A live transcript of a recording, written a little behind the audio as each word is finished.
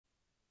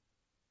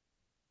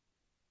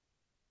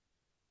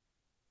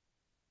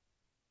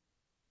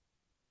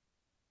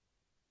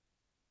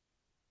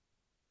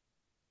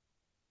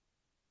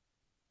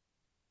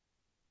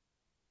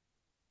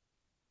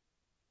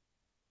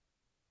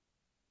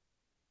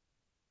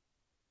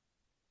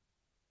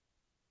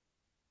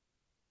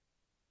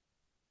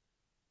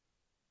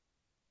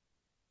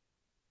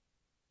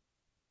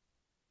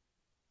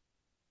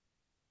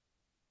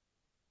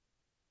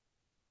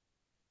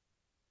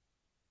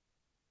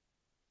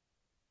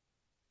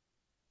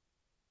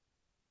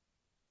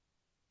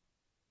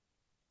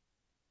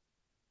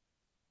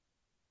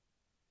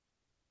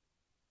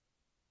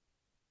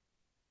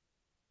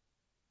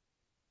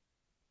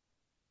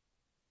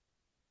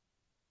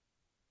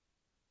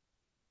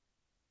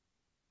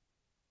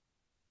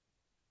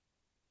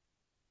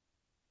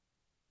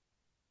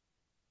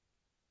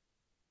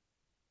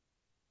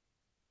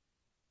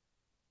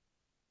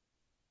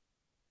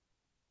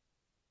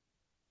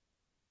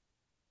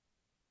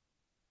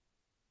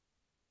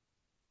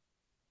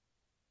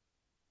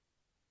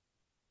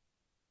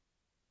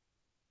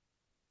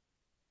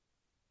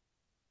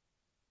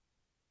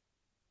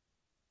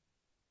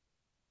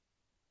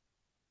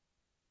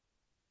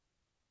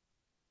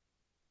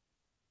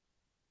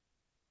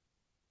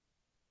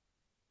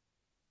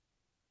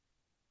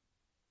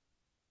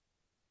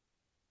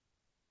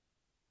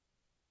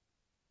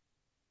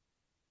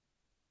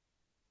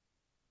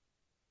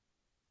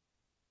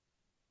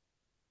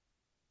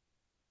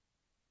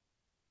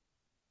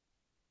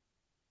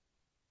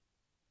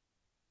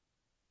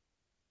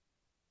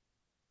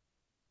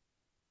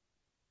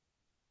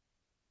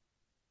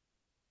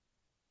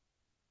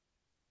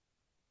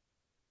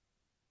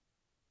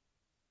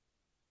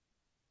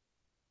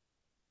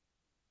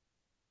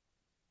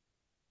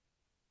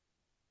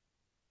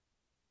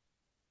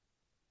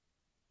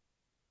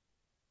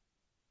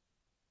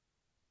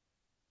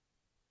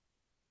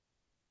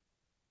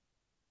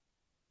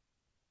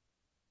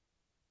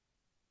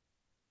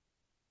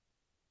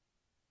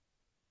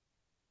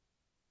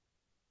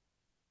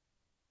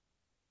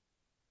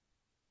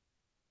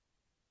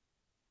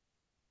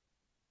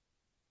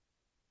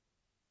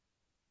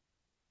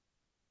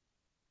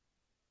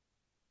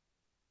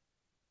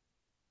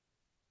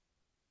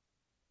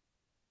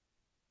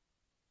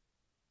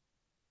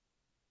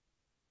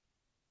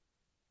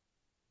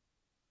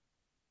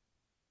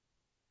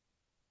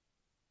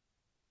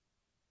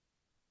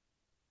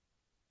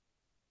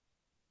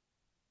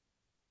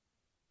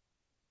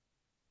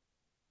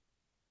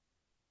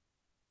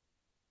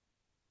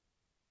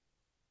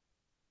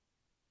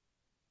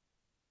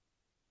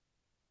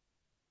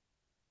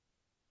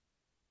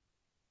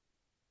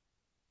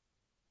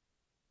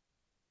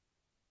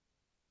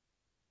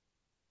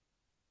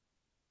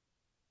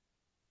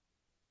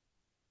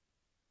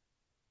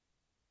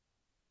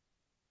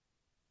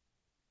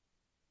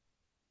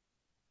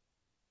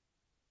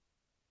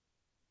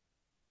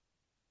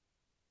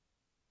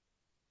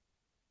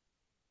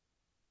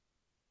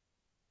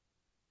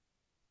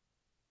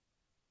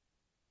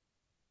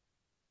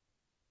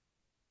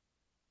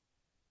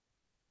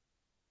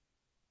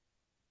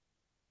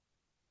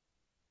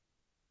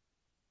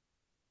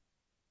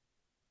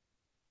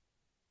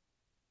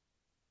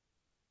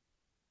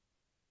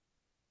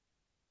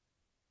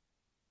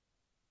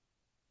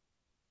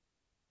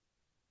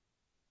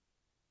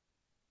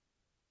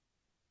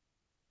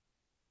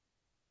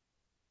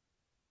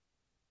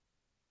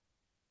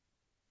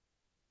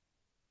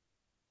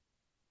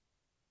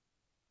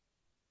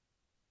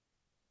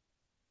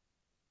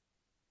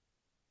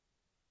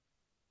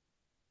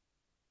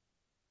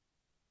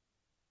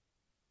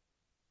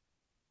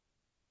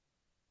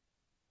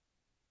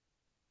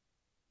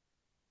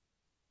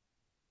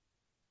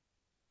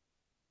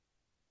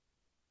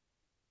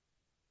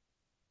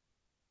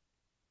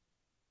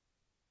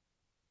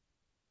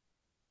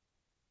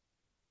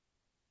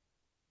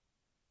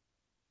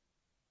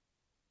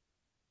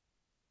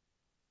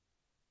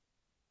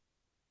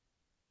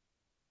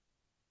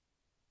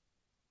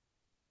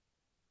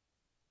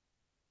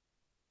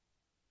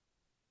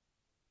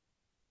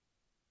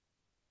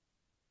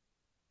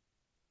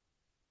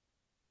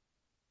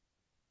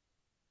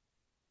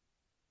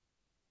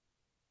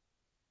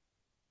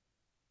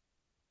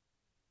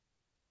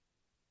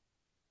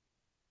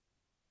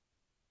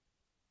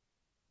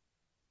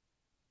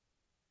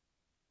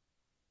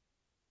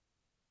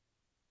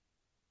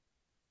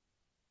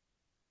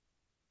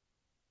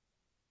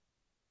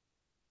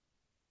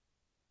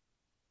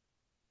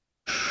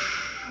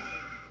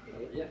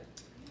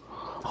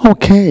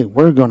Okay,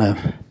 we're going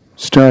to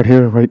start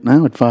here right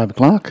now at 5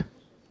 o'clock.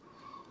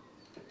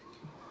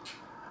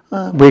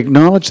 We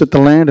acknowledge that the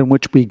land on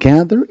which we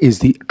gather is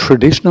the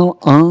traditional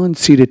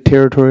unceded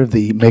territory of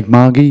the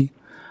Mi'kmaq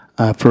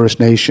First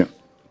Nation.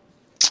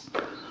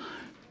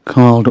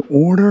 Call to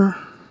order.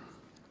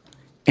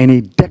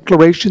 Any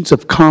declarations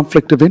of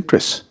conflict of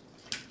interest?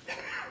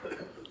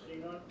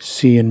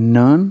 Seeing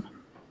none.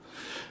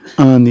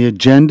 On the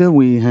agenda,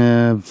 we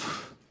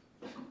have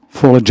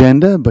full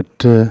agenda,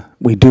 but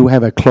we do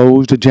have a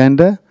closed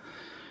agenda,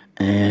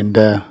 and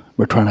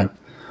we're trying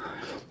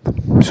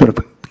to sort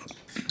of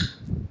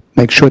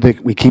make sure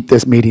that we keep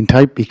this meeting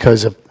tight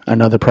because of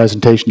another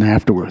presentation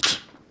afterwards,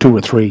 2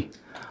 or 3.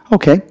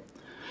 Okay.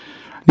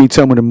 Need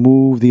someone to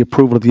move the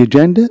approval of the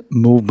agenda.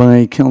 Moved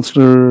by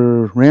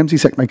Councillor Ramsey,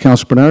 second by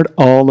Councillor Bernard.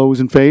 All those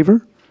in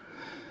favour?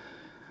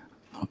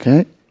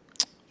 Okay.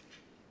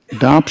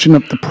 Adoption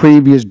of the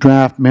previous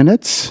draft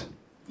minutes.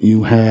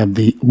 You have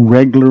the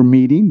regular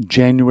meeting,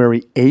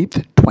 January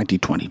 8th,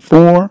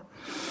 2024.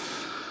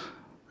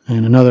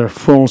 And another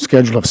full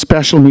schedule of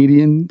special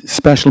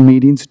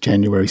meetings,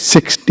 January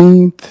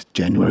 16th,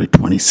 January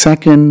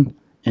 22nd,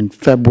 and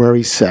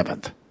February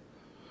 7th.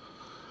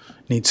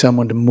 Need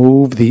someone to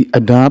move the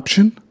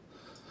adoption.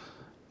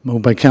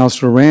 Moved by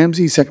Councillor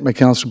Ramsey, second by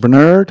Councillor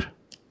Bernard.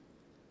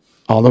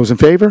 All those in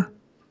favor?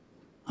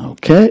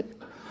 Okay.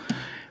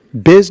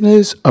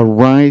 Business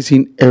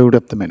arising out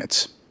of the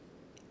minutes.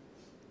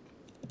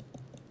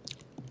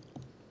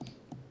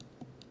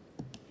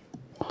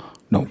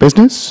 No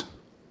business?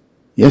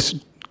 Yes,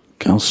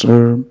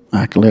 Councillor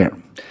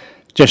McAleer.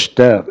 Just,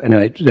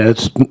 anyway,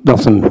 it's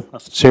nothing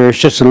serious,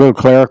 just a little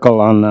clerical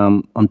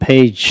on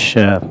page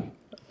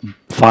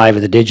 5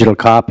 of the digital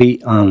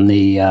copy on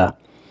the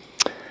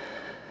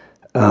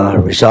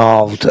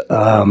resolved,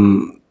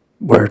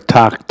 where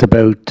talked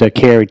about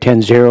carried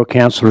 10-0.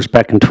 Councillors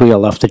Beck and Tweal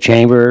left the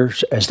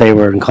chambers as they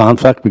were in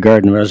conflict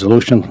regarding the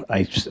resolution.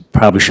 I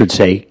probably should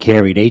say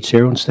carried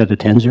 8-0 instead of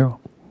 10-0.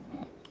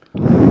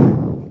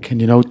 Can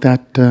you note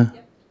that?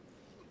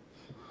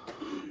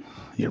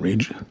 You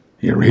read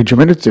your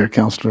minutes there,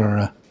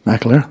 Councillor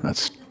McAleer.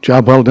 That's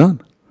job well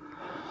done.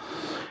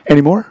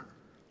 Any more?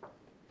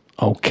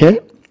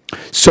 Okay.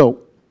 So,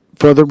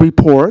 further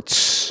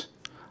reports.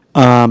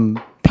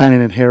 Planning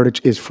and Heritage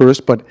is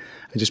first, but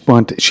I just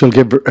want, she'll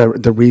give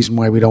the reason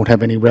why we don't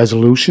have any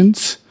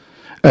resolutions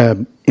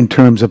in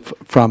terms of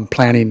from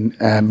planning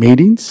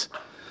meetings,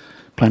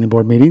 planning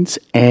board meetings.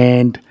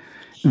 And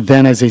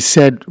then, as I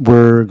said,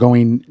 we're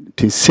going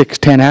to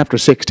 6:10. After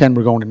 6:10,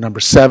 we're going to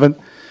number 7,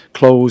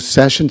 closed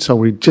session. So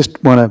we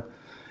just want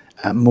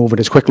to move it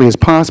as quickly as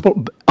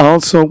possible.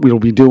 Also, we'll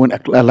be doing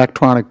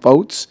electronic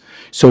votes.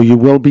 So you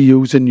will be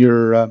using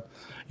your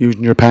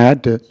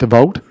pad to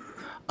vote.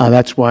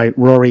 That's why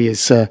Rory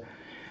is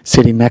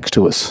sitting next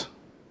to us.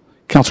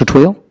 Councillor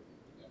Tweal? Do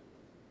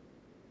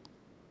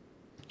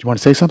you want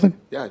to say something?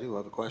 Yeah, I do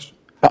have a question.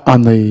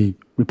 On the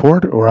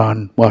report or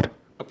on what?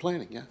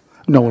 Planning, yeah.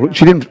 No,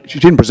 she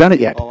didn't present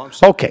it yet. Oh, I'm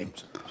sorry. Okay.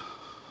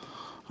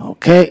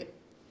 Okay.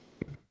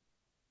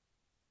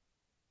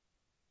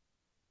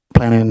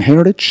 Planning and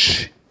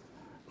Heritage,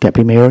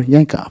 Deputy Mayor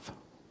Yankoff.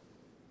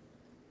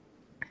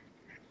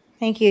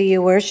 Thank you,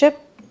 Your Worship.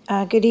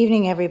 Good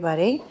evening,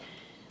 everybody.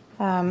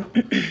 The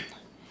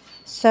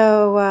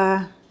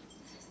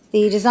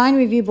Design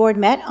Review Board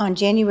met on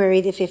January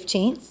the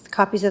 15th.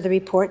 Copies of the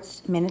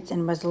reports, minutes,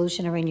 and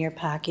resolution are in your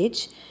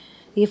package.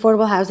 The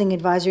Affordable Housing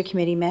Advisory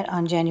Committee met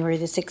on January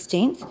the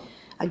 16th.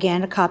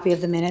 Again, a copy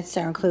of the minutes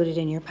are included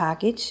in your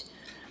package.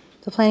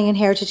 The Planning and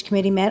Heritage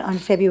Committee met on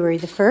February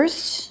the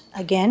 1st.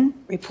 Again,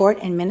 report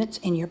and minutes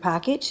in your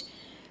package.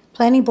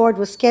 Planning Board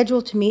was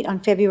scheduled to meet on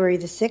February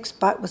the 6th,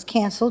 but was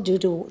canceled due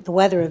to the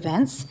weather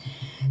events.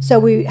 So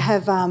we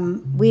have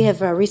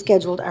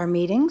rescheduled our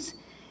meetings.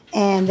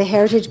 And the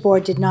Heritage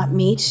Board did not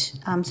meet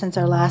since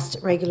our last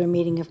regular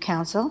meeting of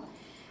council.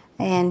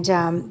 And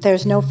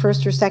there's no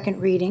first or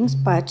second readings,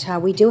 but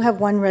we do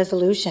have one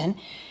resolution,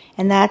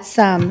 and that's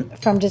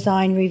from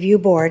Design Review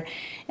Board.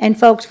 And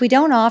folks, we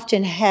don't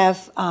often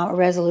have a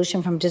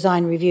resolution from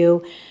Design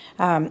Review.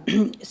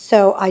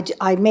 So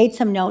I made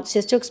some notes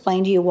just to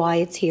explain to you why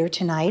it's here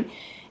tonight.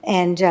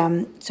 And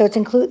so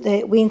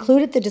we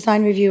included the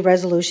Design Review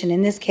resolution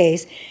in this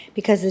case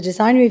because the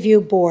Design Review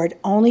Board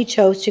only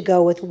chose to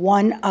go with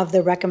one of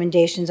the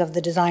recommendations of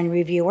the design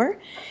reviewer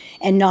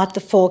and not the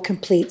full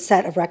complete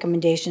set of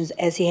recommendations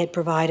as he had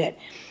provided.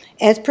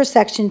 As per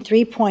section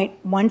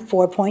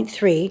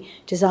 3.14.3,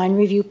 Design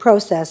Review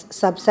Process,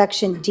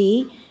 subsection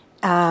D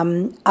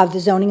of the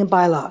Zoning and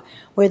Bylaw,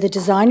 where the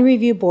Design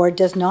Review Board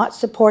does not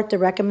support the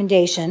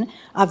recommendation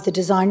of the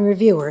design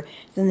reviewer,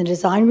 then the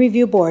Design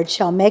Review Board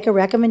shall make a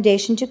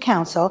recommendation to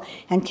Council,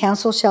 and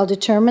Council shall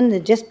determine the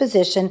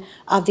disposition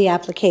of the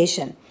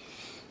application.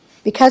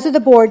 Because of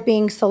the Board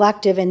being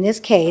selective in this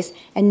case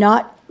and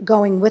not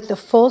going with the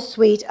full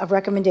suite of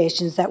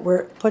recommendations that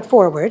were put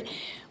forward,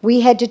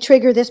 we had to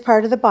trigger this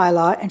part of the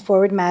bylaw and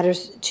forward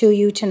matters to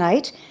you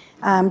tonight.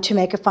 to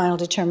make a final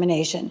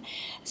determination.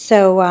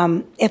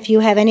 So if you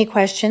have any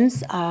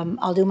questions,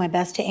 I'll do my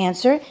best to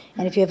answer.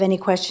 And if you have any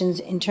questions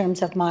in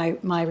terms of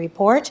my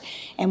report,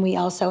 and we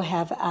also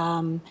have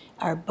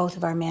both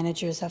of our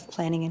managers of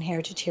planning and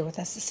heritage here with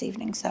us this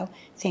evening. So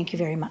thank you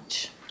very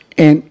much.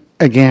 And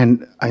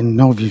again, I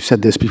know you've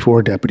said this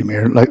before, Deputy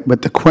Mayor,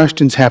 but the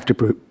questions have to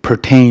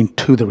pertain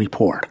to the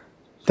report.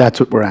 That's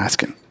what we're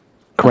asking,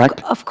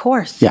 correct? Of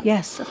course. Yeah.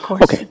 Yes, of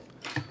course. Okay.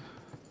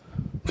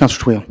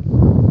 Councillor Tweel.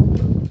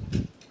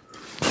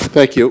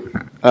 Thank you.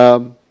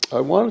 I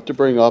wanted to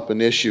bring up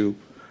an issue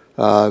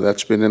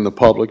that's been in the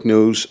public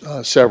news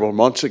several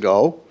months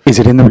ago. Is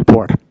it in the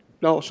report?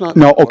 No, it's not.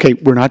 No, okay,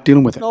 we're not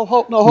dealing with it.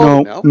 Hold it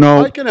now.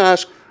 No. I can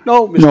ask,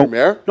 Mr.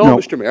 Mayor.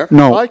 Mr. Mayor.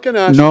 No, I can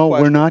ask no, a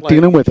question we're not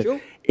planning dealing with issue.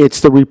 it.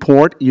 It's the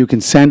report. You can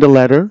send a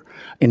letter,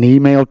 an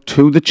email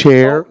to the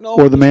chair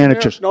or the Mr. Mayor.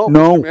 managers. No,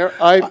 Mr. Mayor,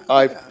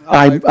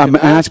 I'm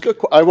asking.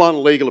 I want a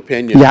legal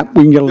opinion. Yeah,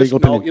 we can get a legal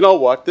opinion. You know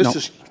what? This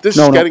is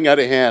getting out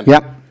of hand.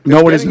 Yep.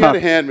 No, it is Getting not. out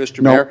of hand,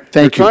 Mr. No, Mayor.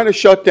 thank You're you. trying to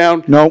shut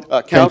down No,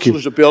 thank you.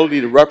 councilors'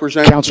 ability to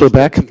represent. Councillor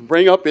Beck. To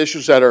bring up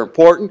issues that are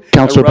important and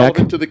Councillor Beck.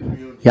 relevant to the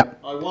community. Yeah.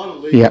 I want a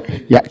legal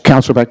opinion. Yeah,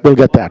 Councillor Beck, we'll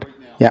get that.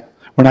 Yeah,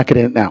 we're not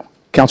getting it now.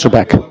 Councillor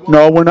Beck.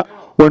 No,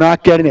 we're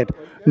not getting it.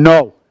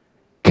 No.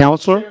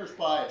 Councillor, Chair's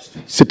biased.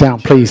 sit down,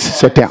 please,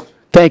 sit down.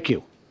 Thank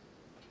you.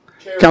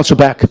 Councillor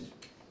Beck.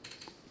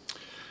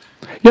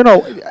 You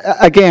know,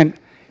 again,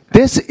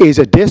 this is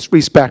a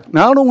disrespect,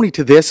 not only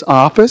to this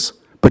office,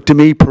 but to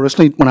me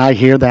personally, when I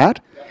hear that.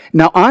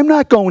 Now, I'm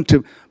not going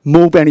to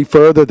move any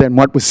further than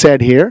what was said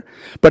here,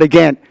 but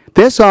again,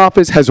 this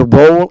office has a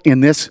role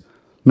in this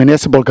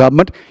municipal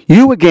government.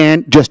 You,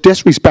 again, just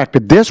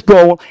disrespected this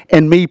role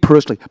and me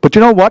personally. But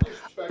you know what?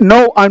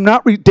 No, I'm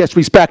not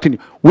disrespecting you.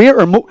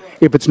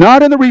 If it's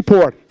not in the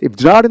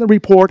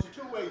report,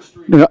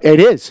 no, it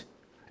is.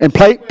 And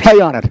play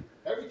on it.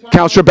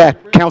 Councillor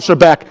Beck, Councillor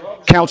Beck,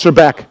 Councillor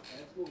Beck,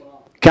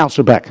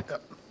 Councillor Beck.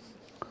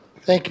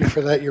 Thank you for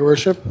that, Your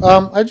Worship.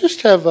 I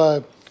just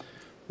have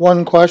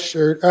one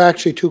question, or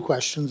actually two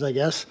questions, I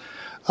guess.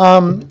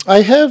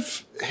 I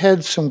have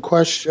had some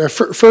questions.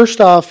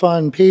 First off,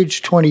 on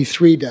page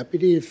 23,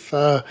 Deputy, if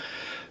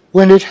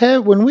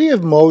when we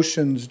have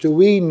motions, do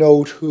we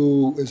note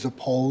who is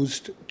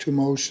opposed to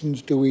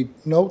motions? Do we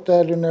note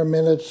that in our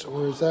minutes,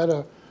 or is that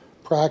a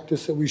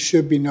practice that we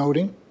should be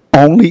noting?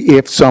 Only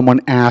if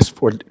someone asks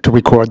to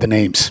record the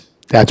names.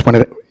 That's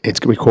when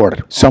it's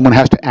recorded. Someone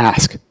has to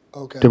ask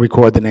to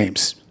record the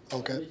names.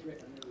 Okay.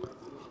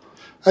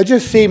 I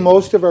just see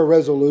most of our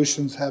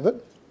resolutions have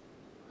it.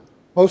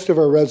 Most of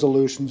our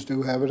resolutions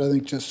do have it. I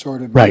think just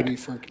sort of Right. maybe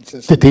for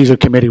consistency. These are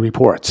committee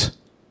reports,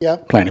 Yeah,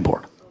 planning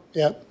board.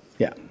 yeah.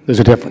 Yeah, there's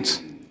a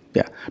difference.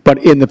 Yeah,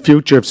 but in the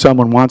future, if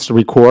someone wants to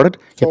record it,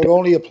 So it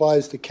only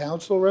applies to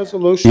council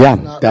resolutions? Yeah,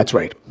 not- that's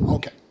right.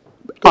 Okay.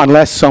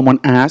 Unless someone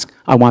asks,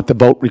 I want the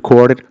vote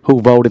recorded,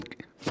 who voted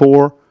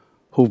for,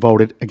 who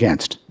voted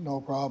against. No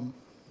problem.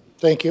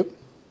 Thank you.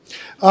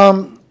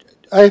 I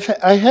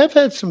have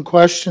had some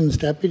questions,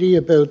 Deputy,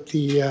 about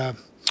the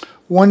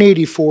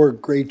 184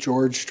 Great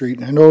George Street.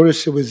 And I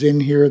noticed it was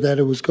in here that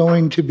it was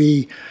going to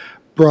be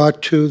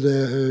brought to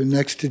the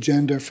next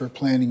agenda for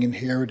Planning and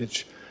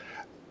Heritage.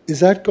 Is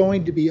that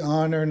going to be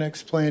on our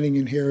next Planning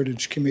and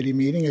Heritage Committee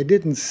meeting? I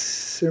didn't,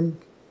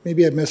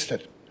 maybe I missed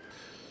it.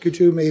 Could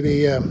you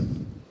maybe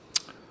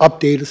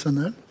update us on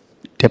that?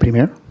 Deputy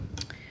Mayor?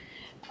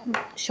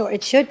 Sure,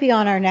 it should be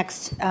on our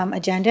next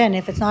agenda, and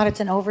if it's not, it's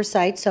an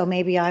oversight, so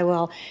maybe I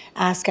will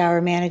ask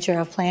our manager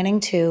of planning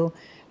to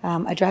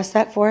address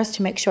that for us,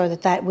 to make sure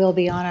that that will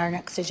be on our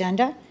next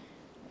agenda.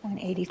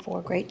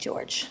 184 Great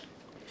George.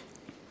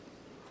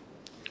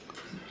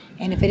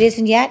 And if it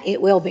isn't yet,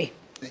 it will be.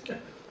 Thank you.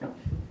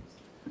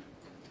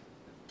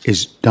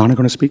 Is Donna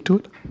going to speak to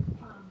it?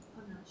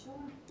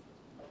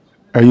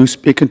 Are you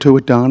speaking to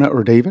it, Donna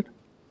or David?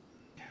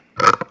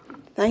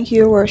 Thank you,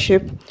 Your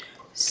Worship.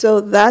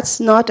 So that's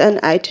not an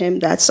item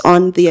that's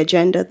on the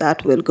agenda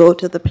that will go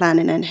to the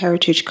Planning and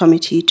Heritage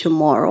Committee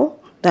tomorrow.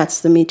 That's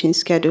the meeting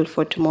scheduled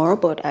for tomorrow,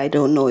 but I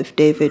don't know if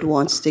David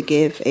wants to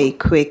give a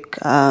quick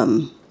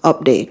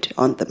update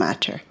on the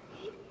matter.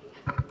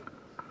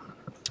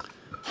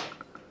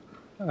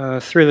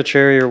 Through the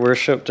chair, Your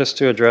Worship, just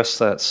to address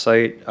that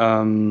site,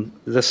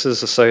 this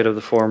is the site of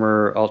the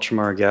former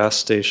Ultramar gas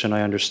station,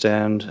 I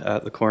understand,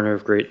 at the corner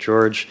of Great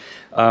George.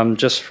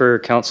 Just for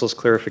council's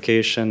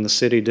clarification, the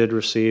city did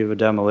receive a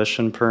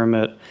demolition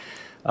permit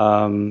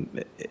last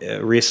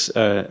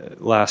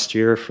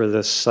year for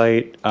this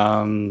site.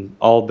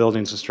 All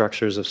buildings and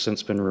structures have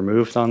since been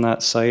removed on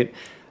that site.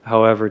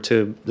 However,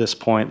 to this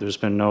point, there's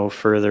been no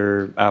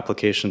further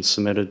applications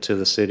submitted to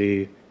the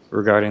city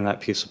regarding that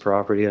piece of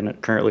property, and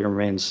it currently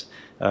remains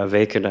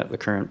vacant at the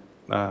current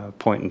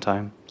point in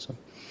time. So.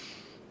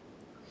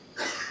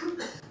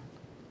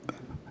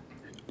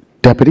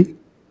 Deputy?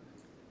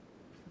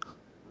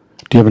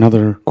 Do you have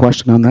another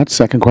question on that,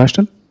 second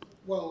question?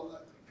 Well,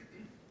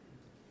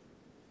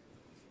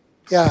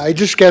 Yeah, I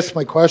just guess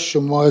my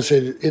question was,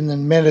 in the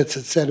minutes,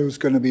 it said it was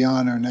going to be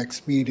on our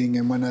next meeting,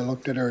 and when I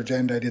looked at our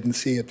agenda, I didn't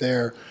see it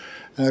there.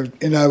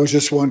 And I was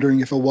just wondering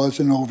if it was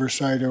an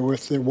oversight or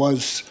if there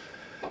was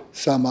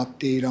some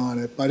update on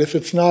it. But if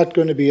it's not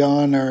going to be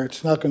on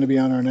it's not going to be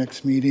on our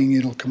next meeting,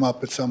 it'll come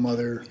up at some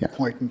other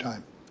point in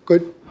time.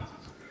 Good.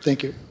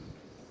 Thank you.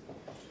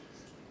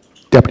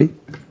 Deputy?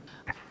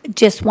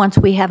 Just once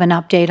we have an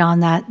update on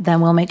that,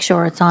 then we'll make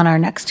sure it's on our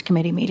next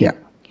committee meeting. Yeah.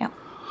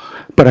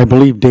 But I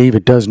believe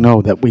David does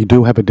know that we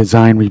do have a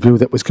design review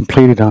that was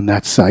completed on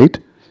that site,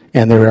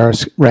 and there are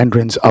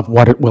renderings of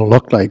what it will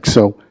look like.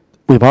 So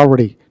we've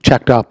already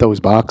checked off those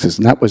boxes,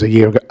 and that was a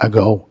year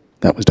ago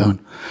that was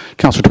done.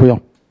 Councillor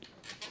Tweel.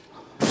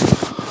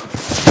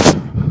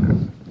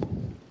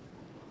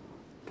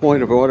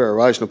 Point of order,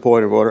 arising a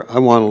point of order. I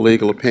want a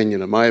legal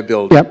opinion of my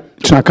ability. Yep,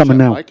 it's not coming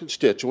now. My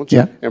constituents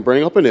Yeah. and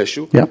bring up an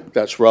issue Yep.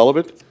 that's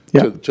relevant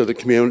Yep. to the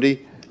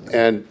community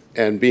and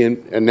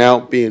now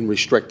being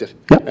restricted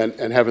Yep.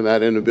 and having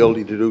that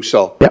inability to do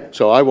so. Yep.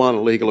 So I want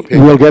a legal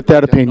opinion. We'll get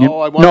that opinion. No,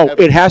 I want to No, have-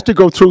 it has to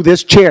go through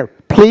this chair.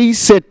 Please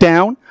sit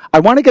down. I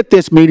want to get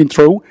this meeting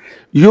through.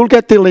 You'll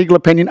get the legal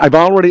opinion. I've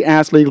already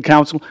asked legal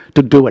counsel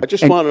to do it. I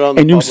just And- want it on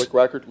the and you public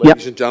record, Yep.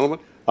 ladies and gentlemen.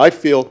 I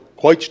feel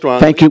quite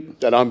strongly Thank you.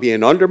 that I'm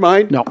being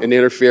undermined No. and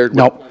interfered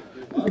No.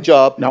 with. My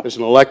job No. as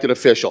an elected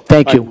official.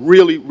 Thank you. I'm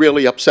really,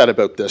 really upset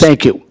about this.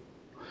 Thank you.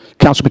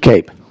 Councillor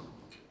McCabe.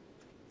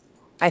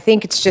 I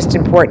think it's just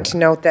important to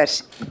note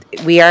that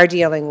we are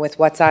dealing with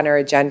what's on our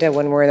agenda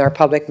when we're in our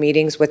public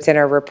meetings, what's in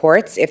our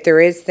reports. If there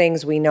is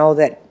things we know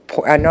that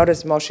a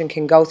notice of motion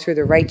can go through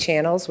the right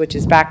channels, which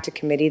is back to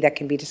committee, that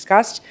can be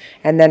discussed,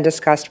 and then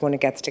discussed when it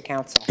gets to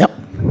council. Yep.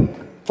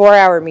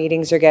 4-hour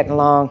meetings are getting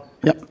long.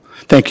 Yep.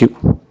 Thank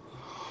you.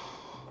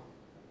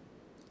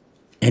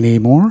 Any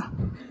more?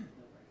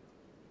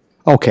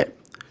 Okay.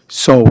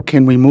 So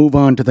can we move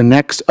on to the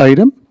next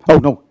item? Oh,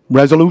 no,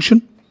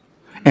 resolution?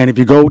 And if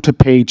you go to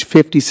page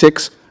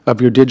 56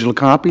 of your digital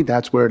copy,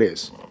 that's where it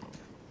is.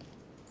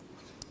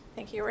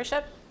 Thank you, Your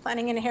Worship.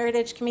 Planning and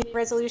Heritage Committee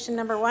Resolution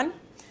Number 1.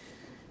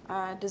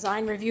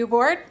 Design Review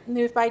Board,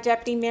 moved by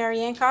Deputy Mayor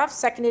Yankoff,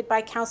 seconded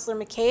by Councillor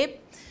McCabe.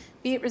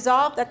 Be it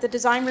resolved that the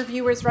design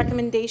reviewer's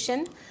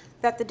recommendation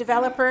that the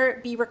developer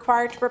be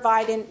required to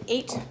provide an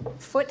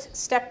 8-foot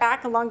step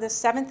back along the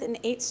 7th and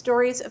 8th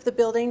stories of the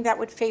building that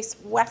would face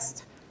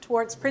west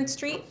towards Prince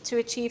Street to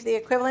achieve the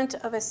equivalent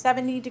of a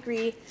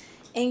 70-degree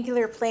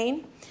angular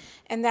plane,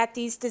 and that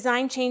these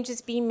design changes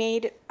be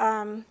made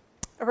a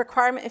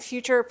requirement of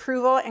future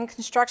approval and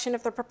construction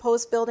of the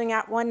proposed building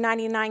at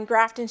 199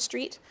 Grafton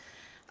Street,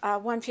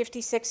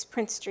 156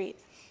 Prince Street.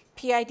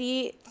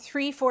 PID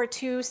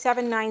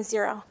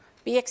 342790.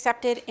 Be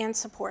accepted and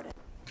supported.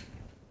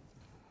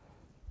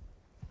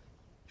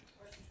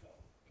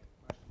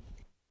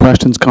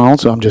 Questions called,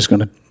 so I'm just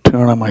going to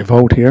turn on my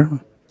vote here.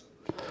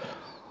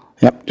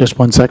 Yep, just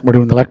 1 second. We're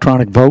doing the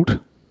electronic vote.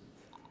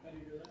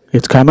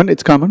 It's coming,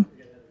 it's coming.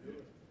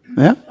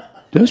 Yeah,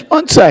 just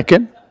 1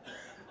 second.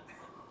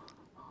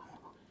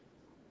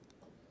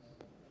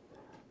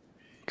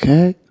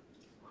 Okay.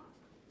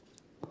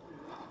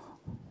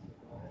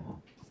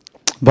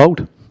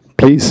 Vote,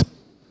 please.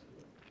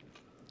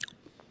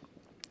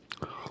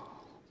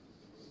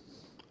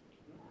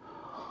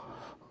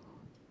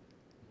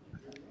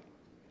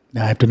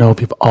 Now I have to know if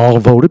you've all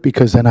voted,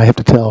 because then I have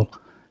to tell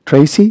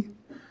Tracy.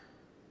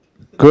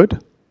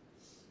 Good?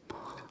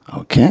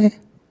 Okay.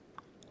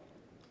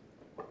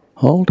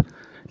 Hold.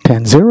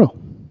 10-0.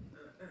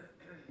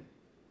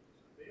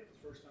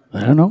 I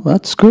don't know,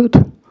 that's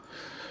good.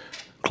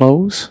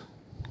 Close.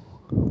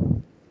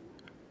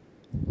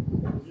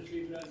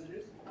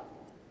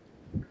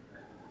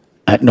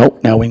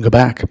 Nope, now we can go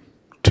back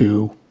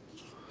to,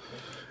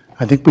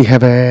 I think we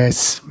have a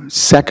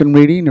second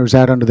reading, or is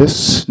that under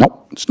this?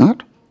 Nope, it's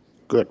not.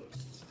 Good.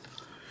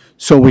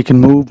 So we can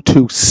move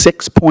to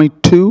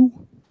 6.2,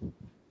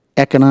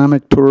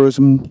 Economic,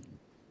 Tourism,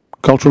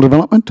 Cultural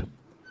Development.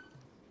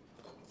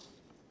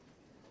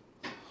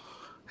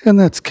 And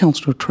that's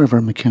Councillor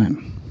Trevor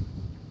McKinnon.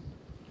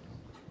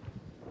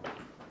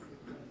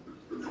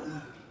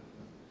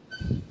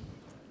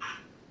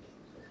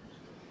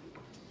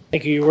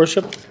 Thank you, Your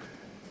Worship.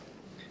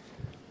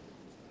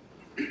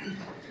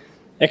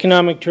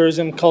 Economic,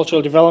 Tourism,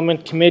 Cultural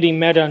Development Committee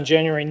met on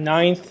January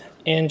 9th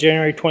and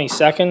January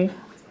 22nd.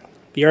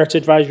 The Arts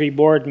Advisory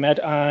Board met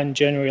on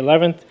January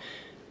 11th.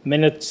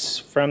 Minutes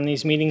from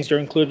these meetings are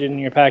included in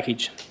your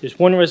package. There's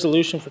one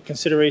resolution for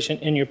consideration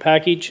in your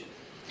package,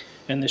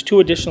 and there's 2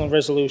 additional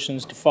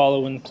resolutions to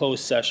follow in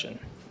closed session.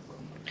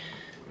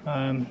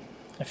 A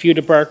few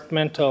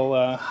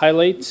departmental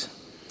highlights.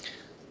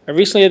 I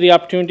recently had the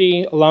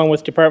opportunity, along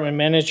with Department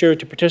Manager,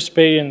 to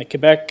participate in the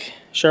Quebec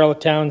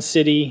Charlottetown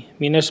City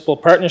Municipal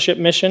Partnership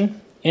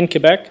Mission in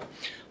Quebec.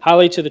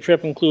 Highlights of the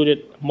trip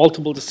included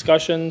multiple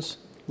discussions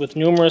with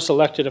numerous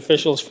elected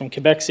officials from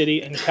Quebec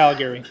City and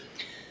Calgary,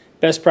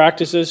 best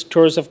practices,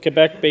 tours of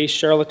Quebec-based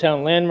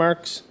Charlottetown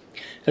landmarks,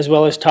 as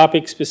well as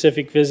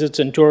topic-specific visits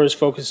and tours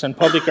focused on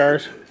public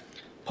art,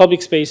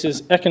 public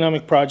spaces,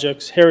 economic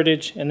projects,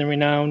 heritage, and the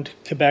renowned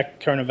Quebec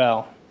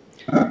Carnival.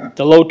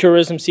 The low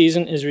tourism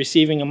season is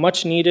receiving a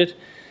much-needed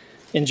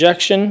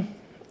injection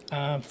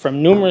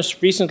from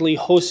numerous recently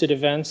hosted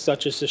events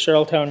such as the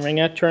Charlottetown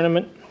Ringette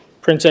Tournament,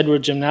 Prince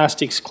Edward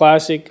Gymnastics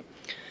Classic,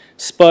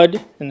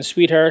 Spud, and the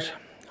Sweetheart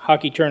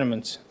Hockey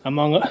Tournaments,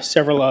 among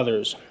several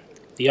others.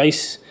 The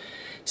Ice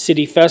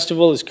City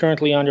Festival is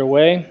currently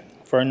underway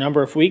for a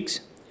number of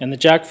weeks, and the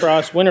Jack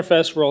Frost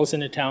Winterfest rolls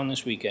into town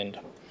this weekend.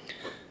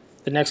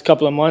 The next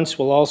couple of months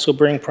will also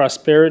bring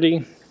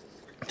prosperity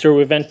through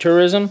event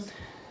tourism.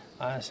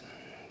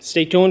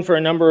 Stay tuned for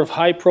a number of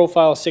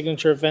high-profile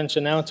signature events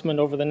announcement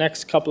over the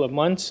next couple of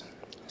months.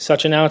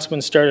 Such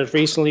announcements started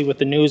recently with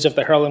the news of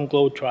the Harlem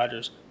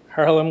Globetrotters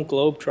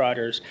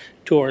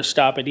tour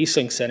stop at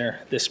Eastlink Center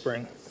this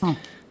spring.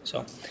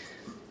 So,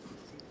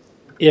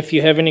 if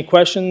you have any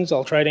questions,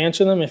 I'll try to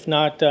answer them. If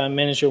not,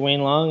 Manager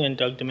Wayne Long and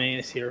Doug DeMay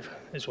is here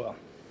as well.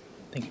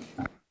 Thank you.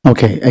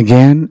 Okay,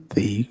 again,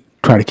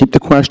 try to keep the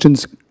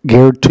questions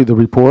geared to the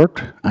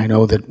report. I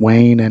know that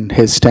Wayne and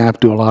his staff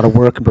do a lot of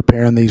work in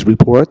preparing these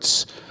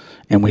reports,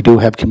 and we do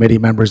have committee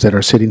members that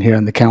are sitting here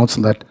in the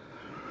council that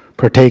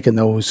partake in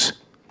those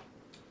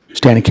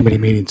standing committee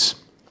meetings.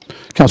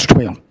 Councillor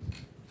Twill.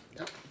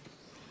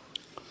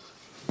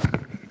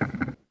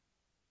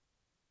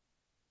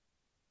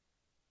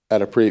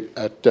 At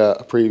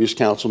a previous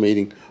council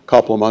meeting a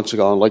couple of months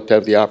ago, I'd like to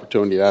have the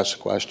opportunity to ask a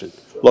question.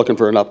 Looking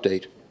for an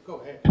update. Go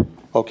ahead.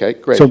 Okay,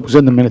 great. So it was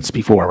in the minutes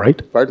before,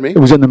 right? Pardon me? It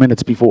was in the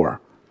minutes before.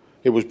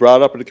 It was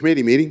brought up at a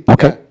committee meeting.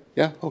 Okay.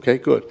 Yeah, okay,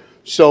 good.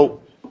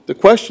 So the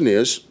question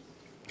is,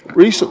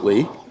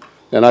 recently,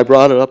 and I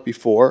brought it up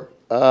before,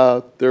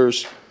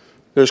 there's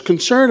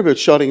concern about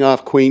shutting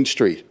off Queen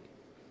Street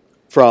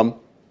from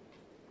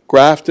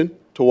Grafton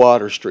to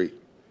Water Street.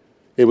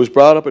 It was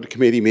brought up at a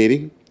committee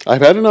meeting.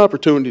 I've had an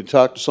opportunity to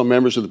talk to some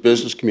members of the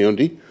business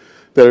community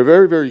that are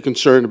very, very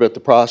concerned about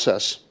the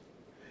process.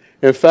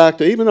 In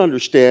fact, I even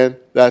understand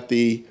that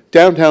the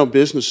Downtown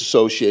Business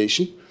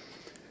Association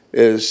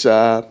is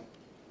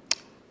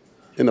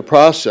in the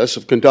process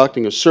of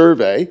conducting a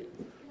survey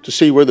to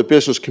see where the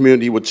business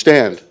community would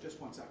stand. Just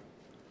one second.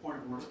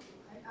 Point of order.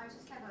 I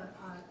just have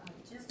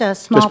just a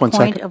small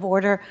point of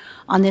order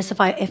on this, if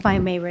I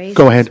may raise.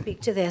 Go ahead.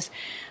 Speak to this.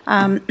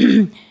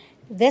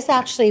 This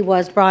actually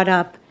was brought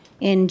up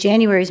in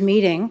January's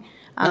meeting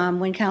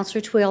when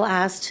Councillor Twill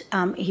asked,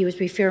 he was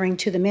referring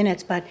to the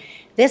minutes, but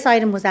this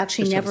item was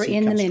actually never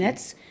in the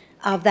minutes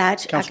of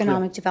that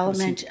Economic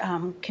Development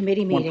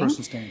Committee meeting.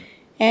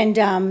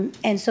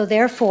 And so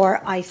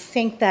therefore, I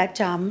think that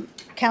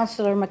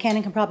Councillor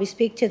McKinnon can probably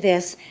speak to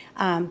this,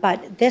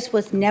 but this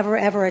was never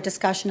ever a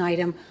discussion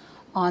item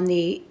on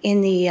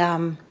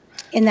in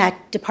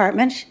that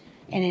department,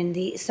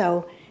 and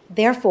so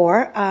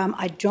therefore,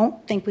 I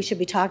don't think we should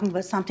be talking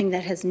about something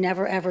that has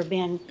never ever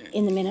been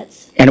in the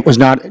minutes. And it was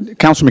not,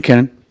 Councillor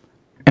McKinnon,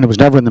 and it was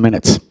never in the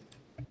minutes.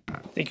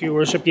 Thank you, Your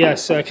Worship.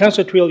 Yes,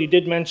 Councillor Twill, you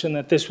did mention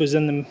that this was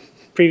in the,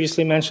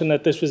 previously mentioned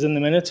that this was in the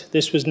minutes.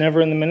 This was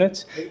never in the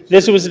minutes.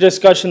 This was a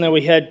discussion that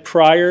we had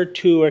prior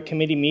to a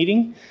committee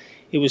meeting.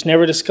 It was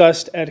never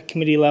discussed at a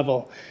committee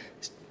level.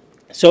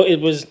 So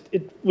it was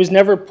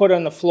never put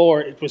on the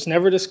floor. It was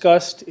never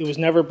discussed. It was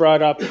never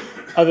brought up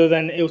other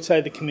than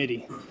outside the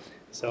committee.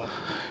 So.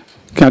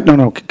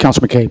 No,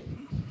 Councillor McCabe.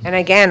 And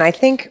again, I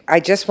think I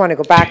just want to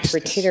go back to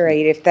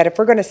reiterate if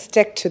we're going to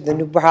stick to the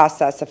new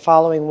process of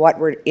following what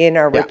we're in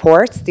our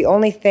reports, the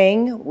only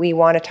thing we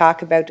want to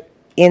talk about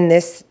in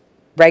this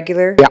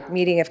regular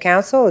meeting of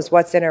council is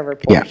what's in our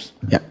reports.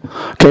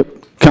 Okay,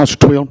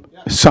 Councillor Twill,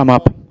 sum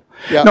up.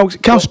 No,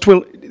 Councillor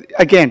Twill,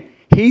 again,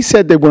 he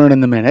said they weren't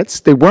in the minutes.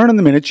 They weren't in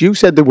the minutes. You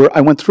said they were.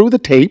 I went through the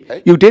tape.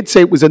 Okay. You did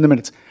say it was in the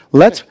minutes.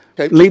 Let's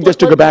leave this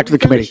to go back to the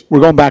committee. We're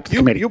going back to the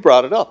committee. You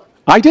brought it up.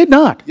 I did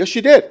not. Yes,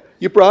 you did.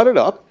 You brought it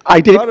up. I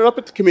did. You brought it up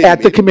at the committee meeting.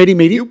 At the committee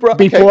meeting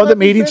before the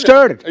meeting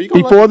started.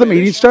 Before the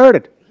meeting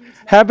started.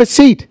 Have a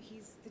seat.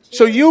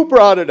 So you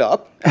brought it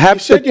up. You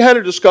said you had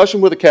a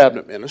discussion with a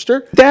cabinet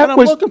minister. I'm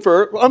looking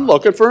for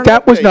an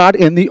That was not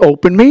in the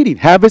open meeting.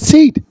 Have a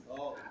seat.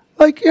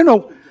 Like, you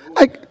know,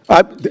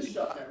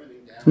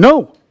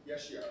 no.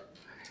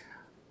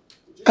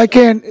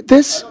 Again,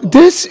 this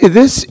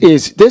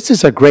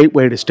is a great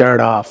way to start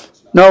off.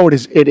 No,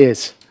 it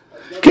is.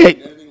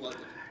 Okay.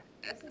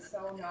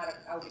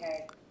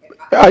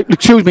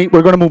 Excuse me,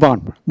 we're going to move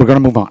on. We're going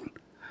to move on.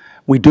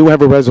 We do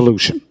have a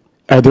resolution.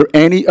 Are there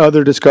any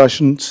other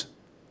discussions,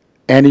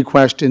 any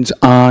questions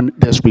on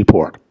this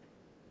report?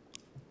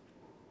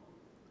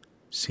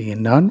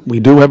 Seeing none, we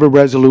do have a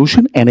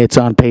resolution, and it's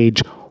on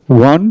page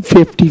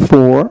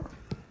 154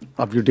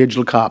 of your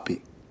digital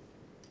copy.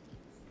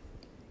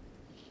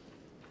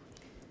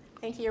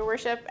 Thank you, Your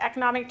Worship.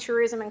 Economic,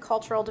 Tourism and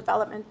Cultural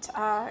Development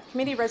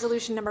Committee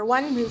Resolution Number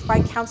 1, moved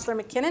by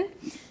Councillor McKinnon,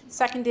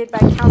 seconded by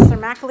Councillor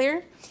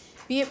McAleer.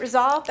 Be it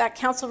resolved that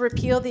council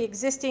repeal the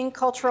existing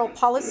cultural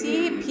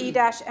policy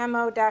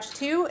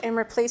P-MO-2 and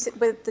replace it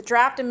with the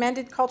draft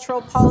amended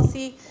cultural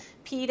policy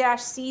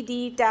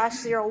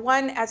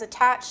P-CD-01 as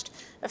attached,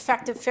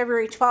 effective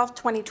February 12,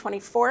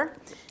 2024.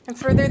 And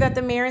further, that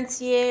the mayor and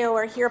CAO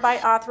are hereby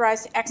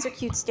authorized to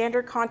execute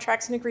standard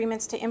contracts and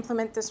agreements to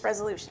implement this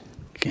resolution.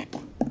 Okay.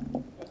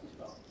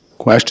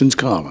 Questions,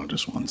 comment?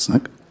 Just one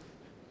sec.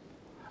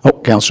 Oh,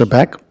 Councillor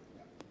Beck.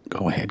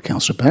 Go ahead,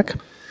 Councillor Beck.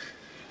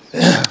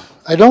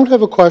 I don't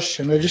have a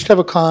question, I just have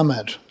a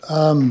comment.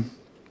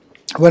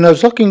 When I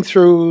was looking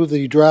through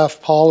the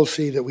draft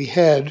policy that we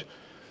had,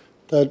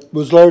 that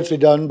was largely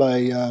done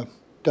by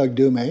Doug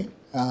Dume,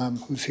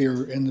 who's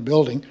here in the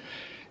building,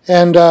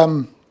 and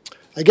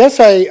I guess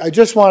I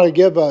just want to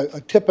give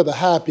a tip of the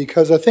hat,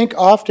 because I think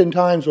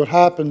oftentimes what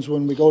happens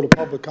when we go to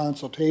public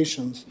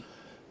consultations,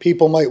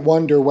 people might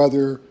wonder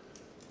whether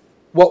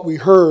what we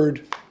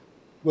heard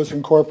was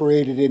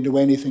incorporated into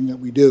anything that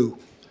we do.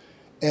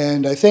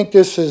 And I think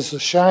this is a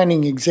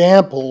shining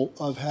example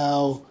of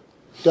how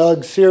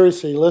Doug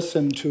seriously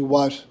listened to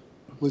what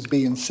was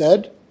being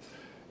said.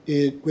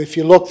 If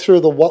you look through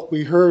the what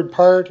we heard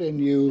part and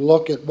you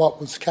look at what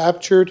was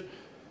captured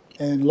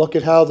and look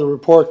at how the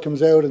report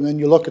comes out and then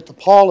you look at the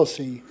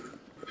policy,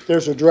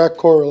 there's a direct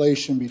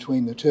correlation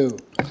between the two.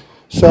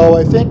 So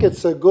I think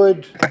it's a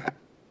good,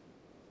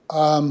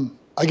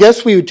 I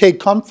guess we would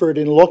take comfort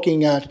in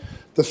looking at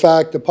the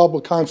fact that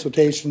public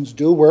consultations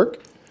do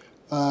work.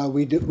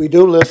 We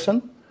do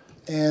listen,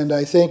 and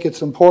I think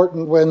it's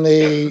important when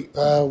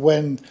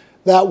when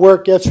that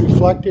work gets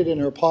reflected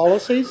in our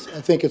policies.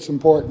 I think it's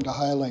important to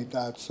highlight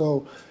that.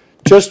 So,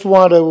 just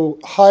want to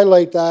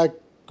highlight that.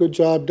 Good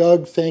job,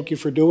 Doug. Thank you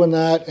for doing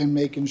that and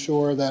making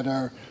sure that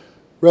our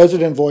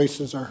resident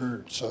voices are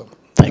heard. So,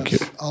 thank you.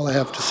 All I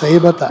have to say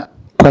about that.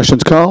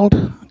 Questions called?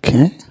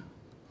 Okay.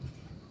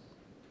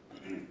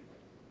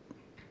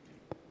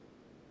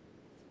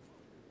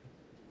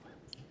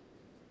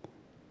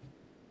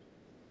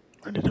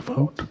 Ready to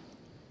vote?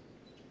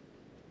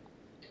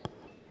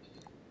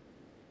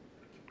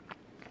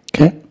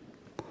 Okay.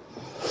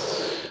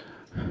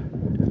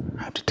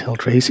 I have to tell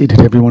Tracy,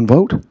 did everyone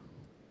vote?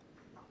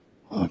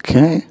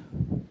 Okay.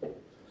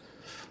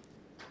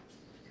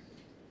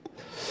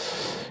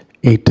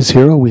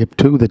 8-0. We have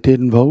 2 that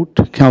didn't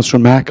vote.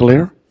 Councillor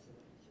McAleer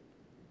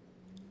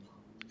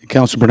and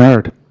Councillor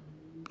Bernard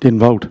didn't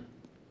vote.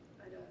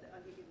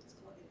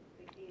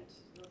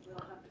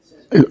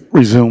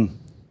 Resume.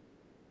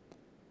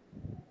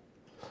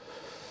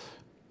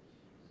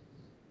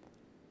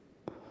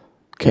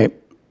 Okay.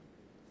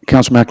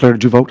 Councillor McAleer,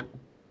 did you vote?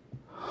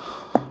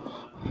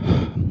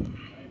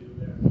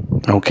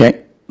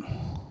 Okay.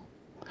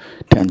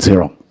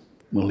 10-0.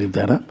 We'll leave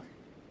that up.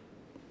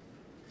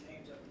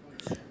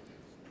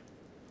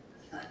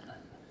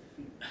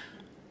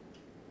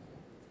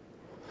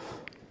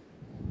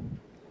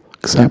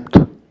 Accept.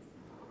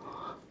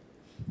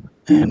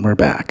 And we're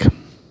back.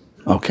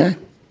 Okay.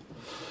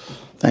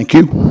 Thank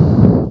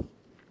you.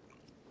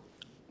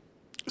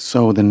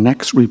 So the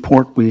next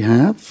report we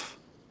have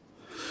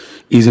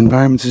is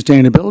Environment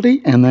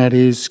Sustainability, and that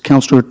is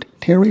Councillor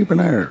Terry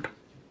Bernard.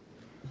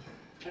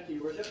 Thank you,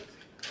 Your Worship.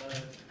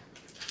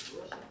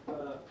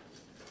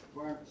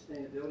 Environment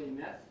Sustainability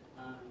met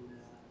on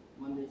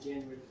Monday,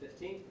 January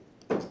 15th.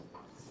 It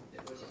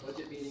was a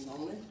budget meeting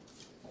only.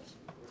 So if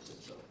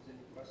there's any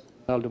questions,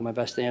 I'll do my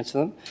best to answer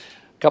them.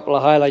 A couple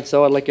of highlights,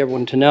 though, I'd like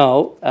everyone to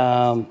know.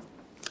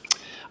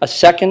 A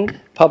second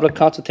public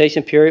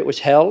consultation period was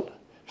held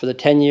for the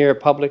 10-year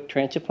public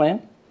transit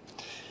plan.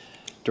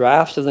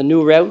 Drafts of the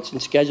new routes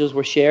and schedules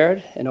were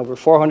shared, and over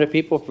 400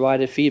 people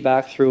provided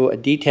feedback through a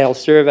detailed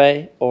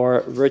survey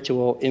or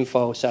virtual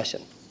info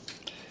session.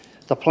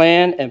 The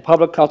plan and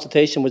public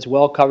consultation was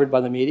well covered by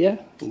the media,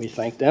 and we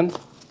thank them.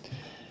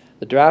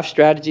 The draft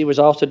strategy was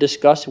also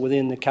discussed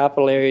within the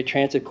Capital Area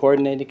Transit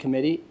Coordinating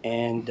Committee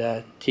and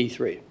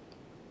T3.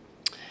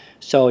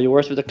 So your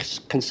work with the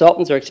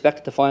consultants are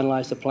expected to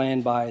finalize the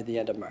plan by the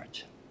end of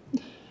March.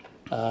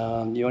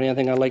 The only other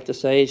thing I'd like to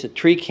say is that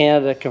TREE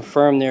Canada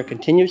confirmed their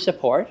continued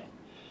support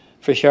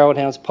for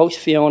Charlottetown's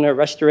post-Fiona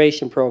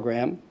restoration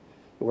program,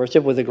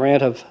 worship, with a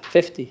grant of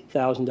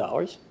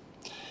 $50,000.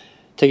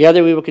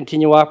 Together, we will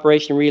continue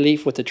Operation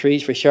Relief with the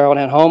trees for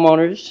Charlottetown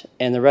homeowners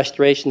and the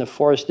restoration of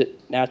forested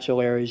natural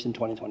areas in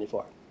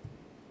 2024.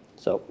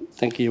 So,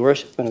 thank you, Your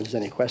Worship, and if there's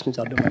any questions,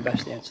 I'll do my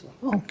best to answer them.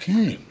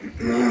 Okay.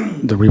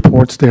 The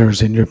reports there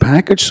is in your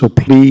package, so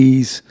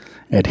please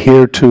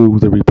adhere to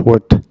the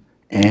report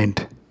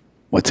and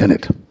what's in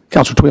it.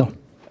 Councillor Twill.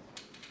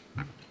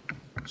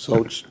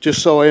 So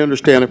just so I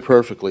understand it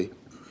perfectly,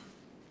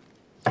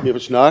 if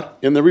it's not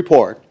in the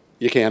report,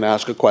 you can't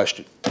ask a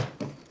question,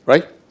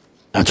 right?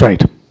 That's right.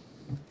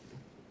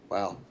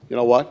 Wow. You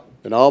know what?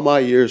 In all my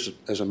years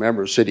as a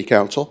member of City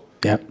Council,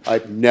 Yep.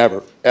 I've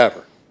never,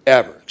 ever,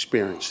 ever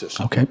experienced this.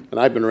 Okay. And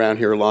I've been around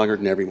here longer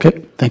than everyone.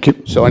 Okay, thank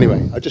you. So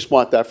anyway, I just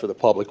want that for the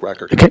public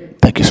record. Okay,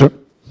 thank you, sir.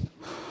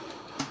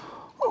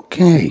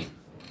 Okay.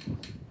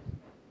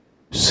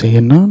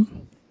 Seeing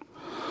none,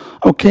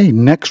 Okay,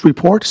 next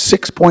report,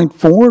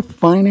 6.4,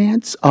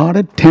 Finance,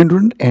 Audit,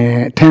 Tendering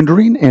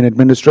and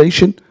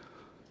Administration.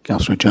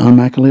 Councillor John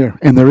McAleer.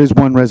 And there is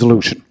one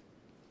resolution.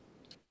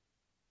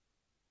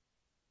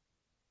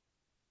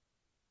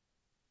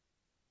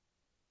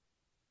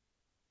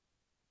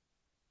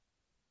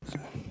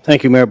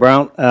 Thank you, Mayor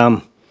Brown.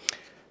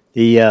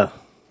 The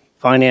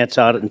Finance,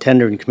 Audit, and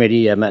Tendering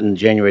Committee met on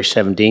January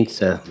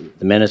 17th.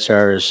 The minutes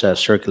are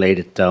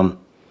circulated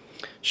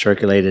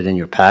in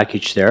your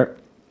package there.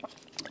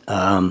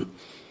 As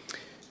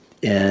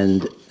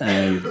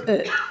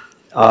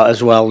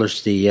well,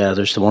 there's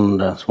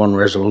the one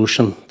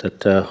resolution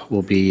that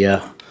will be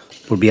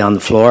on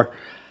the floor.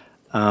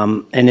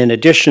 And in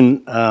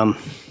addition,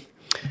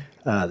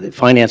 the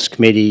Finance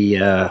Committee,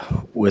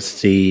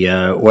 with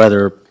the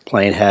weather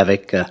playing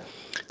havoc,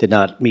 did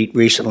not meet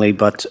recently,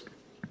 but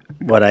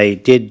what I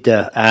did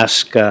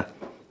ask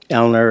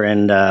Eleanor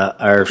and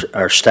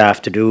our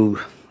staff to do,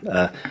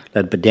 led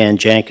by Dan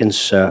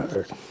Jenkins,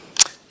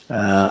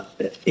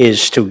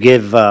 is to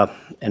give,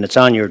 and it's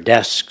on your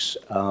desks,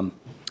 an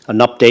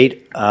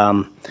update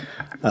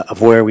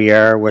of where we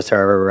are with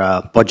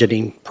our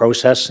budgeting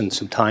process and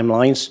some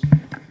timelines.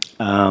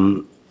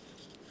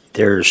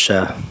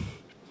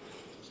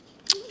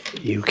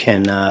 You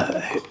can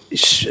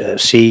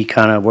see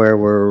kind of where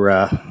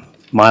we're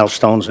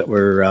milestones that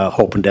we're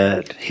hoping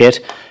to hit.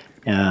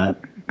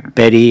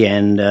 Betty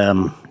and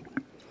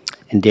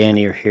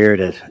Danny are here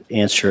to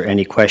answer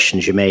any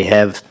questions you may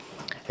have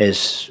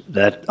as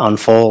that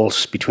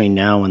unfolds between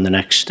now and the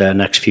next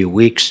few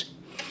weeks.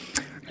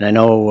 And I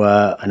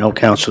know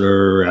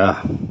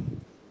Councillor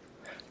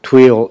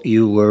Tweel,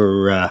 you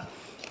were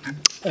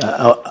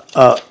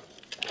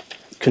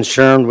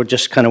concerned with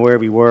just kind of where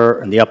we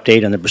were and the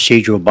update on the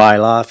procedural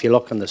bylaw. If you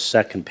look on the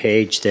second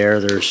page there,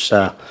 there's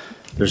a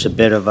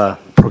bit of a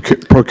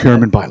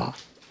procurement bylaw.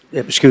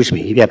 Excuse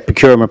me, yeah,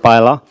 procurement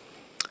bylaw.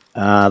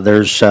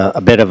 There's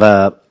a bit of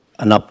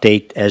an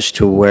update as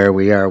to where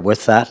we are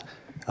with that.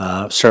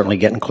 Certainly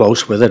getting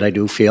close with it, I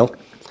do feel.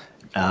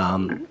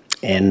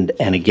 And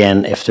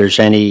again, if there's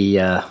any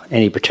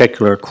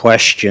particular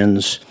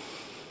questions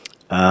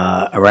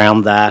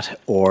around that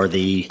or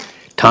the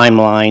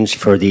timelines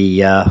for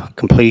the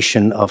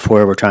completion of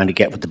where we're trying to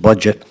get with the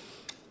budget,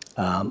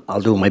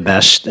 I'll do my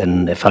best,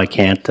 and if I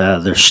can't,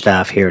 there's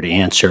staff here to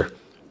answer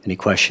any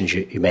questions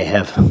you may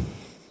have.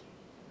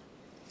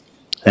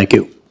 Thank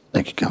you.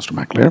 Thank you,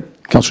 Councillor McAleer.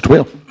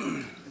 Councillor Tweel.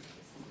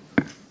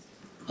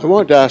 I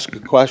wanted to ask a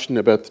question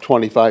about the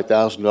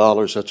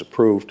 $25,000 that's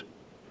approved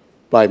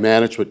by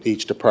management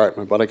each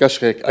department, but I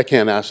guess I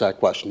can't ask that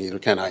question either,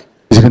 can I?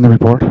 Is it in the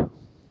report?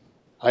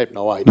 I have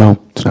no idea.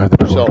 No, it's not in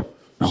the report.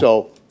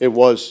 So it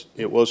was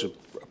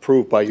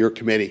approved by your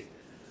committee,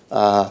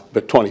 but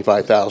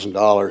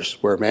 $25,000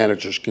 where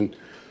managers can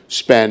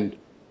spend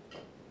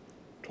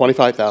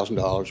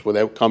 $25,000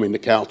 without coming to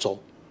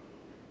council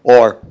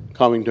or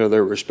coming to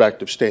their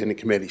respective standing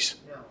committees.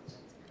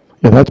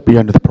 Yeah, that'd be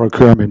under the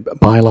procurement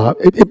bylaw.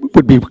 It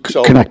would be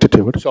connected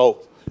to it.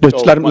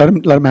 Just let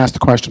him ask the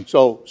question.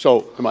 So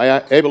am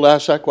I able to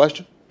ask that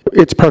question?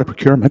 It's part of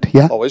procurement,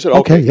 yeah. Oh, is it?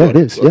 Okay, yeah, good,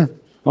 it is, good. yeah.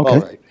 Okay.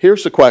 All right,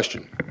 here's the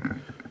question.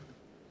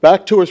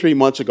 Back 2 or 3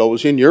 months ago, it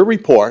was in your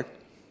report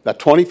that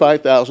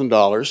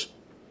 $25,000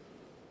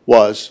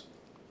 was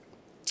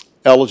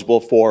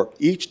eligible for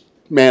each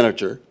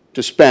manager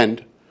to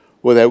spend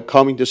without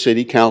coming to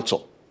city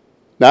council.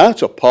 Now,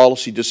 that's a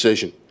policy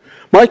decision.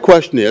 My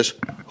question is,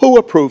 who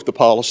approved the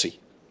policy?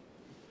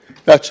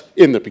 That's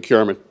in the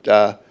procurement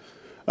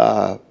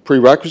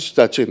prerequisites,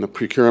 that's in the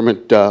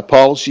procurement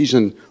policies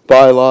and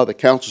bylaw the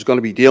council is going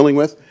to be dealing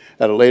with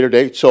at a later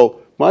date.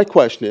 So my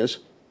question is,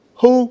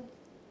 who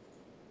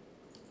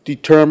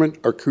determined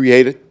or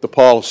created the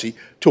policy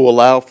to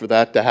allow for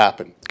that to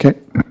happen? Okay.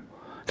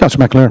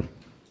 Councillor McAleer.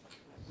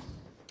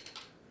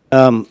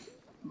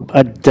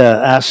 I'd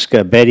ask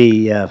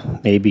Betty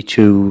maybe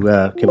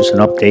to give us an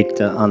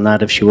update on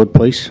that, if she would,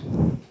 please.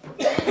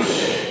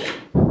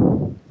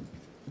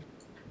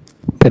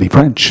 Betty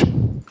French,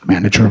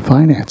 Manager of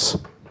Finance.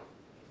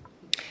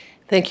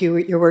 Thank you,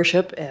 Your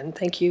Worship, and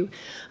thank you,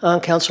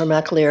 Councillor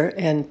McAleer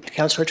and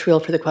Councillor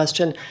Tweel, for the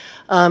question.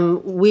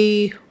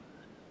 We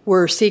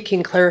were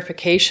seeking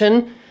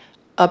clarification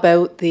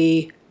about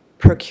the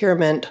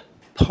procurement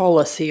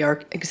policy.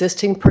 Our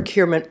existing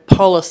procurement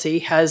policy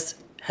has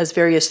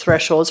various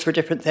thresholds for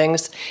different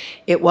things.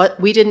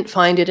 We didn't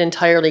find it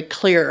entirely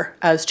clear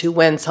as to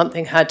when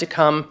something had to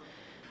come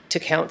to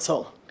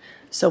council.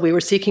 So we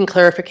were seeking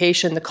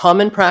clarification. The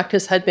common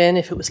practice had been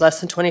if it was less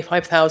than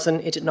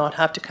 $25,000, it did not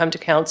have to come to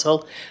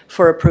council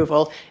for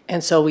approval.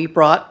 And so we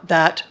brought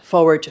that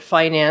forward to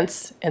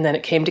finance, and then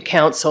it came to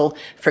council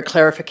for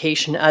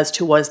clarification as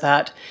to was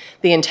that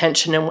the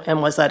intention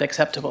and was that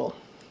acceptable.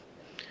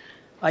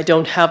 I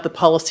don't have the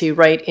policy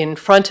right in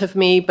front of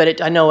me,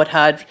 but I know it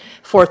had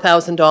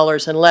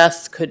 $4,000 and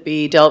less could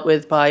be dealt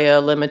with by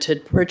a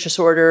limited purchase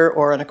order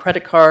or on a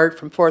credit card.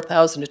 From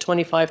 $4,000 to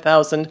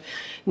 $25,000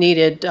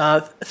 needed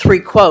 3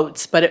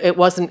 quotes, but it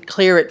wasn't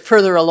clear. It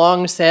further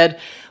along said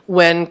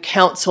when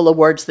council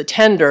awards the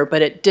tender,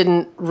 but it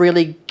didn't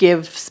really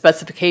give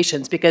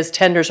specifications because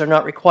tenders are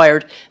not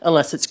required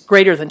unless it's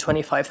greater than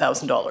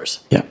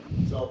 $25,000. Yeah.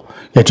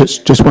 Yeah,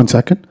 just 1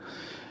 second.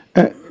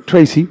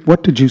 Tracy,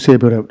 what did you say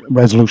about a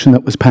resolution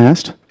that was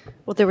passed?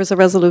 Well, there was a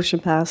resolution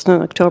passed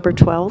on October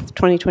 12th,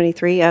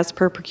 2023. As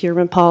per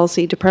procurement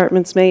policy,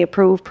 departments may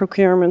approve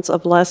procurements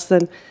of less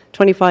than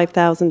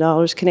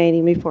 $25,000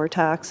 Canadian before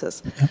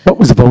taxes. What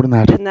was the vote on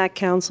that? And that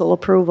council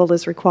approval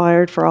is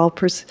required for all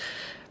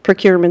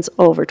procurements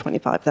over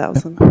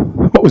 $25,000.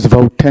 What was the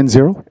vote?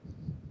 10-0?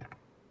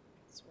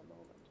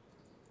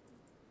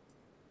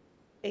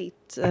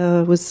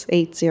 Was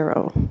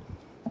 8-0.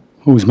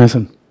 Who was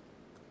missing?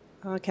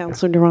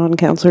 Councillor Duran,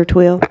 Councillor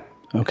Twill.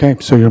 Okay,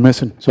 so you're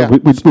missing. So Yeah.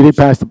 we did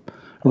pass a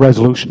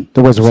resolution.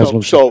 There was a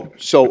resolution.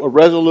 So a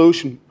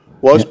resolution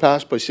was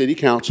passed by City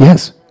Council.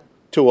 Yes.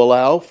 To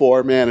allow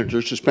for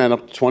managers to spend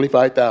up to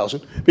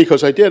 $25,000,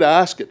 because I did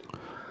ask it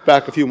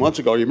back a few months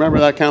ago. You remember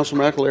that, Councilor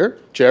McAleer,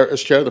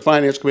 as chair of the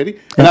Finance Committee?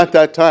 And at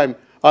that time,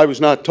 I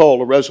was not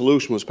told a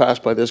resolution was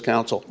passed by this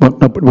council. Well,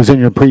 no, but it was in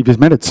your previous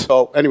minutes.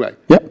 So anyway,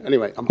 Yep.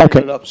 I'm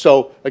bringing it up.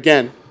 So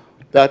again,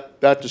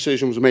 that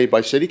decision was made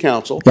by City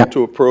Council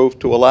to approve,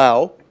 to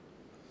allow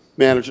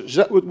managers.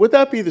 Would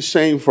that be the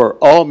same for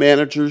all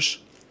managers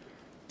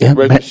in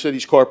Redmond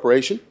City's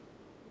corporation?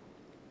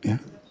 Yeah.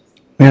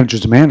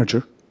 Manager's a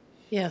manager.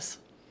 Yes.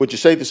 Would you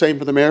say the same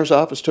for the mayor's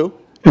office too?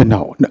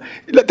 No.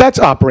 That's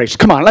operation.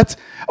 Come on,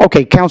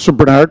 okay, Councillor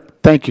Bernard.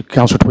 Thank you,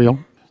 Councillor Twill.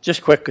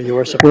 Just quickly, Your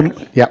Worship.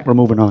 We're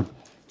moving on.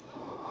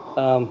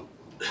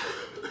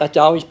 That's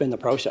always been the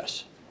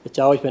process. It's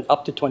always been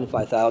up to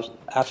 25,000.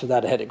 After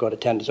that, it had to go to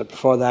tender. So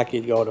before that,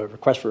 you'd go to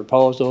request for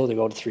proposal, they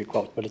go to 3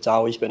 quotes, but it's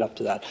always been up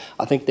to that.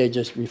 I think they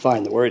just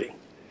refined the wording.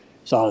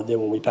 That's all they did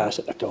when we passed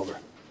it in October.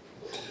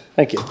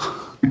 Thank you.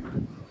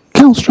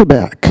 Councillor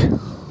Beck.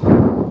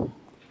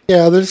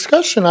 Yeah, the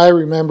discussion I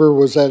remember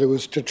was that it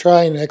was to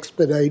try and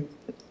expedite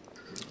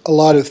a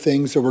lot of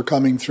things that were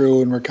coming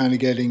through and were kind of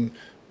getting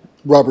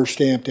rubber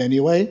stamped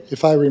anyway,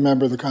 if I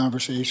remember the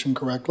conversation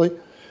correctly.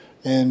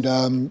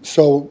 And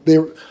so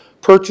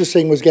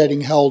purchasing was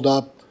getting held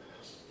up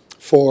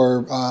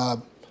for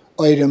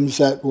items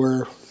that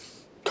were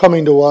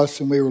coming to us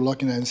and we were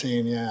looking at and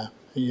saying, yeah,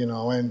 you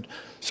know, and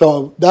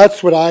so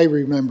that's what I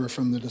remember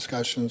from the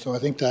discussion. So I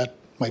think that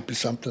might be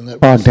something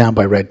that bogged down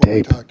by red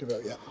tape. Talked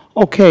about, yeah.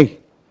 Okay.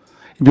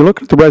 If you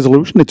look at the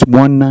resolution, it's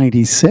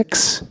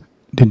 196.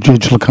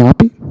 Digital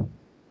copy. Do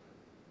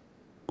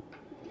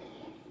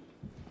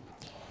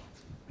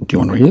you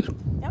want to read it?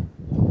 Yep.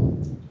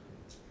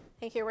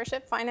 Thank you, Your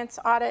Worship. Finance,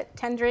 Audit,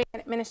 Tendering,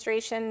 and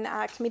Administration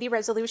Committee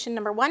Resolution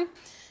Number 1,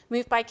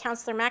 moved by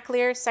Councillor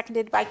McAleer,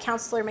 seconded by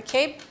Councillor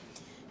McCabe.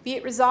 Be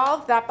it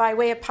resolved that by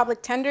way of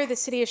public tender, the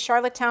City of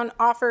Charlottetown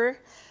offer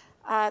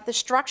the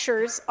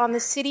structures on the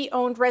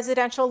city-owned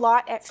residential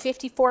lot at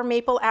 54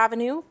 Maple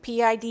Avenue,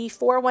 PID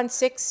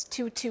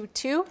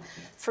 416222,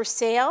 for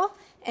sale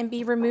and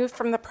be removed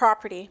from the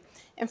property.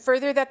 And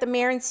further, that the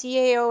mayor and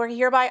CAO are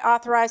hereby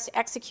authorized to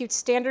execute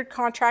standard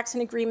contracts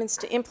and agreements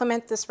to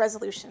implement this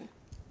resolution.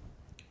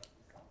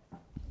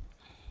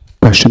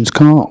 Questions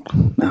called.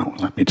 Now,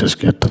 let me just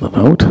get to the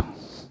vote.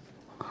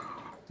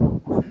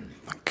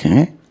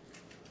 Okay.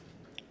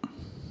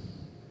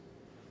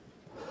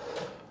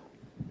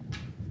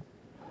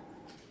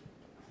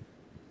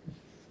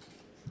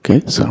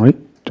 Okay, sorry,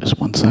 just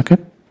 1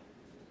 second.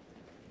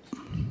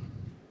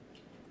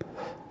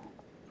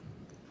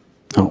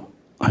 Oh,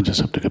 I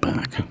just have to go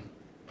back.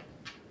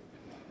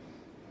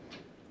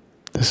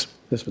 This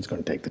one's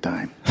going to take the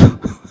time.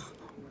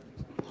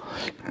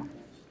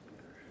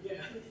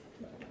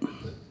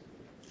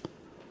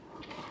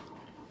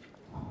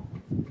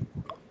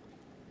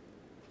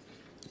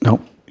 No,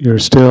 you're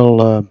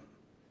still,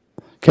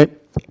 okay,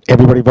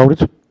 everybody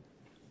voted?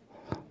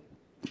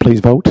 Please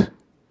vote.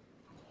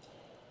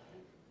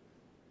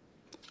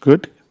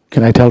 Good.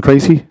 Can I tell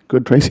Tracy?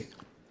 Good, Tracy?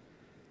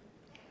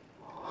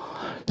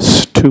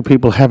 2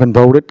 people haven't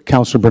voted,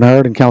 Councillor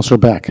Bernard and Councillor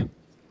Beck.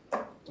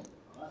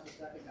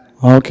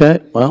 Okay,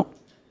 well,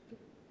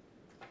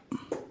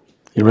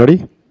 you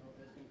ready?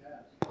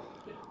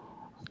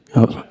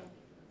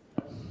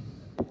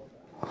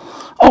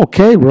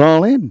 Okay, we're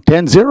all in,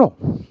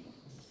 10-0.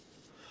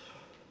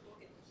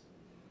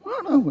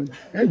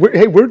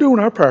 Hey, we're doing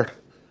our part.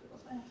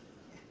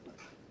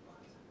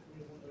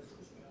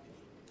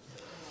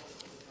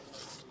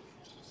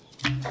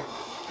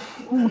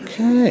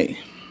 Okay.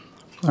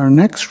 Our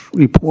next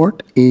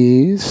report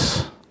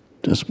is,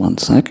 just 1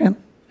 second.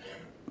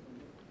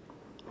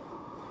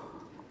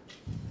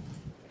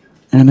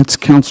 And it's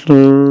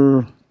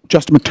Councillor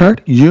Justin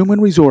Mattard,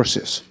 Human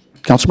Resources.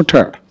 Councillor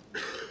Mattard.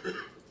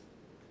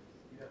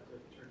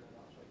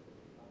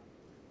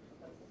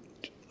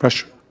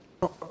 Pressure.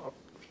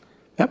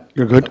 Yep,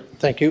 you're good.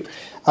 Thank you.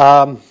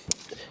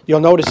 You'll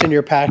notice in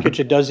your package,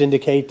 it does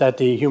indicate that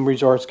the Human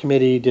Resource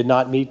Committee did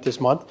not meet this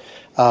month.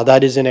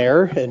 That is an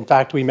error. In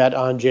fact, we met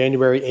on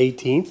January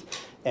 18th,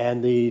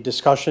 and the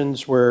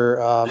discussions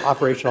were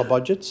operational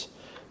budgets.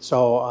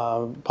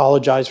 So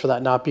apologize for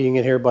that not being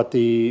in here, but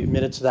the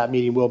minutes of that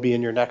meeting will be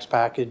in your next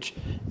package,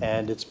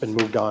 and it's been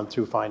moved on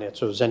through finance.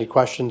 So if there's any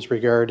questions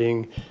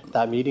regarding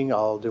that meeting,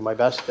 I'll do my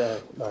best.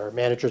 Our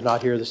manager's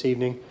not here this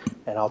evening,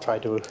 and I'll try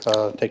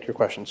to take your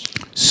questions.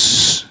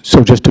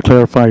 So just to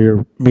clarify,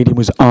 your meeting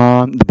was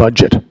on the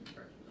budget,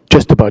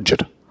 just the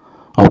budget.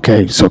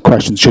 Okay, so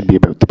questions should be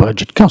about the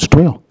budget. Councillor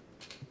Twill.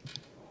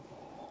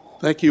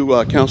 Thank you,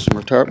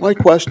 Councillor Matart. My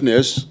question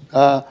is,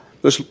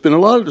 there's been a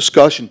lot of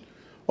discussion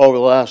over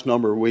the last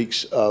number of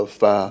weeks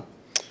of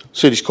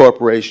Cities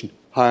Corporation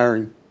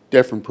hiring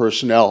different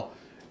personnel.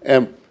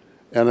 And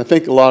I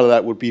think a lot of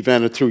that would be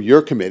vented through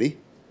your committee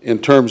in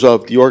terms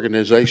of the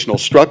organizational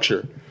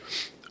structure.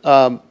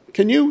 Can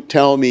you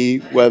tell me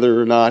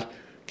whether or not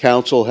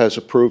Council has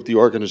approved the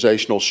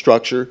organizational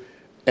structure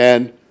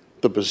and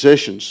the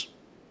positions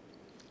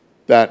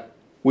that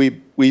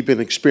we've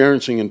been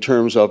experiencing in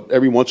terms of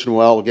every once in a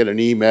while we'll get an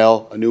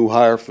email, a new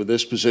hire for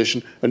this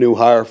position, a new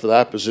hire for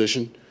that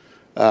position.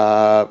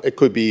 It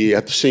could be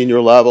at the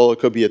senior level, it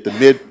could be at the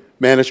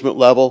mid-management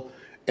level.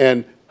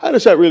 And how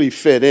does that really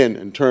fit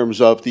in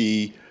terms of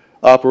the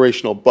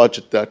operational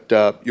budget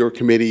that your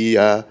committee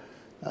has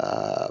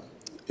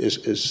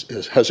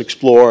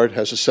explored,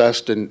 has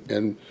assessed,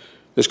 and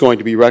is going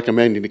to be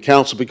recommending to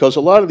Council? Because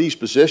a lot of these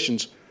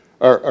positions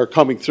are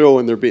coming through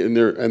and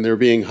they're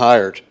being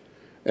hired.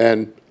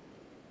 And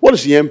what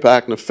is the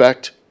impact and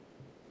effect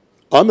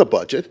on the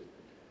budget?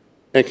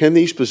 And can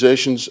these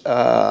positions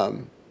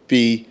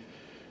be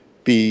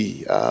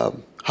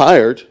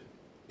hired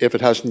if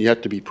it hasn't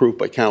yet to be approved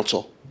by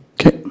Council?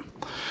 Okay.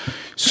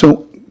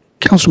 So,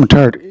 Councillor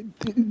Matart,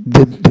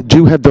 did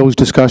you have those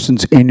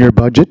discussions in your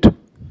budget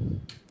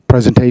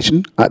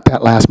presentation at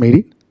that last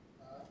meeting?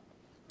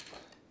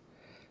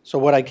 So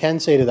what I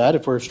can say to that,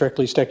 if we're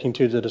strictly sticking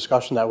to the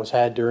discussion that was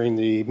had during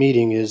the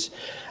meeting, is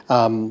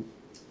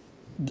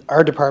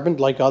our department,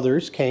 like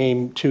others,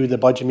 came to the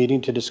budget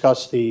meeting to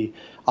discuss the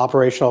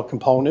operational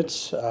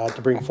components to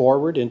bring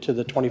forward into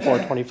the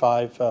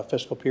 24-25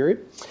 fiscal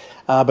period,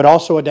 but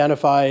also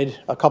identified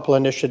a couple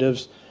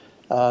initiatives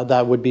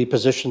that would be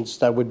positions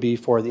that would be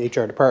for the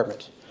HR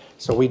department.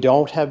 So we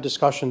don't have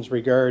discussions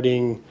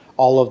regarding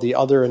all of the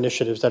other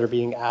initiatives that are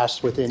being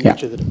asked within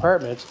each of the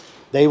departments.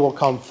 They will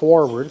come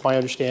forward. My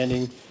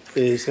understanding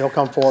is they'll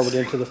come forward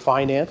into the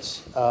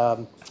finance,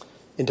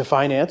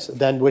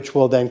 then which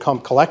will then come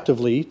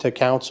collectively to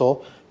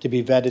Council to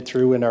be vetted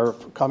through in our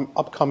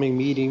upcoming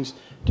meetings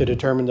to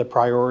determine the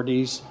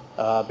priorities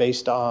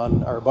based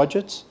on our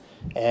budgets.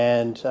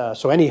 And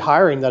so any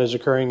hiring that is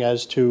occurring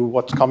as to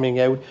what's coming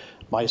out,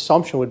 my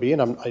assumption would be,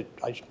 and I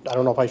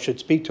don't know if I should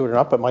speak to it or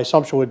not, but my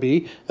assumption would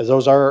be, as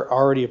those are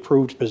already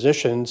approved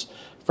positions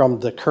from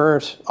the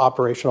current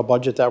operational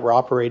budget that we're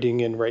operating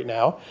in right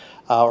now,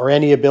 or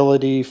any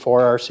ability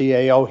for our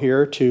CAO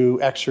here to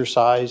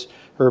exercise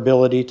her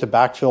ability to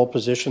backfill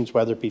positions,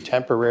 whether it be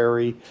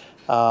temporary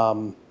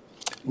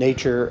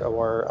nature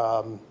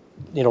or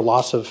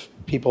loss of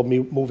people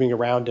moving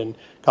around and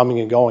coming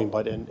and going.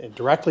 But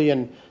directly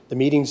in the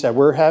meetings that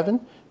we're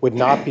having would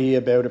not be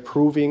about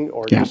approving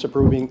or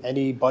disapproving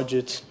any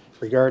budgets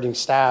regarding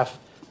staff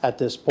at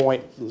this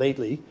point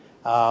lately.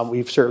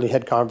 We've certainly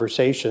had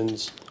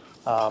conversations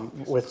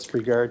with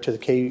regard to the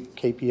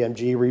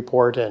KPMG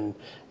report and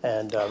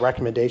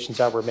recommendations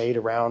that were made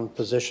around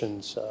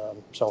positions.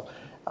 So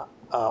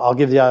I'll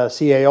give the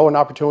CAO an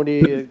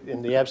opportunity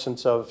in the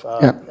absence of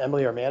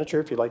Emily, our manager,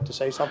 if you'd like to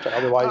say something.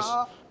 Otherwise,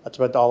 that's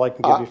about all I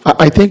can give you.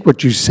 I think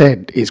what you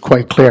said is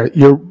quite clear.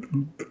 Your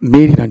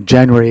meeting on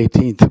January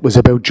 18th was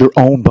about your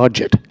own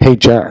budget,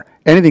 HR.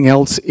 Anything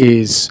else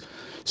is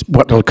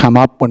what will come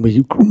up when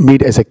we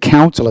meet as a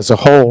council as a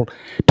whole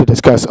to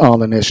discuss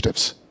all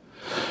initiatives.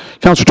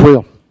 Councillor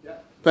Twill.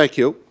 Thank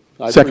you.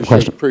 Second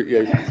question.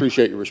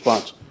 Appreciate your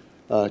response,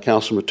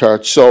 Councillor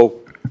Matart. So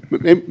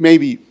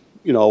maybe,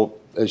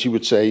 as you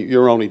would say,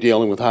 you're only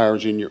dealing with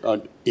hires in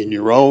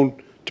your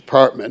own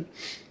department.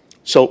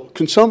 So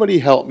can somebody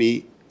help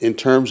me in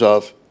terms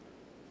of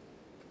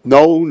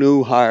no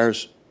new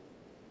hiring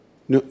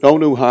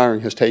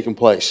has taken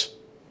place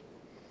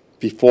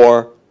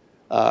before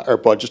our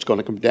budget's going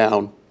to come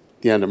down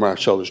the end of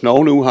March. So there's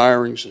no new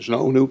hirings, there's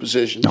no new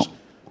positions,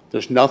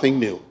 there's nothing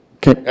new.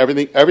 Okay.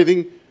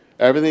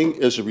 Everything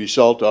is a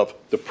result of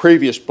the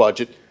previous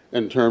budget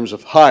in terms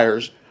of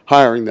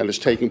hiring that is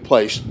taking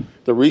place,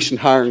 the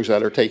recent hirings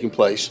that are taking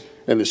place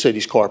in the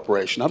Cities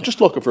Corporation. I'm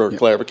just looking for a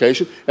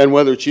clarification, and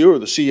whether it's you or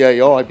the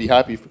CAO, I'd be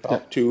happy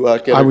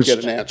to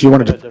get an answer. You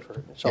wanted to,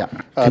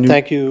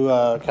 thank you,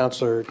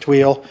 Councillor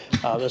Twill.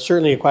 That's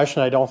certainly a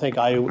question I don't think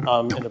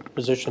I'm in a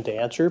position to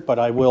answer, but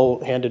I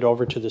will hand it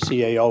over to the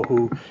CAO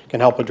who can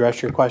help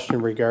address your question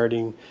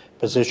regarding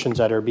positions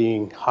that are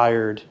being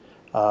hired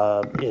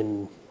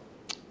in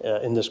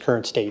this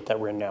current state that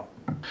we're in now.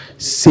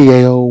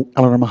 CAO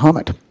Eleanor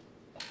Mohammed.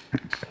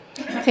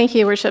 Thank you,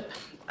 Your Worship.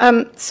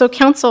 So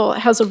Council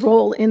has a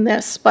role in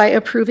this by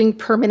approving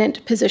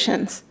permanent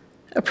positions,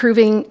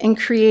 approving and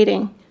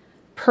creating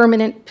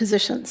permanent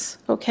positions,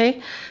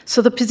 okay?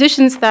 So the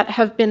positions that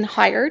have been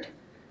hired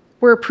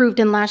were approved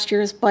in last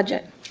year's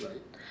budget.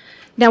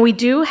 Now, we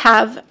do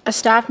have a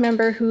staff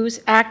member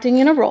who's acting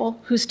in a role,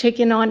 who's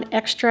taken on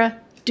extra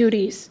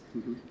duties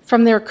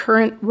from their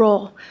current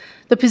role.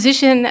 The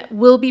position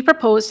will be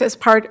proposed as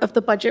part of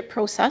the budget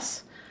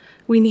process.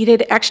 We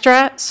needed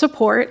extra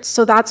support,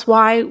 so that's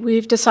why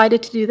we've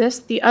decided to do this.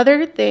 The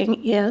other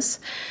thing is,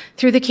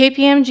 through the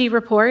KPMG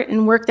report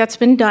and work that's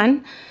been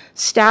done,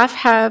 staff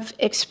have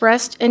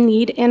expressed a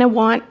need and a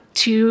want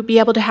to be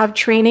able to have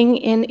training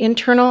in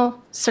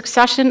internal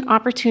succession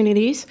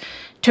opportunities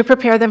to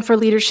prepare them for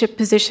leadership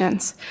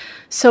positions.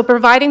 So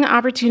providing the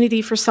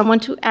opportunity for someone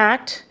to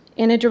act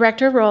in a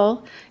director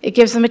role, it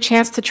gives them a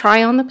chance to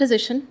try on the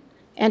position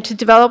and to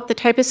develop the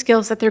type of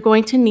skills that they're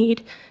going to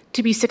need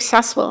to be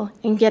successful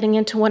in getting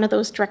into one of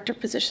those director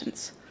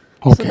positions.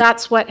 Okay. So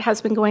that's what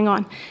has been going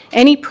on.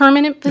 Any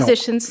permanent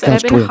positions that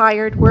have been Councillor.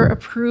 hired were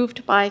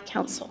approved by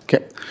council.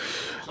 Okay.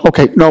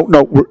 Okay, no,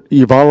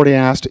 you've already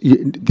asked,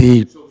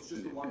 the... So it's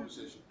just the one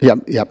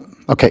position? Yep.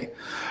 Okay.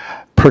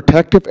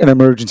 Protective and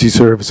emergency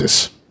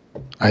services.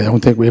 I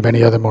don't think we have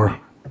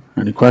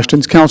any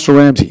questions. Councillor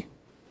Ramsey.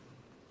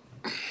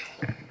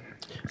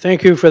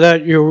 Thank you for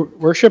that, Your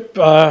Worship.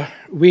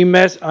 We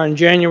met on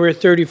January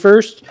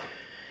 31st,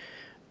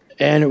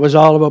 and it was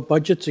all about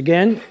budgets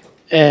again.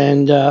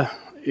 And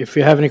if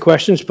you have any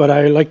questions, but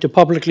I'd like to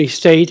publicly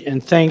state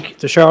and thank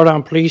the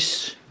Charlottetown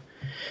Police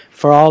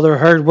for all their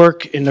hard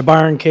work in the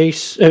Byron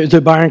case,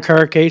 the Byron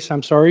car case,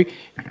 I'm sorry,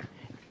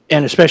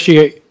 and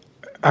especially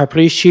our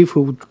police chief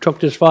who took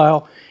this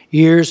file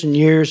years and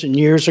years and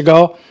years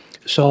ago.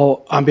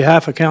 So on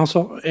behalf of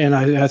council, and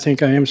I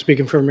think I am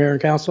speaking for mayor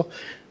and council,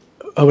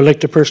 I would like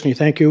to personally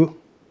thank you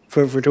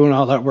for doing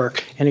all that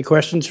work. Any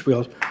questions?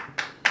 We'll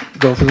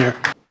go from there.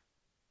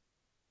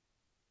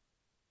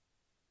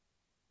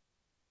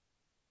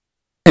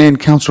 And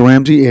Councillor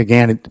Ramsey,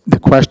 again, the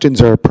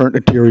questions are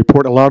pertinent to your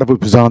report. A lot of it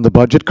was on the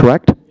budget,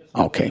 correct?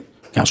 Okay.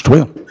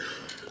 Councillor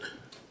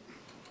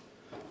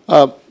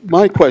Twill.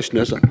 My question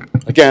is,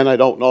 again, I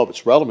don't know if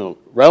it's relevant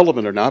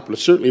or not, but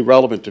it's certainly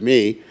relevant to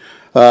me.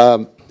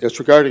 It's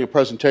regarding a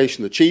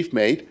presentation the chief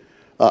made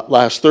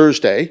last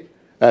Thursday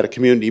at a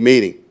community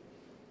meeting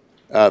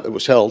that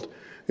was held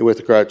with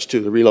regards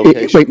to the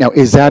relocation. Wait, now,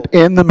 is that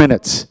in the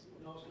minutes?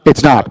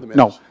 It's not.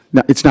 No,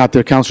 it's not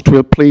there. Councillor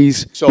Twill,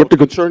 please. So it's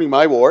concerning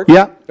my ward.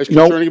 Yeah. It's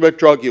concerning about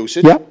drug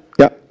usage.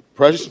 Yeah.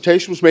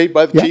 Presentation was made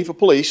by the chief of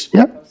police.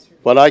 Yeah.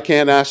 But I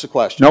can't ask the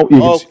question.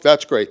 No,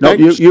 that's great. No,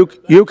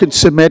 you can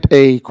submit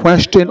a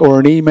question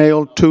or an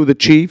email to the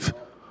chief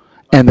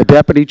and the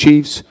deputy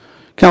chiefs.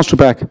 Councillor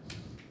Beck.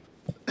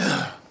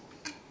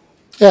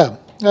 Yeah,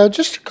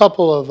 just a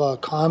couple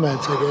of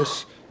comments, I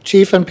guess.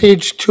 Chief, on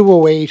page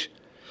 208,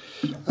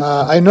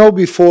 I know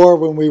before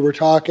when we were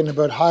talking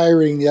about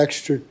hiring the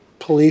extra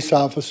police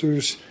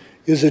officers,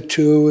 is it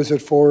 2, is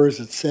it 4, is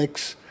it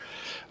 6?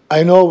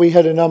 I know we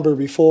had a number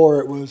before,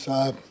 it was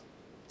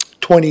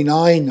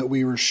 29 that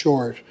we were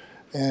short,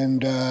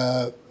 and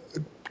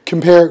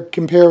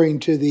comparing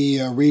to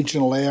the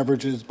regional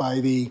averages by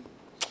the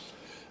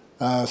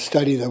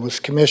study that was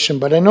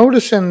commissioned. But I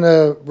notice in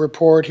the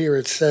report here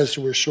it says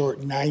we're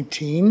short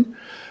 19.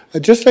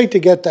 I'd just like to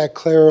get that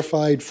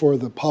clarified for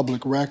the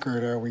public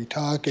record. Are we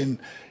talking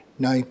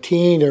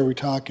 19? Are we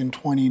talking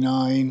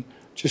 29?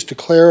 Just to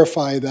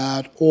clarify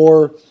that,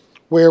 or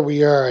where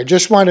we are. I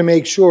just want to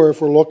make sure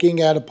if we're looking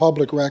at a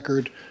public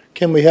record,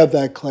 can we have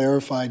that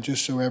clarified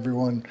just so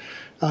everyone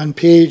on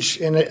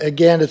page, and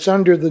again, it's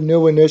under the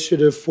new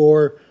initiative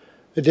for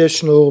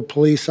additional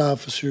police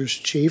officers,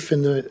 chief,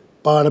 in the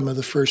bottom of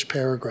the first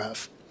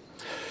paragraph.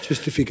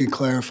 Just if you could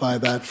clarify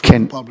that for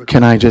the public.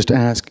 Can I just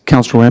ask,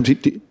 Councillor Ramsey,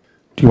 do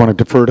you want to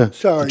defer to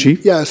the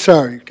chief? Yeah,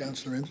 sorry,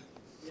 Councillor Ramsey.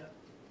 Yeah.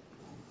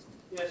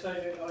 Yes,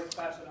 I'd like to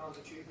pass it on to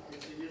the chief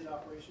because he is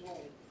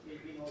operational.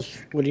 He knows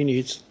what he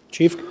needs.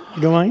 Chief,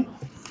 you don't mind?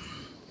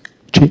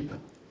 Chief.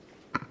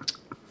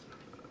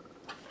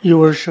 Your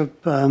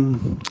Worship,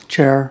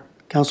 Chair,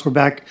 Councillor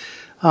Beck,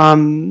 the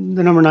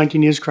number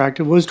 19 is correct.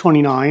 It was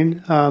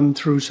 29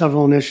 through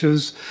several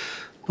initiatives,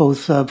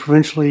 both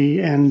provincially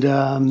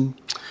and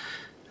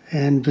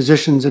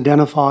positions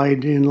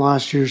identified in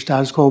last year's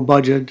status quo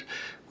budget.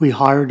 We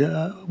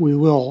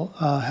will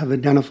have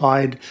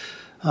identified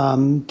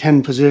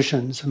 10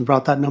 positions and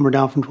brought that number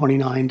down from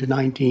 29 to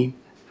 19.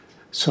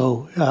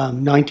 So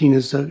 19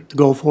 is the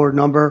go-forward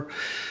number.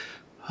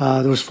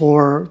 There was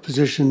 4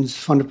 positions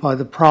funded by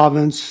the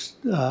province.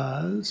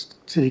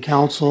 City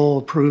Council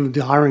approved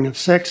the hiring of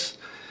 6.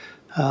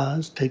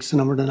 Takes the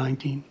number to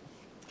 19.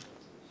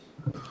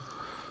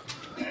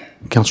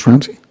 Councillor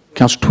Ramsey.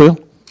 Councillor Twill.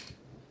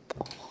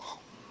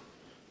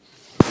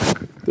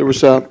 There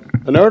was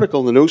an article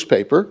in the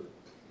newspaper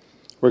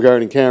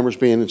regarding cameras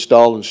being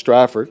installed in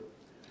Stratford,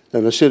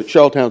 and the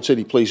Charlottetown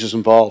City Police is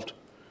involved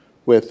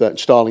with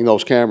installing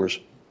those cameras.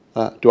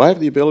 Do I have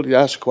the ability to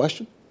ask a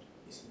question?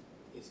 Is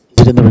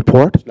it in the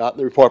report? It's not in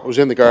the report, but it was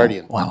in the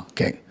Guardian. Oh, well,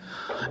 okay.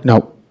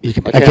 No, you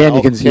can,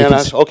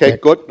 ask. Okay,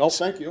 good. No,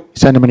 thank you.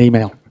 Send him an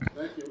email.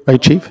 Thank you.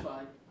 Right, Chief?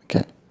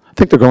 Okay. I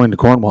think they're going to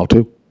Cornwall,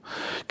 too.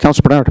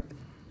 Councillor Bernard.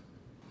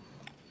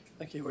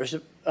 Thank you,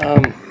 Worship.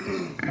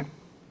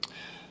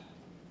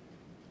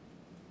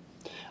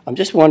 I'm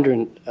just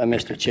wondering,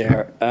 Mr.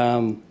 Chair,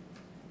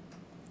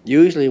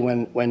 usually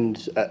when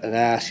an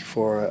ask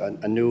for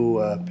a new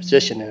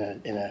position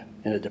in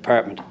a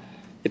department,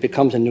 it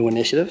becomes a new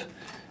initiative.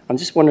 I'm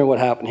just wondering what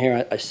happened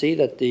here. I see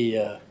that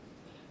the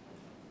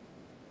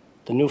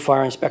new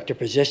fire inspector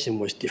position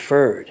was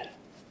deferred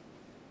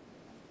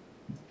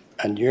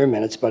on your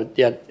minutes, but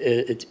yet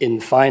it's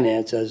in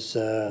finance as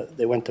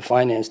they went to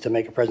finance to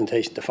make a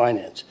presentation to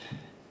finance.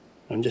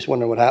 I'm just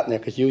wondering what happened there,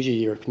 because usually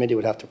your committee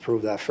would have to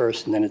approve that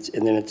first, and then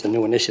it's a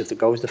new initiative that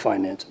goes to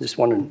finance. I'm just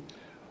wondering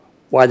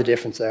why the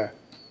difference there.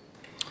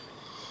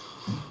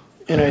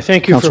 And I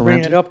thank you for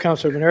bringing it up,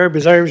 Councillor Bernard,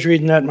 because I was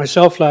reading that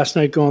myself last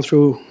night going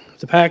through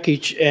the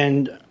package,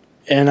 and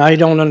I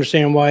don't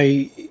understand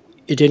why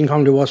it didn't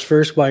come to us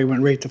first, why it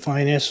went right to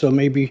finance, so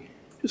maybe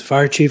the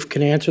fire chief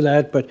can answer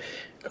that, but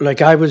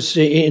like I was,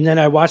 and then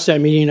I watched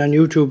that meeting on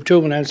YouTube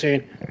too, and I was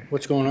saying,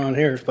 what's going on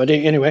here? But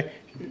anyway,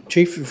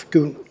 Chief, if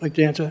you would like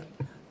to answer that.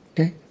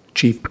 Okay,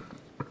 Chief,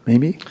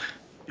 maybe?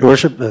 Your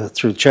Worship,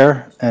 through the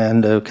Chair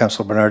and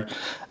Councillor Bernard.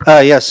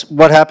 Yes,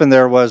 what happened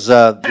there was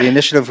the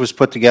initiative was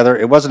put together.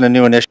 It wasn't a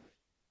new initiative.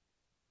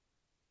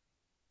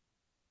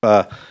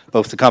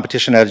 Both the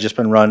competition that had just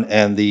been run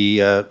and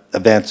the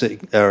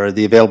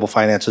the available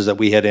finances that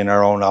we had in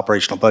our own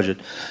operational budget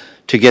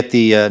to get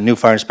the new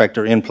fire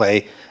inspector in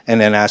play and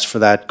then ask for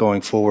that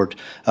going forward.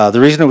 The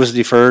reason it was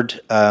deferred,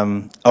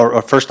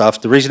 or first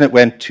off, the reason it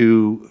went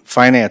to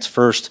finance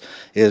first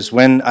is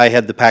when I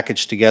had the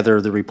package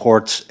together, the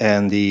reports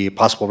and the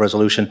possible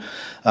resolution,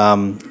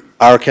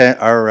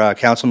 our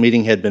council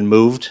meeting had been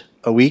moved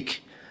a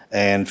week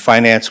and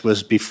finance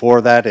was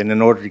before that, and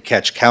in order to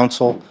catch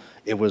council,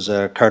 it was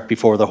a cart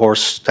before the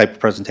horse type of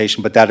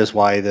presentation, but that is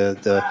why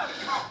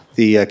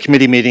the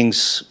committee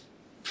meetings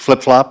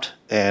flip-flopped.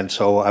 And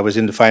so I was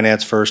into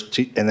finance first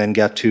and then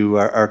got to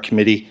our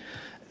committee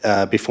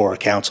before our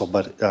council.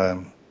 But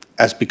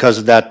because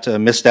of that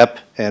misstep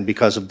and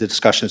because of the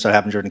discussions that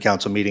happened during the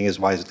council meeting is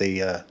why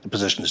the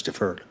position is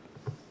deferred,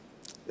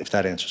 if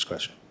that answers the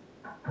question.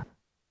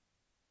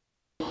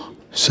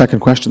 Second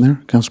question there,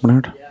 Councilor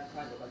Bernard.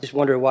 I just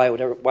wonder why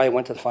it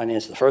went to the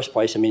finance in the first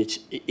place. I mean, it's,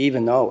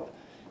 even though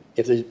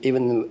if there's,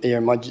 even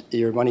your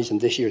money's in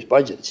this year's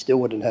budget, it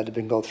still wouldn't have had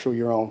to go through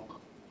your own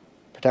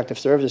Protective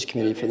Services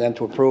Committee for them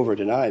to approve or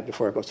deny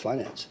before it goes to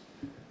finance.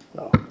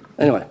 So,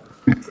 anyway.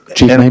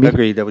 Chief, and maybe?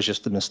 Agreed, that was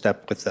just the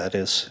misstep with that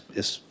is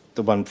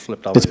the one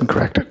flipped over. It's been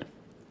corrected.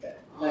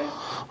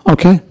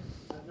 Okay.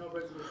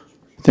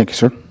 Thank you,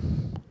 sir.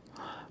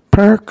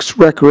 Parks,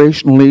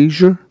 Recreation, and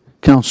Leisure,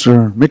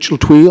 Councillor Mitchell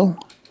Tweel,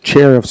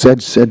 Chair of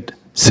said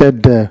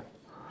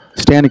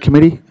Standing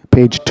Committee,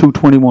 page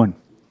 221.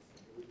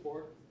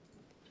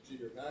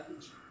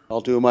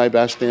 I'll do my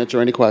best to answer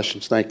any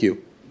questions. Thank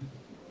you.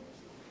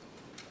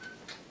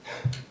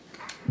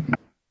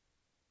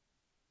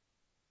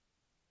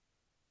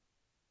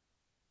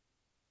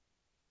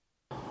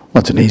 Well,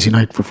 it's an easy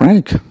night for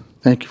Frank.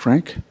 Thank you,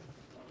 Frank.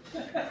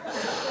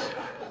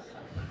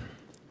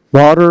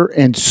 Water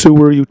and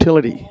sewer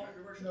utility.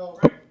 Oh.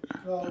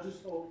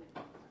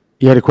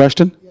 You had a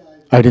question?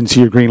 I didn't see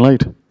your green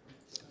light.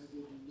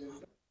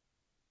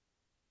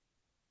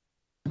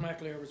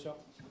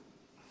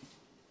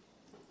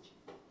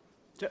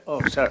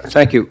 Oh, sorry.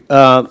 Thank you.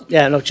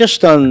 Yeah, no,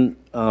 just on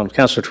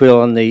Councillor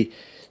Tweel, on the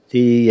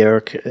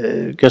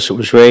I guess it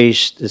was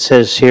raised, it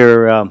says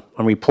here on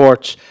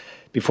reports,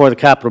 before the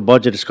capital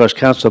budget discussed,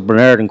 Councillor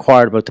Bernard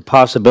inquired about the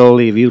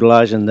possibility of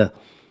utilizing the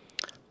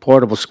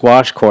portable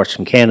squash courts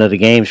from Canada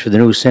Games for the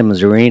new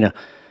Simmons Arena.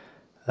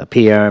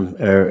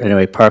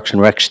 Parks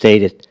and Rec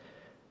stated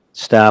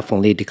staff will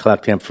need to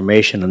collect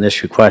information on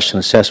this request and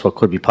assess what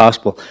could be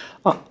possible.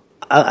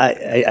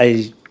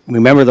 I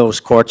remember those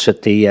courts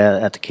at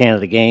the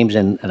Canada Games,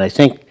 and I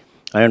think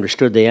I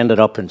understood they ended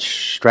up in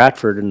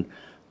Stratford, and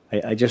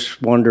I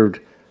just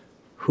wondered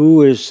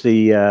who is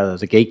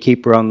the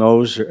gatekeeper on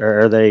those?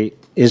 Are they?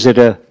 Is it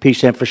a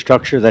piece of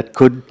infrastructure that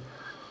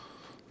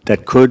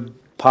could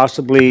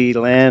possibly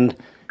land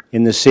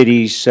in the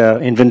city's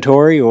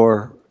inventory,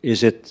 or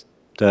is it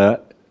the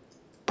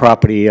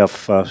property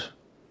of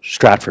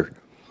Stratford?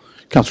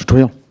 Councillor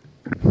Tweel.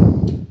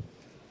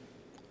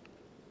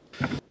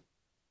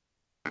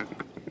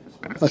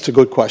 That's a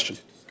good question.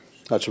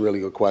 That's a really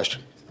good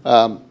question.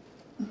 I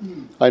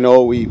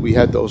know we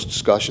had those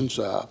discussions.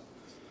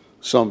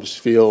 Some of us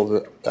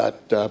feel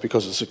that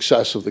because of the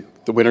success of the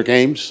Winter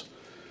Games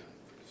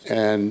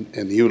and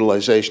the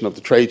utilization of the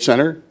Trade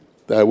Center,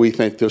 that we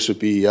think this would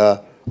be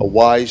a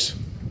wise,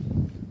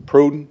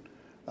 prudent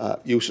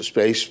use of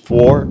space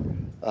for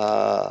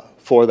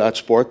that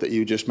sport that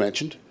you just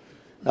mentioned.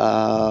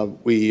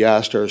 We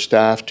asked our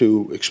staff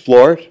to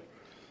explore it.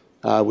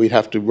 We'd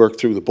have to work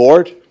through the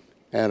board,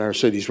 and our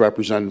city's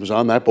representative is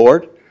on that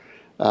board.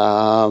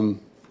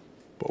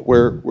 But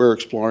we're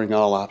exploring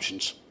all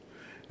options,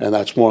 and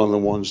that's one of the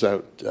ones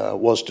that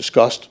was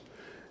discussed.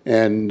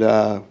 And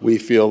we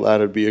feel that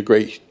would be a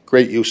great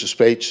use of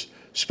space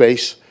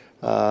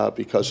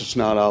because it's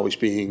not always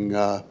being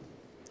not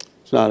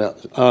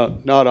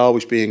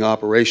always being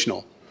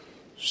operational.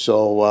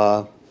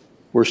 So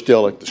we're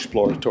still at the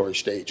exploratory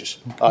stages,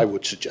 I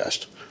would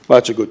suggest. Well,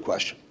 that's a good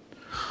question.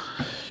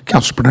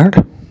 Councillor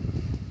Bernard?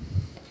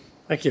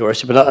 Thank you, Your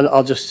Worship. But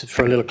I'll just,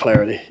 for a little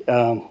clarity,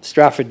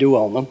 Stratford do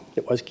own them.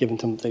 It was given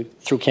to them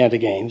through Canada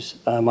Games.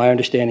 My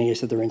understanding is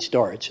that they're in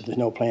storage, and there's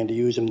no plan to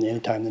use them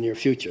anytime in the near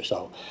future.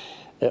 So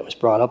it was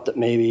brought up that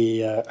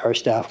maybe our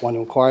staff want to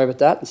inquire about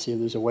that and see if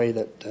there's a way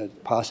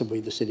that possibly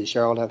the city of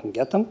Charlotte can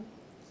get them,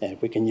 and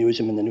if we can use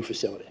them in the new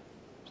facility.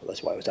 So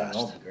that's why I was asked.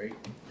 Oh, great.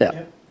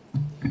 Yeah.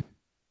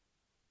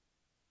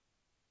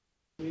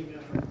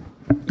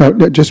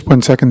 Just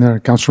 1 second there,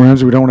 Councillor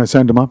Ramsey. We don't want to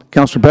send him up.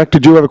 Councillor Beck,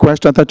 did you have a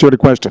question? I thought you had a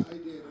question. I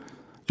did.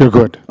 You're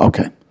good.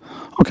 Okay.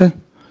 Okay.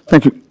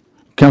 Thank you.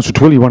 Councillor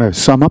Twilley, you want to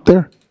sum up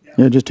there?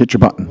 Yeah, just hit your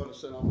button.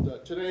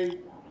 Today,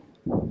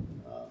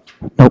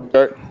 Nope.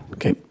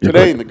 Okay.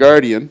 Today in The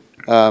Guardian,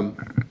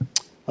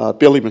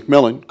 Billy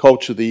McMillan,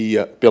 coach of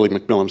the, Billy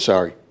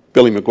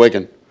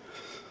McGuigan,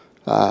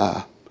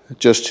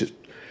 just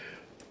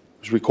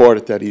was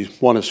recorded that he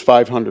won his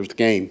 500th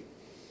game.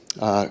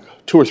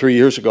 2 or 3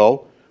 years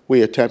ago,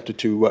 we attempted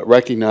to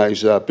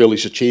recognize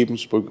Billy's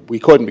achievements, but we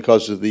couldn't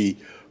because of the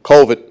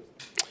COVID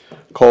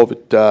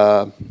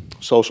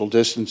social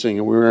distancing,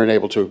 and we weren't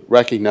able to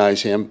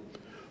recognize him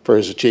for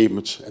his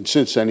achievements. And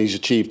since then, he's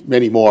achieved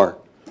many more.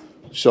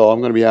 So I'm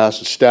going to be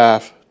asking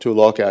staff to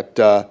look at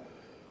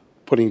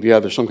putting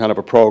together some kind of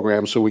a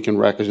program so we can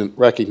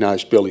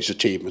recognize Billy's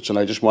achievements. And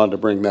I just wanted to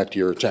bring that to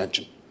your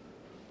attention.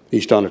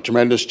 He's done a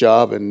tremendous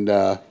job, and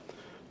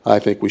I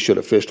think we should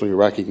officially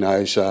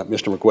recognize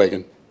Mr.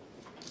 McGuigan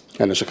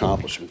and his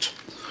accomplishments.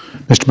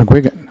 Mr.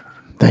 McGuigan,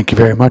 thank you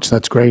very much.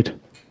 That's great.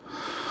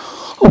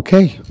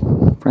 Okay,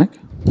 Frank.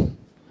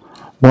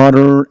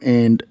 Water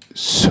and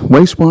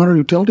wastewater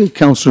utility,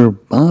 Councillor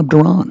Bob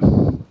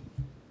Duran.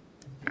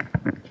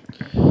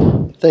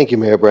 Thank you,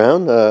 Mayor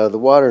Brown. The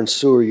Water and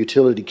Sewer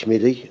Utility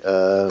Committee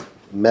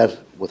met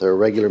with our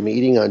regular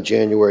meeting on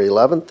January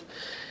 11th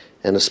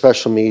and a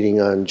special meeting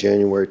on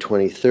January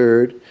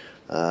 23rd.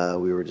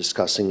 We were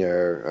discussing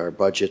our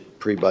budget,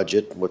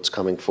 pre-budget, what's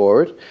coming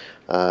forward.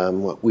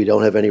 We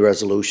don't have any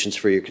resolutions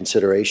for your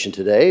consideration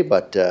today,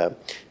 but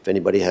if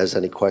anybody has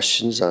any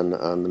questions on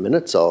the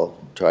minutes, I'll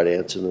try to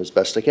answer them as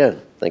best I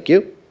can. Thank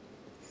you.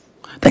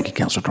 Thank you,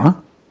 Councillor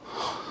Duran.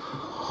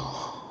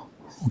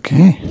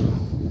 Okay.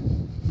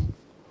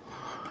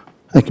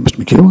 Thank you,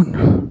 Mr.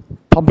 McEwen.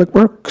 Public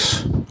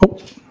Works. Oh,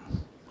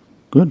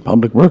 good.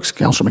 Public Works,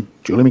 Councillor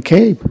Julie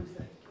McCabe,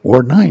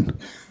 Ward 9.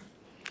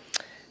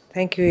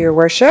 Thank you, Your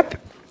Worship.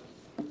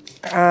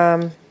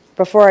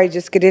 Before I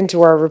just get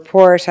into our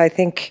report, I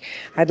think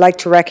I'd like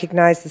to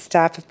recognize the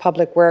staff of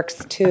Public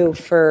Works, too,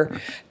 for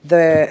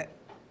the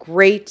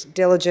great,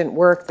 diligent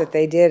work that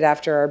they did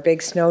after our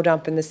big snow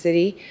dump in the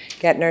city,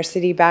 getting our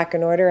city back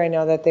in order. I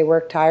know that they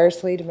worked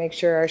tirelessly to make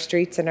sure our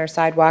streets and our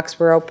sidewalks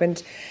were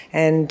opened,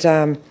 and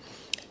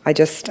I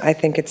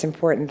think it's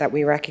important that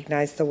we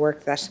recognize the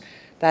work that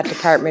that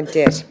department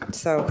did.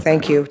 So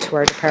thank you to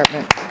our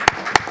department.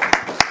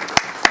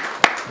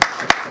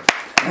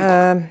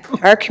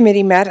 Our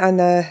committee met on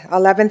the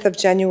 11th of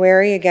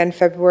January, again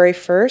February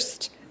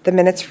 1st. The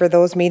minutes for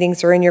those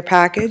meetings are in your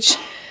package.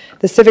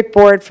 The Civic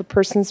Board for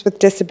Persons with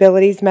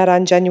Disabilities met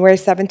on January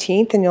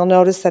 17th, and you'll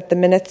notice that the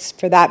minutes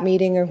for that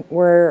meeting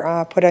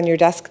were put on your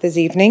desk this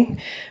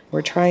evening.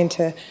 We're trying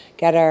to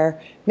get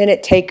our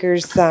minute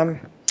takers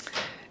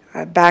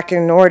back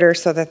in order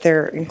so that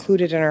they're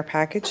included in our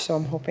package, so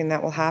I'm hoping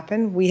that will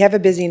happen. We have a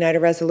busy night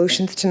of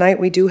resolutions tonight.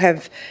 We do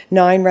have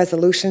 9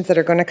 resolutions that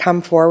are going to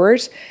come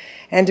forward.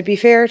 And to be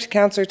fair to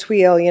Councillor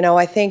Tweel, you know,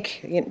 I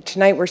think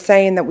tonight we're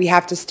saying that we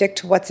have to stick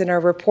to what's in our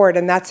report,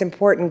 and that's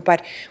important,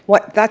 but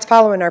that's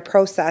following our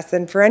process.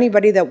 And for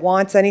anybody that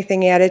wants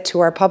anything added to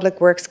our Public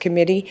Works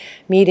Committee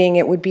meeting,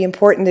 it would be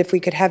important if we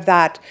could have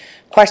that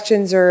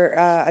questions or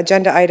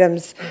agenda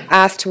items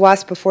asked to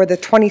us before the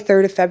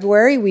 23rd of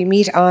February. We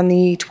meet on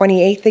the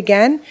 28th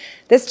again.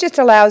 This just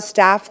allows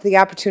staff the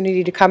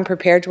opportunity to come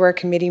prepared to our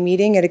committee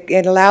meeting.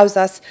 It allows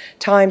us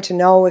time to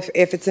know if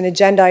it's an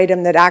agenda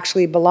item that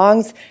actually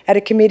belongs at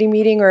a committee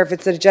meeting or if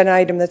it's an agenda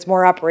item that's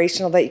more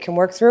operational that you can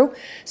work through.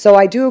 So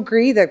I do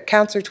agree that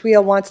Councillor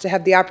Tweel wants to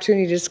have the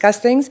opportunity to discuss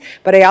things,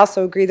 but I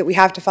also agree that we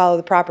have to follow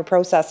the proper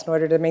process in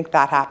order to make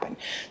that happen.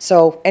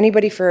 So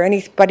anybody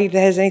that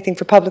has anything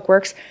for Public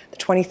Works, the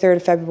 23rd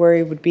of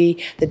February would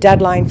be the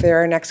deadline for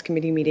our next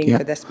committee meeting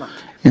for this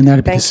month. And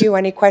Thank you.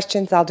 Any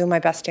questions? I'll do my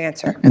best to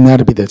answer. And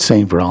that'd be the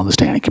same for all the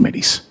standing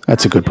committees.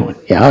 That's a good point.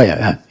 Yeah, oh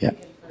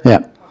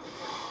yeah.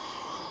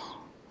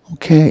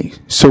 Okay,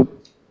 so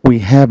we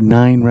have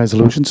 9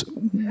 resolutions.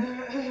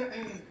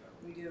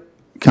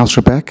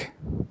 Councillor Beck?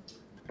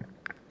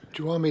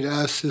 Do you want me to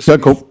ask this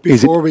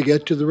before we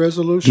get to the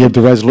resolution? Do you have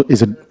the resolution?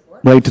 Is it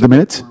right to the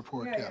minutes?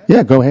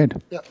 Yeah, go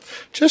ahead. Yeah.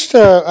 Just,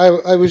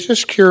 I was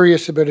just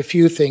curious about a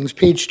few things.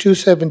 Page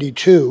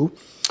 272,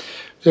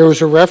 there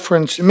was a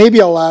reference,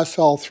 maybe I'll ask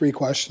all 3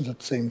 questions at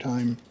the same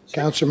time.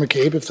 Councillor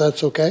McCabe, if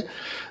that's okay.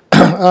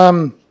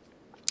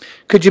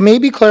 Could you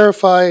maybe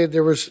clarify,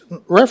 there was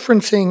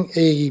referencing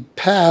a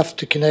path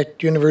to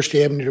connect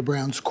University Avenue to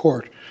Browns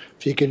Court.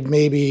 If you could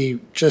maybe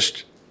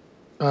just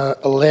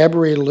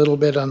elaborate a little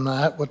bit on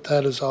that, what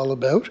that is all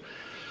about.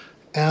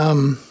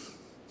 And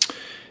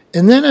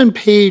then on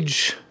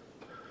page,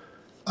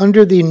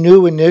 under the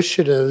new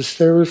initiatives,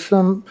 there was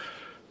some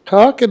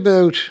talk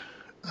about,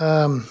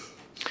 and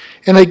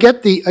I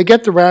get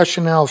the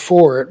rationale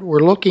for it. We're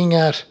looking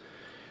at,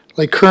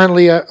 like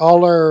currently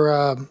all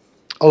our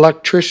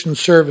electrician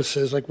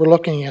services, like we're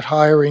looking at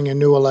hiring a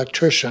new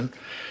electrician,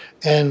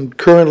 and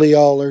currently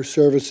all our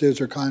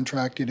services are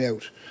contracted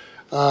out.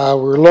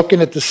 We're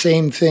looking at the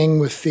same thing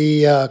with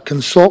the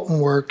consultant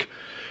work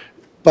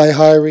by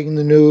hiring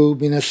the new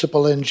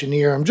municipal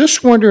engineer. I'm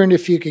just wondering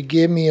if you could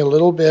give me a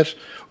little bit,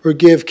 or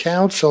give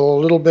council a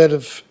little bit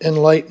of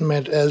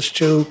enlightenment as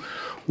to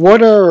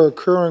what are our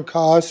current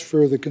costs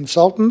for the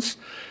consultants,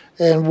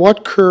 and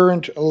what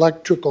current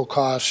electrical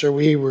costs are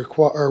we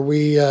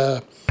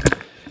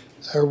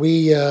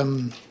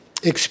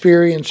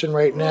experiencing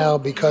right now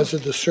because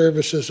of the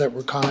services that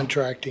we're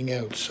contracting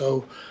out.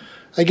 So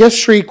I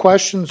guess 3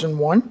 questions in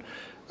one.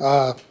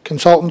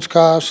 Consultants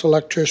cost,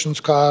 electricians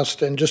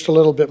cost, and just a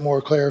little bit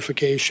more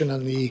clarification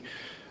on the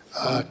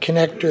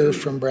connector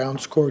from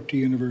Browns Court to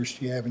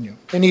University Avenue.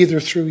 And either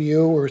through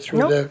you or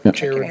through the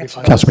chair would be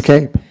fine. Councillor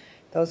McCabe.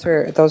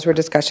 Those were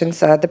discussions.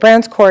 The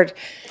Browns Court,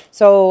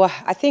 so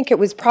I think it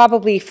was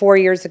probably 4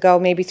 years ago,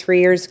 maybe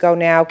 3 years ago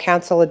now,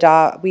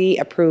 we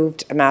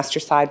approved a master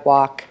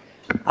sidewalk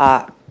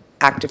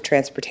active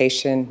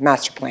transportation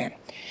master plan.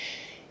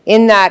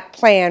 In that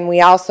plan,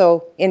 we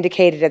also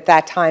indicated at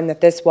that time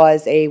that this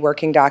was a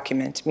working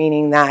document,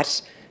 meaning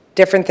that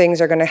different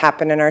things are going to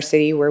happen in our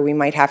city where we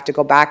might have to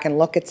go back and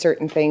look at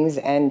certain things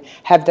and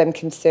have them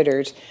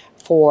considered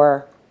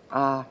for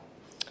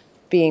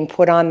being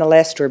put on the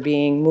list or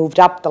being moved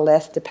up the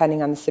list,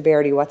 depending on the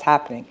severity of what's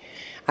happening.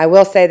 I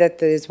will say that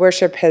His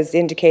Worship has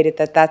indicated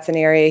that that's an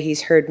area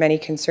he's heard many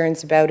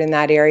concerns about in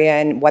that area,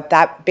 and what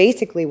that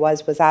basically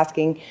was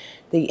asking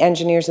the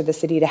engineers of the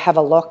city to have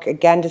a look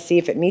again to see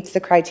if it meets the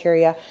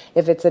criteria,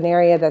 if it's an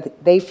area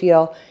that they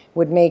feel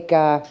would make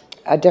a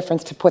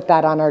difference to put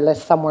that on our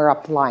list somewhere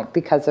up the line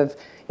because of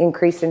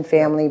increase in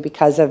family,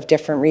 because of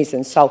different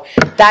reasons. So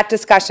that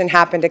discussion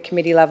happened at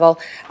committee level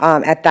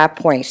at that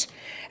point.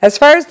 As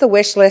far as the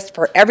wish list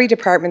for every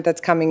department that's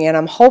coming in,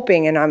 I'm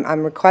hoping and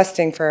I'm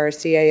requesting for our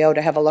CAO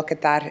to have a look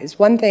at that. Is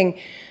one thing,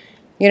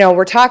 you know,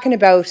 we're talking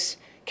about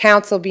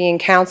council being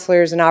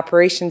councillors and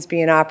operations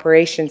being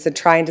operations and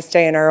trying to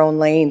stay in our own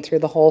lane through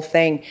the whole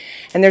thing.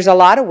 And there's a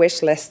lot of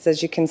wish lists,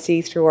 as you can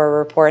see through our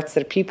reports,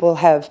 that people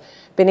have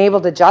been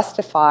able to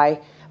justify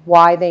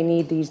why they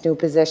need these new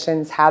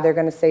positions, how they're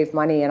going to save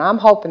money. And I'm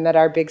hoping that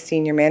our big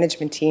senior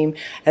management team,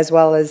 as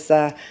well as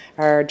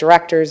our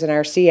directors and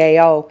our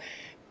CAO,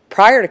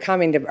 prior to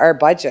coming to our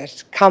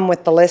budget, come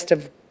with the list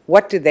of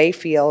what do they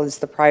feel is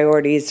the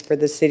priorities for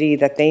the city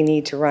that they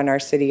need to run our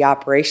city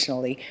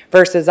operationally,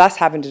 versus us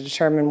having to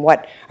determine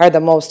what are the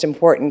most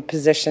important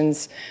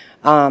positions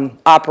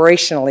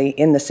operationally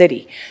in the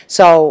city.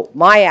 So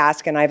my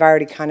ask, and I've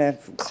already kind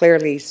of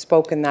clearly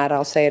spoken that,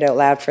 I'll say it out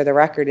loud for the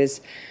record,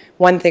 is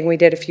one thing we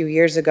did a few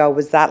years ago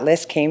was that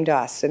list came to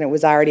us and it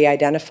was already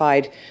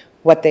identified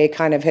what they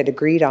kind of had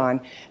agreed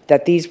on,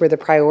 that these were the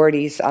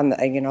priorities on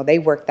the, you know, they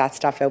worked that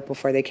stuff out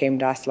before they came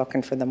to us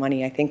looking for the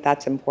money. I think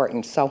that's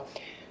important. So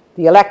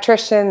the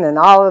electrician and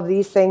all of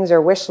these things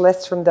are wish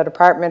lists from the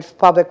Department of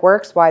Public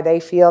Works, why they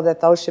feel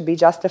that those should be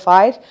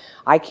justified.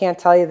 I can't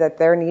tell you that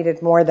they're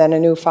needed more than a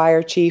new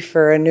fire chief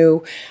or a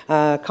new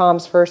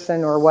comms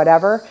person or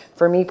whatever.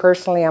 For me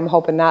personally, I'm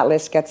hoping that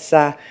list gets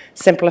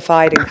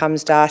simplified and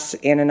comes to us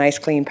in a nice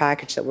clean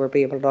package that we'll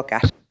be able to look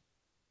at.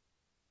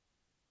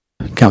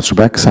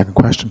 Councillor Beck, second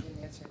question.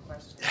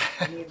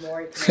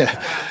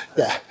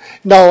 Yeah.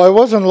 No, I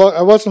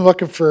wasn't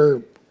looking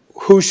for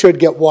who should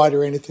get what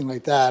or anything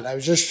like that. I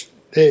was just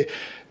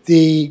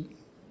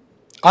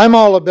I'm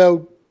all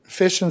about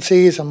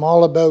efficiencies. I'm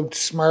all about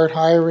smart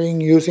hiring,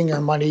 using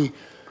our money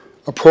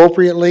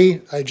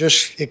appropriately.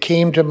 It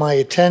came to my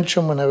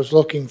attention when I was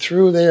looking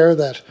through there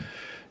that,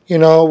 you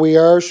know, we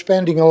are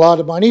spending a lot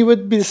of money. It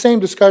would be the same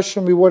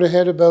discussion we would have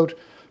had about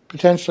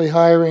potentially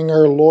hiring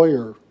our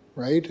lawyer,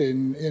 right?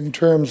 In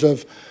terms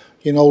of,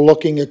 you know,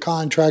 looking at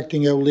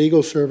contracting out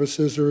legal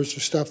services, or is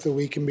there stuff that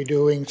we can be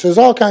doing? So there's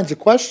all kinds of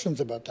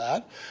questions about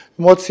that.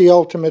 And what's the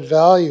ultimate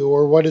value,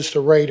 or what is the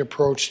right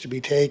approach to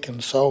be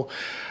taken? So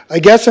I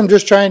guess I'm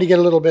just trying to get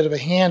a little bit of a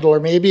handle, or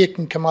maybe it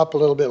can come up a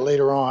little bit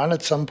later on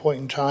at some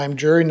point in time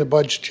during the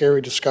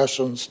budgetary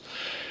discussions,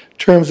 in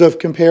terms of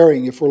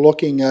comparing if we're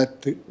looking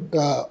at the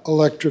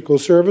electrical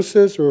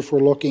services, or if we're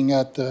looking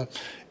at the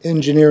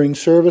engineering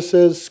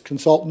services,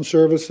 consultant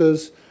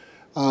services.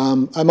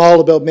 I'm all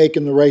about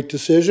making the right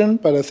decision,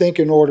 but I think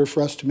in order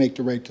for us to make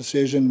the right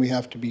decision, we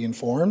have to be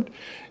informed,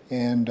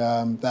 and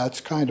that's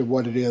kind of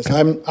what it is.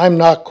 I'm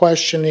not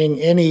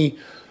questioning any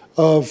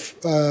of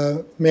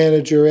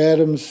Manager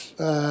Adams'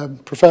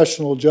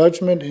 professional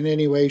judgment in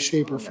any way,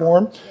 shape, or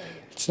form.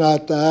 It's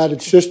not that.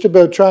 It's just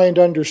about trying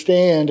to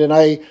understand, and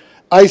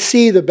I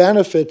see the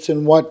benefits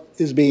in what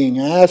is being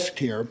asked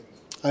here.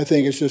 I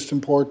think it's just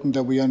important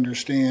that we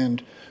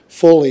understand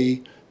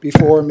fully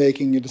before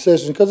making a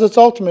decision, because it's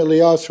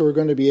ultimately us who are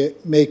going to be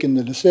making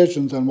the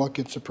decisions on what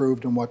gets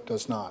approved and what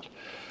does not.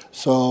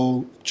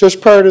 So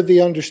just part of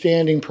the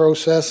understanding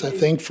process, I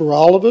think, for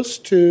all of us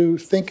to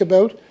think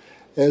about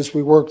as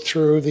we work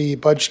through the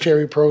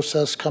budgetary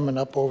process coming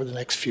up over the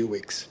next few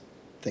weeks.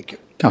 Thank you.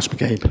 Councillor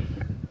McCabe.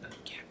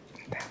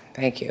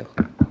 Thank you,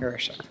 Your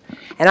Worship.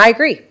 And I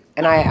agree.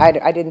 And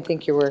I didn't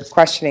think you were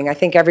questioning. I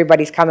think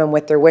everybody's coming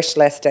with their wish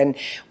list, and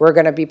we're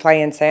going to be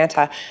playing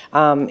Santa.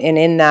 And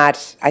in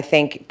that, I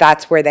think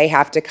that's where they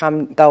have to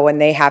come, though,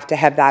 and they have to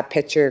have that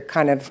picture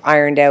kind of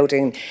ironed out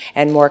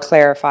and more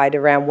clarified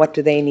around what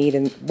do they need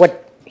and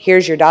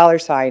here's your dollar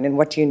sign and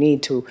what do you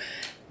need to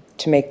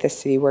make this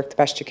city work the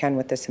best you can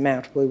with this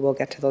amount. We will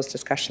get to those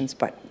discussions.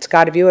 But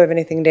Scott, if you have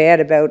anything to add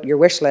about your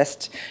wish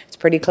list, it's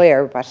pretty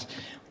clear, but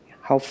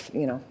hope,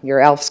 your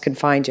elves can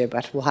find you,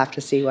 but we'll have to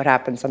see what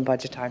happens on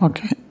budget time.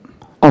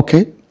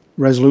 Okay.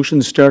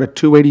 Resolutions start at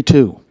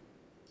 282.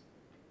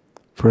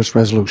 First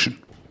resolution.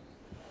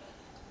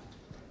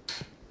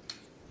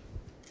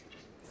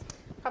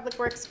 Public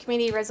Works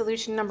Committee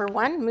Resolution Number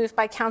 1, moved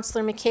by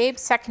Councillor McCabe,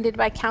 seconded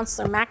by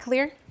Councillor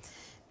McAleer.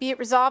 Be it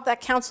resolved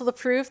that Council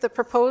approve the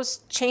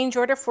proposed change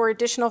order for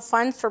additional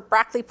funds for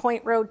Brackley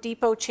Point Road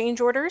Depot change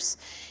orders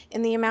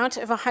in the amount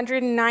of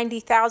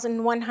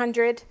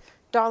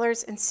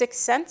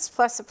 $190,100.06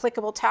 plus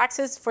applicable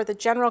taxes for the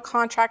general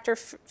contractor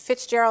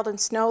Fitzgerald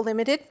and Snow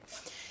Limited,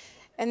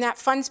 and that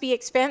funds be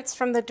expensed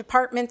from the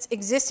department's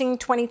existing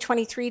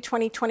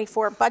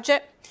 2023-2024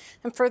 budget,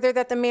 and further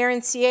that the mayor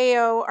and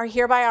CAO are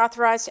hereby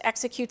authorized to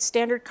execute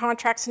standard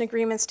contracts and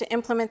agreements to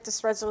implement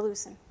this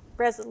resolution.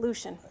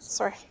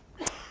 Sorry.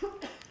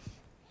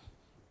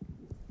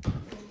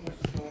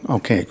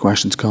 Okay,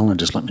 questions, Colin?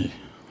 Just let me.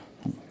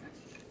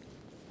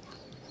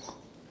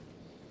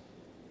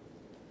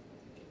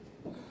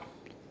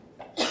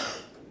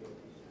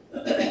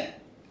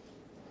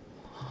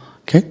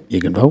 Okay, you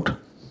can vote.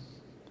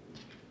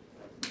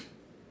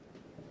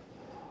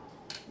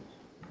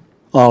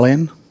 All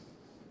in?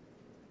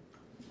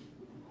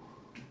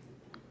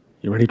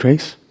 You ready,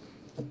 Trace?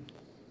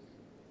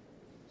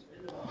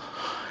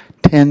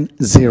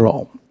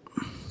 10-0.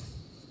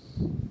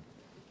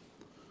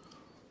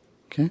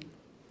 Okay.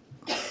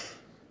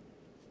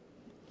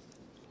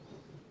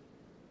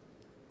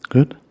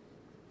 Good.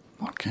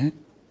 Okay.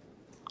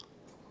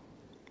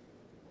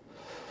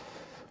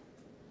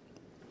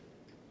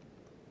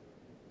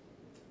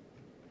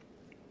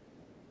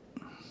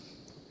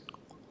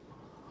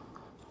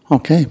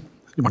 Okay.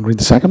 You want to read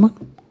the second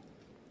one?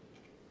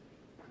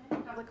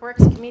 Public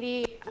Works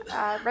Committee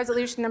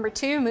Resolution Number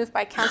 2, moved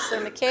by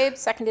Councillor McCabe,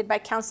 seconded by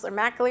Councillor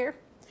McAleer.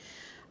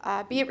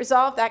 Be it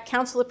resolved that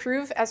Council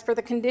approve, as per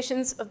the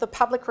conditions of the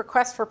public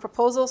request for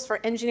proposals for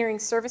engineering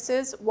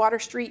services, Water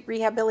Street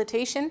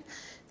rehabilitation,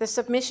 the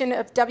submission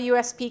of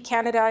WSP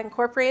Canada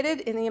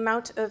Incorporated in the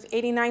amount of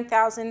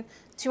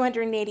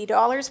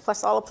 $89,280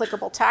 plus all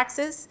applicable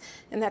taxes,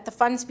 and that the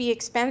funds be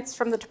expensed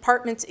from the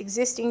department's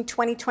existing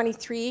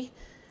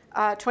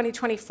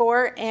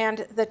 2023-2024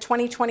 and the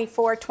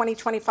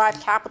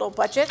 2024-2025 capital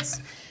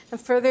budgets.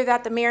 And further,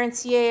 that the mayor and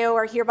CAO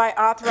are hereby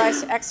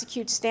authorized to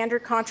execute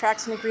standard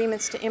contracts and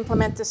agreements to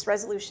implement this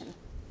resolution.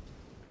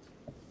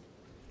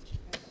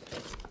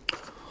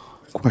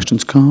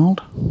 Questions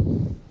called?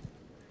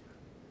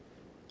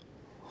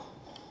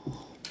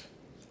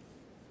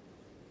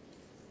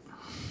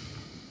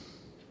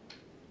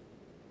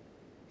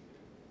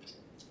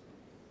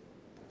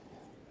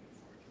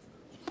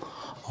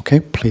 Okay,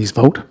 please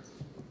vote.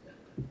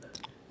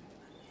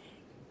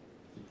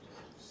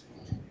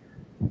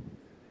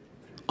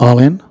 All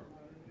in?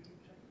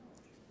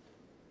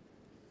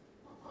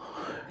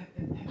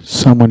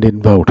 Someone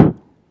didn't vote.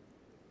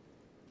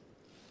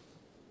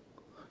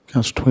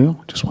 Councillor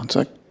Twill, just one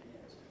sec.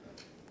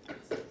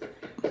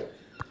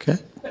 Okay.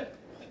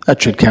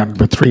 That should count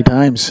for 3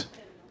 times.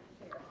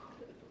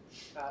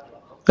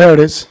 There it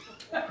is.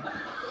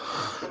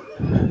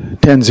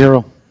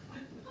 10-0.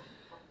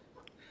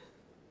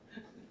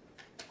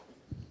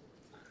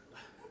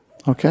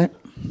 Okay,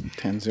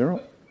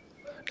 10-0.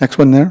 Next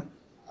one there.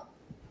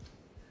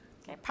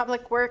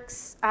 Public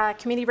Works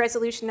Committee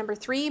Resolution Number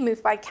 3,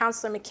 moved by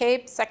Councillor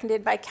McCabe,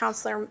 seconded by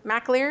Councillor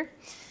McAleer.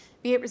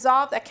 Be it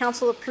resolved that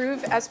Council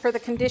approve, as per the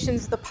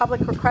conditions of the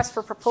public request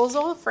for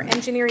proposal for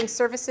engineering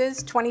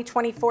services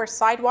 2024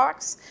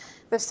 sidewalks,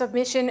 the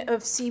submission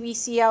of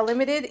CBCL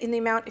Limited in the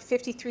amount of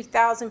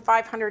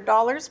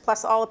 $53,500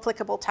 plus all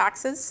applicable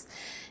taxes,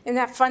 and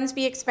that funds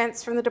be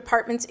expensed from the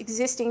department's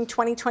existing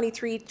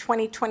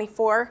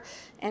 2023-2024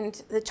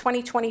 and the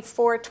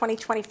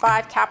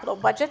 2024-2025 capital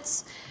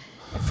budgets.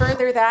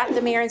 Further, that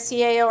the mayor and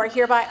CAO are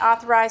hereby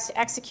authorized to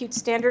execute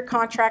standard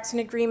contracts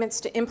and agreements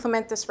to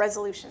implement this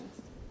resolution.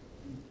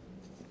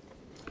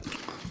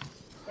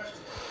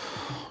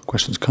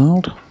 Questions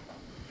called?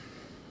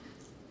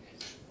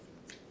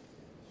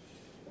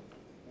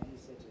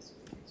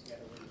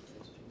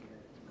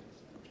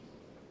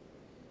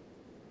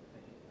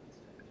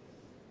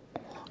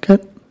 Okay.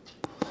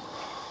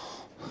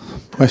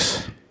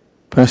 Press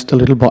the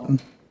little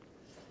button.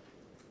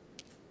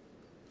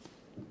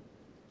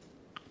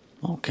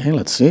 Okay,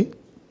 let's see.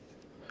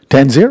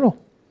 10-0.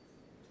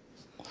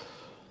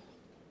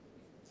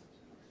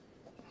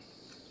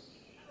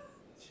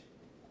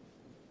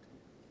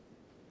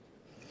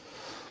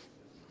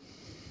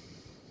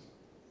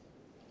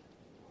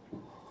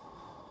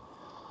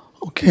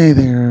 Okay,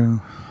 there.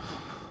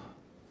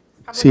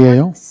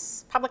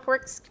 CAO. Public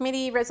Works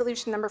Committee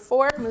Resolution Number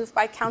 4, moved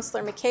by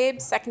Councillor McCabe,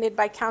 seconded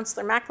by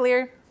Councillor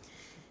McAleer.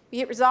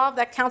 Be it resolved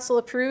that Council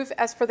approve,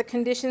 as per the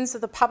conditions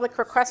of the public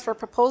request for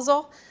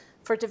proposal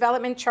for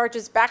development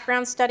charges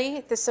background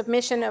study, the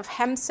submission of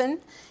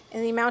Hemson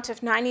in the amount of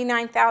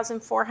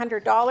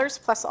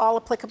 $99,400 plus all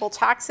applicable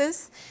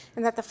taxes,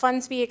 and that the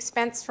funds be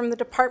expensed from the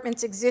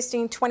department's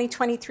existing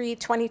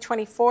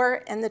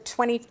 2023-2024 and the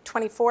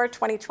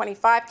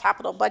 2024-2025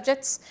 capital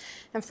budgets,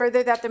 and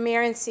further that the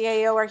mayor and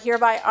CAO are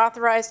hereby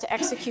authorized to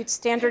execute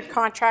standard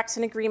contracts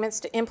and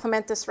agreements to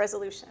implement this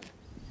resolution.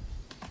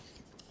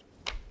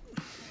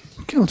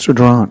 Councillor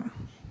Drawn.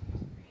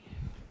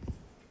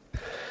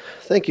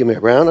 Thank you,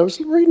 Mayor Brown. I was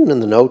reading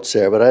in the notes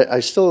there, but I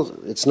still,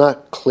 it's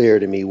not clear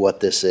to me what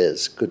this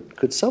is.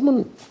 Could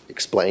someone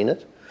explain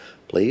it,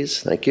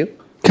 please? Thank you.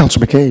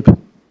 Councillor McCabe.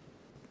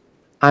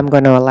 I'm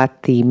going to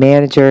let the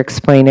manager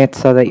explain it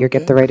so that you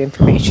get the right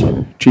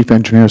information. Chief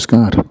Engineer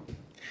Scott.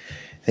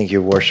 Thank you,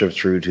 Your Worship,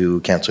 through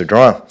to Councillor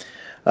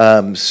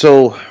Drawn.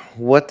 So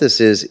what this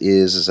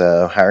is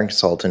a hiring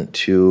consultant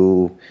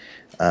to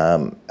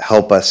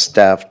help us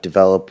staff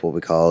develop what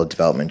we call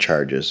development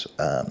charges.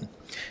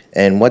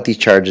 And what these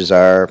charges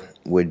are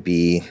would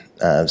be,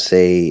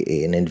 say,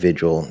 an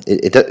individual.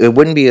 It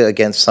wouldn't be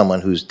against someone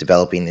who's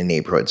developing a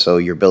neighborhood. So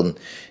you're building,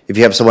 if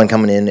you have someone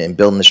coming in and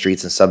building the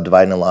streets and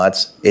subdividing the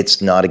lots,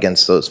 it's not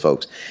against those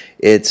folks.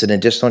 It's an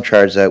additional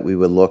charge that we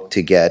would look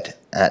to get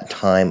at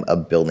time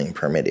of building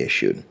permit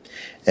issued.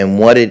 And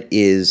what it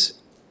is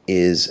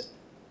as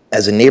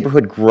a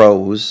neighborhood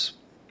grows,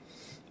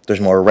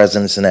 there's more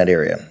residents in that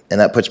area.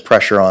 And that puts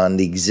pressure on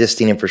the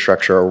existing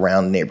infrastructure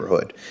around the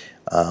neighborhood.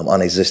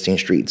 On existing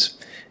streets.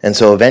 And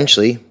so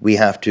eventually we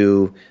have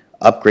to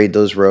upgrade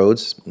those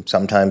roads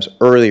sometimes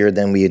earlier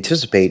than we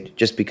anticipate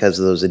just because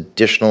of those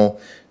additional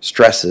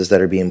stresses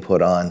that are being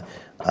put on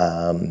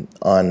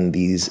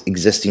these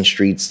existing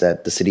streets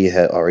that the city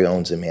already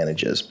owns and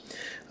manages.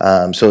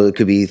 So it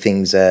could be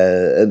things,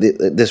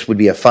 this would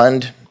be a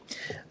fund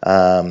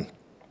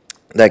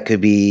that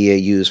could be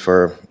used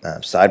for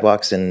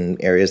sidewalks in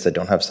areas that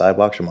don't have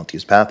sidewalks or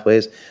multi-use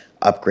pathways,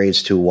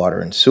 upgrades to water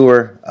and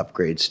sewer,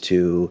 upgrades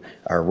to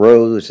our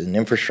roads and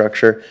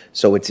infrastructure.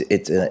 So it's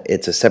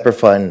a separate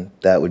fund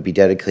that would be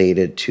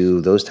dedicated to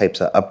those types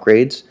of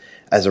upgrades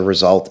as a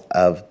result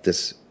of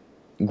this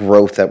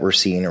growth that we're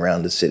seeing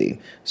around the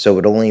city. So it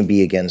would only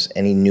be against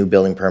any new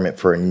building permit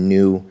for a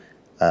new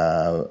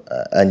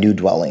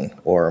dwelling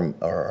or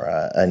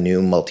a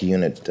new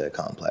multi-unit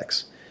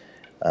complex.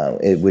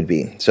 It would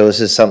be. So this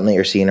is something that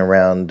you're seeing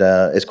around,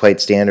 it's quite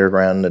standard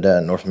around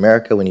North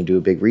America when you do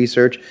a big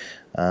research.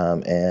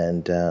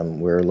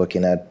 We're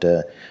looking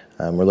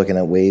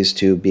at ways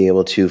to be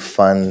able to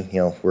fund.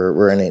 You know,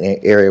 we're in an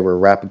area where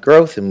rapid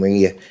growth, and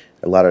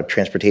a lot of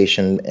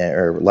transportation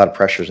or a lot of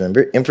pressures in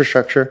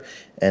infrastructure,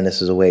 and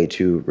this is a way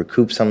to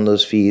recoup some of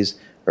those fees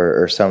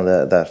or some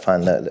of that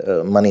fund,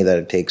 that money that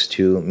it takes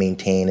to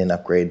maintain and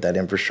upgrade that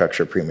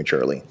infrastructure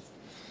prematurely.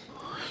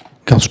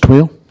 Councillor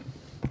Twill.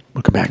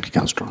 We'll come back to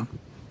Councillor Drawn.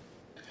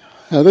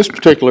 Now, this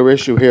particular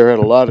issue here had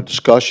a lot of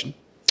discussion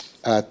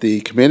at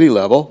the committee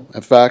level.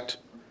 In fact,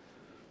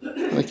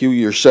 I think you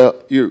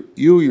yourself,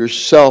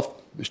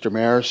 Mr.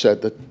 Mayor,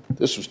 said that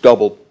this was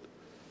double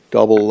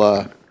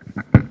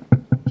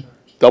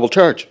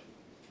charge.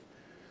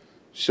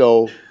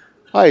 So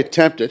I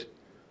attempted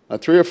on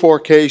 3 or 4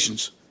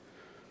 occasions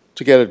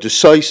to get a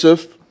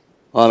decisive,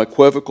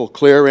 unequivocal,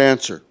 clear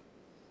answer.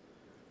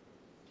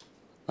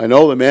 I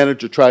know the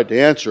manager tried to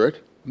answer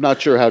it. I'm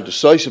not sure how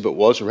decisive it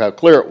was or how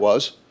clear it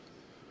was.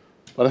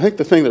 But I think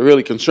the thing that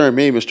really concerned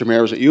me, Mr.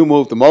 Mayor, is that you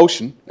moved the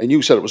motion and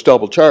you said it was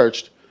double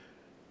charged.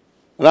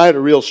 And I had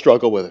a real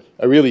struggle with it.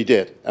 I really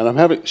did. And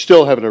I'm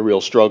still having a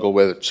real struggle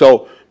with it.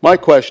 So my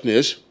question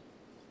is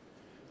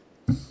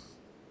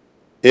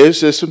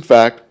this in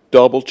fact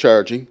double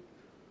charging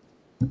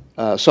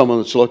someone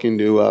that's looking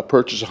to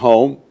purchase a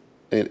home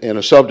in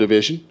a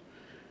subdivision,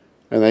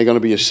 and they're going to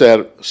be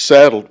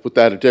saddled with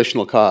that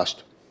additional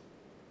cost?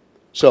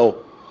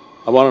 So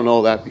I want to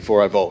know that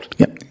before I vote.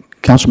 Yep.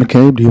 Councillor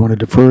McCabe, do you want to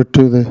defer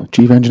to the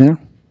Chief Engineer?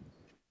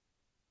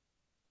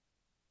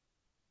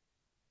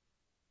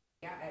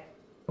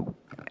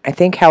 I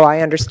think how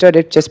I understood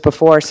it just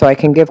before, so I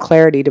can give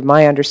clarity to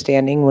my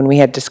understanding when we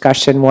had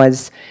discussion,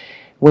 was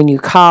when you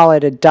call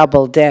it a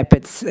double dip,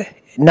 it's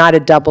not a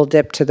double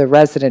dip to the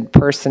resident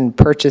person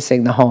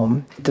purchasing the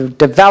home. The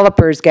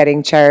developer's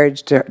getting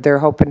charged. They're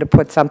hoping to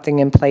put something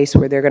in place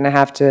where they're going to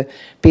have to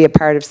be a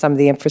part of some of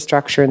the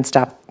infrastructure and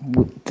stuff.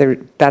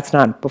 That's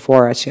not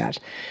before us yet.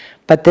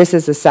 But this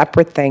is a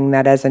separate thing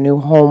that as a new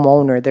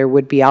homeowner, there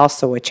would be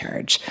also a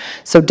charge.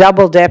 So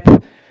double dip,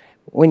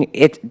 when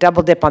it's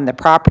double dip on the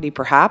property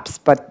perhaps,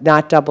 but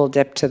not double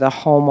dip to the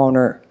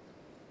homeowner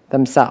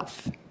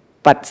themselves.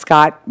 But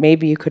Scott,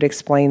 maybe you could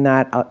explain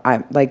that.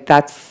 Like,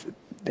 that's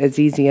as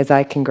easy as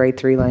I can grade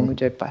 3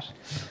 language it, but.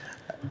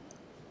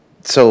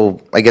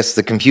 So I guess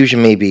the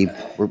confusion may be,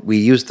 we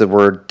use the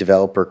word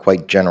developer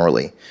quite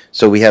generally.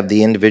 So we have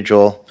the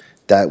individual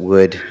that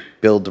would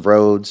build the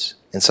roads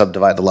and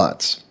subdivide the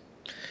lots.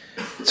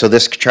 So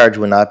this charge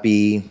would not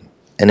be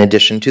an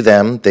addition to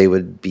them. They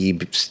would be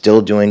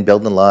still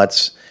building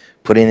lots,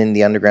 putting in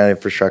the underground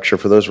infrastructure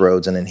for those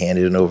roads, and then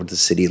handing it over to the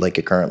city like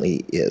it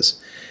currently is.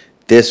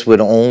 This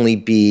would only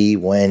be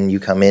when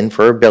you come in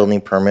for a building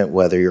permit,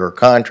 whether you're a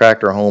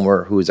contractor,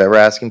 homeowner, who's ever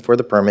asking for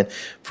the permit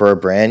for a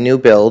brand new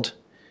build.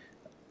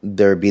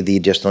 There'd be the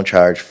additional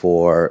charge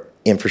for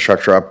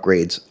infrastructure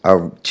upgrades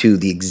to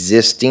the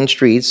existing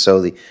streets,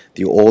 so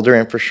the older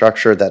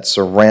infrastructure that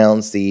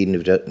surrounds the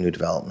new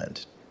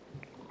development.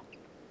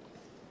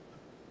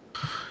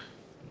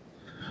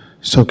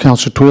 So,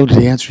 Councillor Twill, did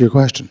he answer your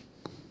question?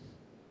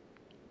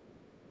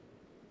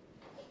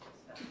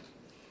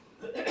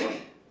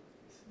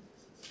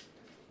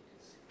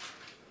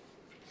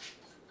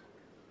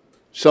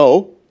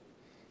 So,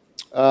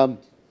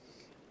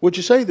 would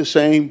you say the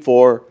same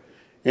for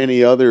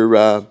any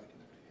other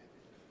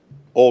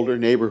older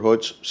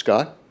neighborhoods,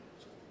 Scott,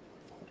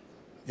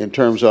 in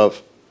terms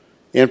of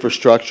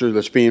infrastructure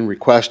that's being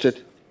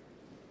requested,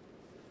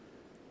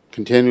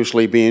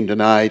 continuously being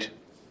denied,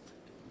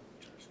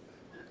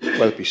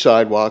 whether it be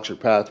sidewalks or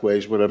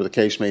pathways, whatever the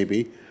case may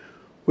be?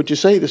 Would you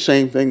say the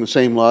same thing, the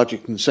same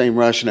logic, and the same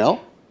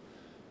rationale?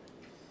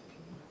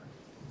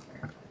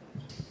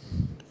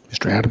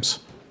 Mr. Adams.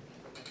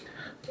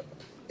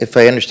 If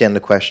I understand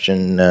the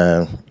question,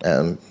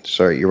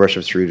 sorry, Your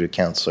Worship, through to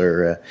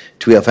Councillor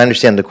Twill. If I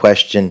understand the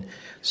question,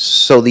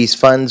 so these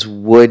funds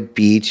would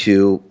be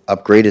to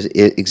upgrade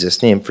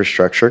existing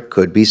infrastructure,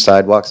 could be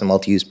sidewalks and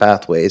multi-use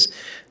pathways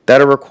that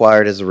are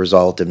required as a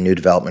result of new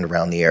development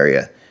around the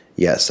area.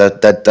 Yes,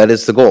 that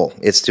is the goal.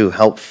 It's to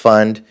help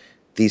fund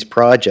these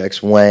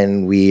projects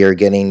when we are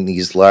getting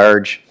these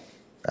large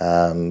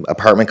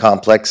apartment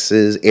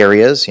complexes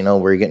areas, you know,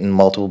 where you're getting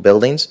multiple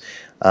buildings.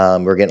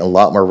 We're getting a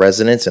lot more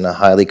residents in a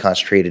highly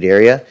concentrated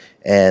area,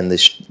 and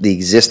the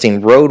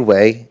existing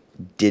roadway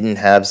didn't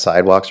have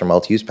sidewalks or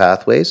multi-use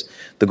pathways.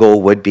 The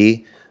goal would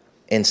be,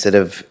 instead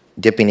of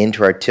dipping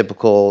into our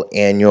typical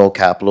annual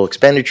capital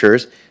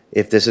expenditures,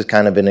 if this is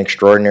kind of an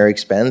extraordinary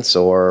expense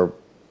or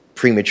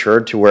premature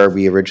to where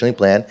we originally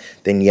planned,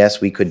 then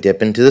yes, we could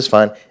dip into this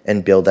fund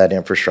and build that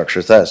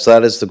infrastructure. So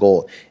that is the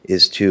goal,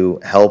 is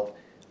to help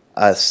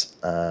us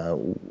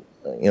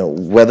you know,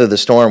 weather the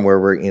storm where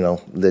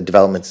the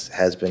development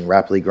has been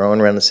rapidly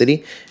growing around the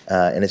city,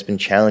 and it's been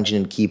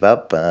challenging to keep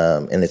up,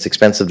 and it's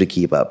expensive to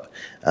keep up,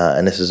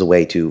 and this is a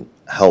way to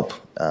help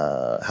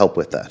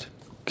with that.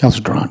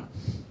 Councillor Doran.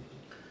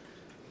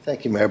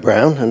 Thank you, Mayor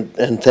Brown,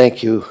 and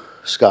thank you,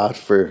 Scott,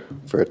 for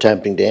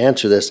attempting to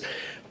answer this.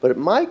 But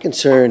my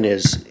concern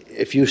is,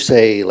 if you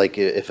say, like,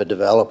 if a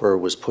developer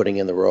was putting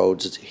in the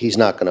roads, he's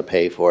not going to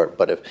pay for it,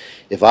 but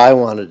if I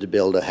wanted to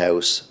build a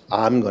house,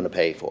 I'm going to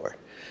pay for it.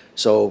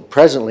 So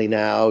presently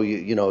now,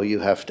 you know, you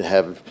have to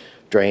have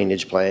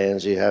drainage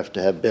plans, you have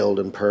to have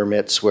building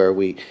permits where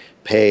we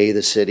pay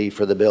the city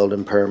for the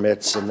building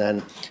permits, and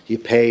then you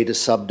pay to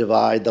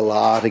subdivide the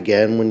lot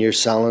again when you're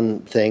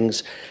selling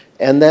things.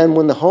 And then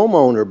when the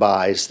homeowner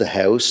buys the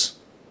house,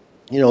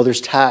 you know,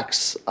 there's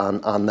tax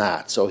on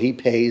that. So he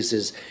pays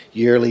his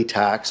yearly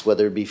tax,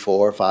 whether it be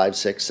 $4,000,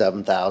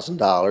 $5,000, $6,000,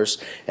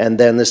 $7,000, and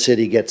then the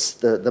city gets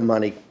the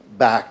money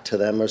back to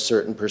them, a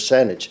certain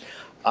percentage.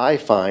 I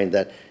find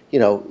that, you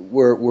know,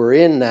 we're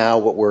in now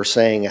what we're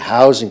saying a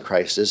housing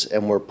crisis,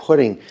 and we're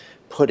putting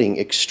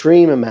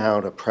extreme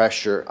amount of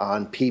pressure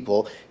on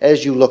people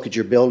as you look at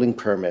your building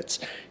permits.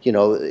 You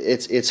know,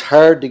 it's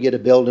hard to get a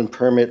building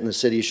permit in the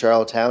city of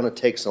Charlottetown. It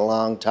takes a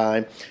long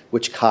time,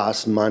 which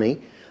costs money.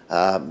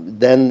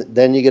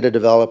 Then you get a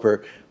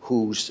developer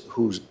who's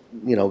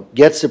you know,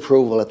 gets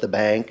approval at the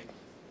bank,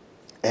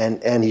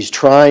 and he's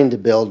trying to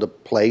build a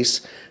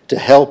place to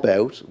help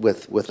out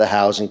with the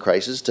housing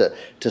crisis, to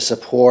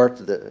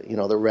support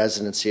the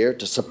residents here,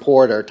 to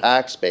support our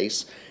tax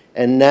base,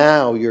 and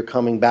now you're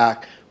coming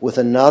back with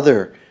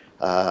another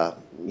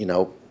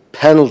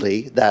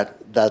penalty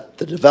that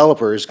the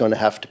developer is going to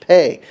have to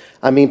pay.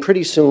 I mean,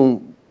 pretty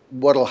soon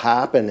what'll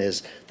happen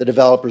is the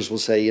developers will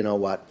say, you know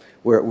what,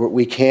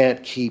 we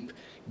can't keep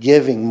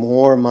giving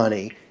more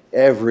money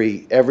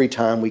every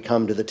time we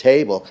come to the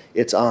table.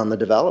 It's on the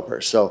developer.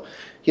 So,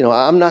 you know,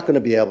 I'm not going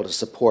to be able to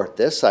support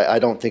this. I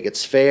don't think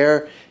it's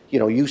fair. You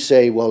know, you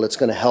say, well, it's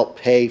going to help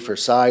pay for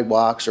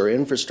sidewalks or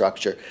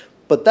infrastructure,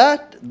 but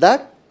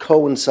that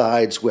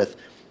coincides with,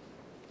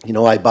 you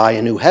know, I buy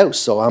a new house.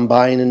 So I'm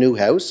buying a new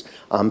house,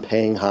 I'm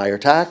paying higher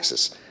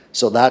taxes.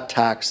 So that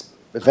tax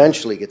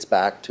eventually gets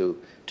back to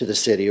the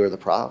city or the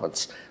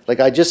province. Like,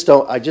 I just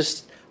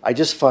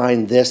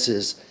find this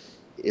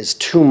is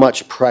too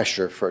much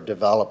pressure for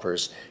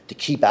developers to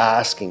keep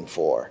asking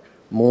for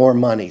more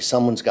money.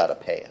 Someone's got to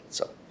pay it.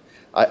 So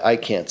I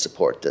can't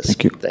support this.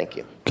 Thank you. Thank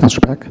you.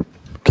 Councillor Peck.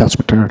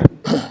 Councillor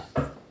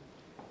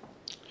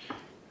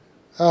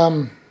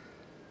McTaggart.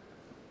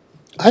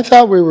 I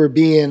thought we were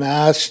being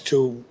asked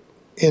to,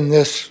 in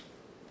this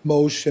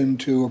motion,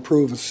 to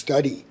approve a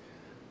study.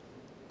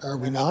 Are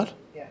we not?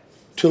 Yeah.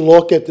 To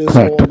look at this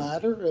Correct. whole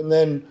matter, and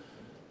then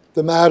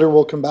the matter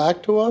will come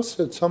back to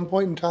us at some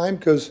point in time,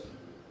 because,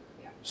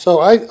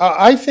 so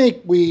I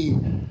think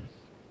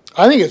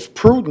it's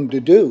prudent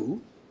to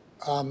do.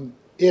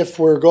 If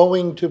we're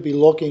going to be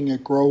looking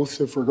at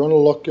growth, if we're going to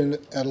look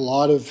at a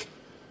lot of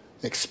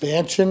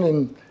expansion,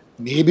 and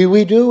maybe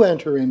we do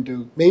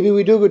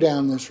go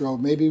down this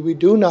road, maybe we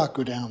do not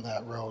go down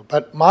that road.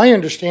 But my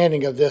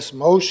understanding of this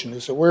motion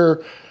is that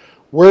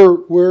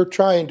we're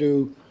trying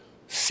to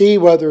see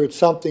whether it's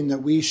something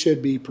that we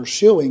should be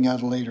pursuing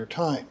at a later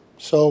time.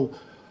 So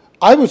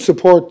I would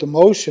support the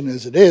motion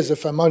as it is,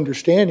 if I'm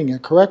understanding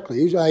it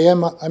correctly.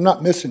 I'm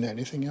not missing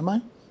anything, am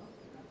I?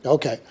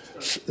 Okay.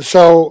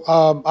 So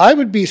I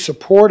would be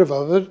supportive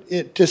of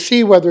it to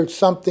see whether it's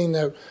something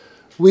that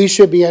we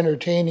should be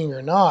entertaining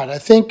or not. I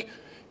think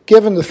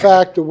given the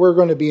fact that we're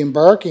going to be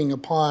embarking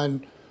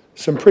upon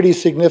some pretty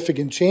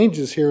significant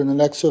changes here in the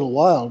next little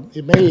while,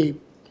 it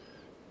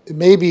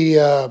may be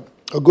a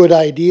good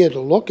idea to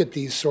look at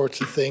these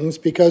sorts of things,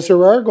 because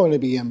there are going to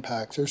be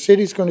impacts. Our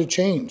city's going to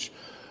change.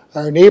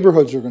 Our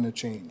neighborhoods are going to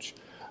change.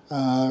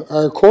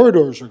 Our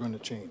corridors are going to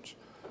change.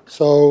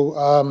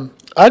 So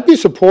I'd be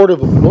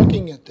supportive of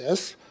looking at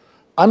this.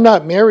 I'm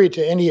not married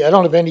to I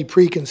don't have any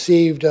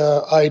preconceived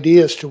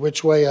ideas to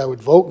which way I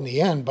would vote in the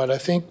end, but I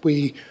think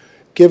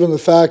given the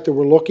fact that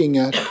we're looking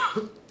at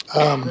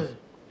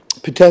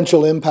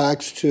potential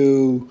impacts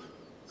to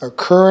our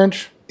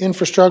current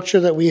infrastructure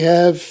that we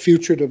have,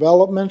 future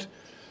development,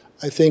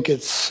 I think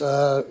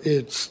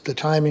the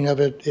timing of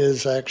it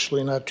is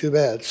actually not too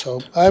bad.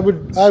 So I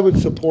would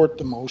support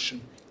the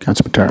motion.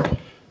 Councilor Mataro.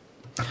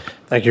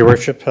 Thank you, Your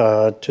Worship.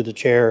 To the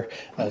chair,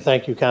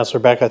 thank you, Councillor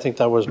Beck. I think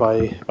that was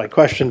my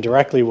question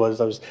directly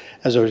as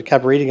I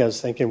kept reading, I was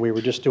thinking we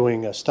were just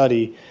doing a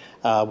study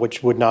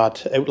which would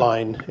not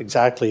outline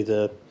exactly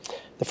the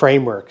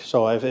framework.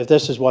 So if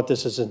this is what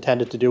this is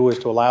intended to do, is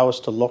to allow us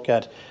to look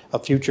at a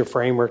future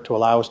framework, to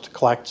allow us to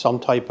collect some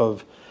type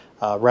of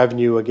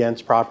revenue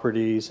against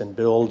properties and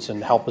builds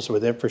and help us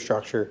with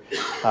infrastructure.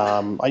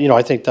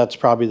 I think that's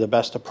probably the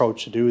best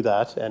approach to do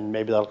that, and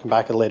maybe that'll come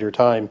back at a later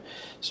time.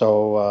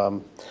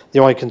 So the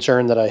only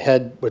concern that I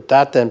had with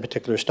that then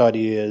particular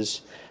study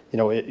is, it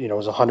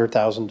was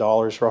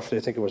 $100,000 roughly.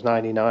 I think it was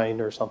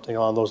 99 or something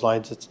along those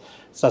lines. It's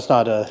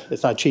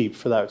not cheap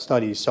for that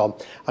study. So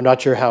I'm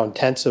not sure how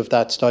intensive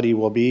that study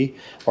will be,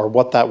 or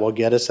what that will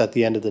get us at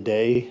the end of the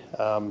day,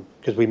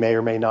 because we may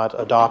or may not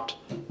adopt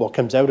what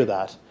comes out of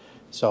that.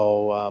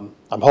 So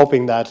I'm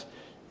hoping that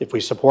if we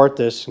support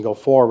this and go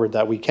forward,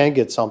 that we can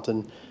get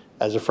something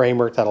as a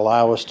framework that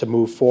allow us to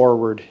move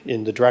forward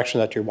in the direction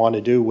that you want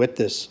to do with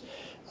this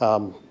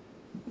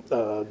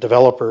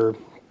developer,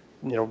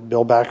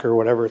 Bill Back or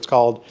whatever it's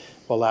called,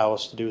 will allow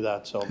us to do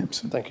that. So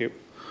thank you.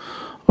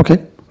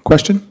 Okay,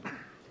 question?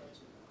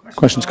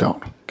 Question's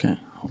called. Okay,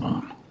 hold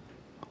on.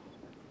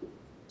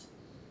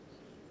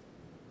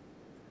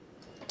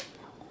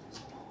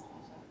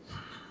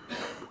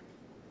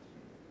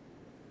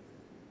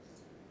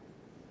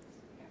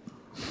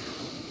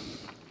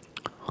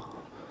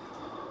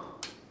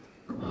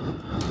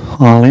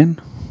 All in?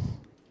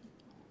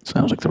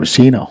 Sounds like the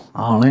Racino.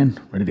 All in,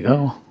 ready to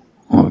go.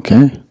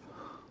 Okay.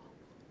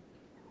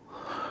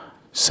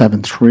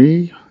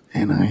 7-3,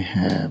 and I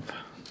have,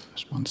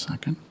 just 1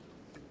 second.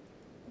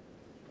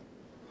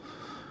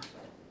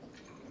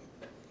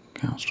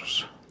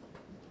 Councilors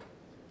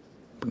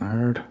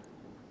Bernard,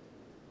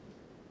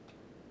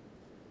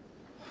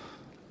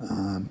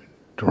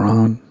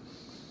 Duran,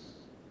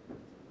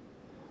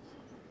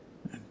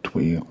 and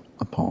Tweel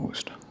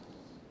opposed.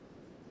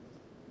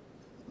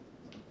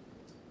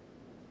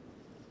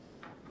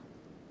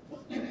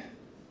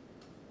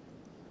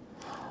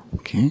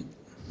 Okay.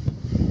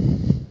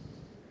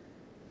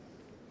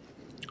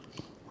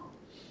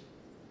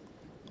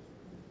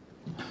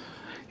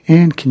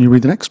 And can you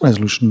read the next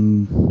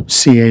resolution,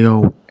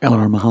 CAO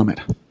Eleanor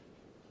Mohammed?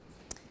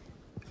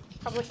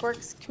 Public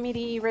Works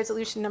Committee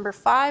Resolution Number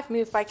 5,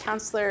 moved by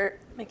Councillor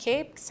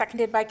McCabe,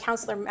 seconded by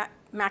Councillor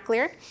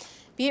MacLeod.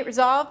 Be it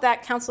resolved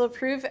that Council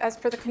approve, as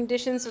per the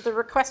conditions of the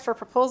request for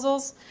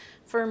proposals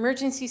for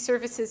emergency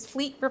services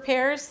fleet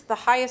repairs, the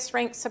highest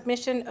ranked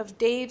submission of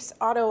Dave's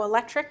Auto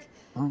Electric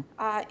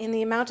in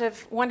the amount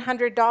of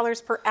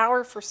 $100 per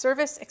hour for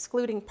service,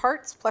 excluding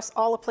parts, plus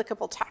all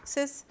applicable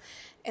taxes,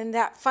 and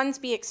that funds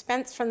be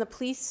expensed from the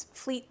police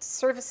fleet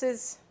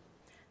services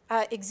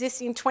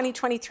existing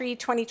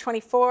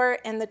 2023-2024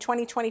 and the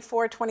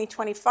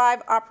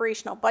 2024-2025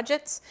 operational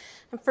budgets,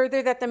 and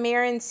further that the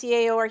mayor and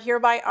CAO are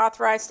hereby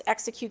authorized to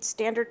execute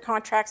standard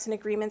contracts and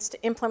agreements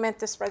to implement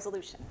this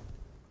resolution.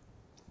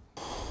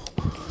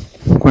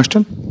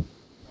 Question?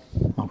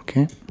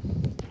 Okay.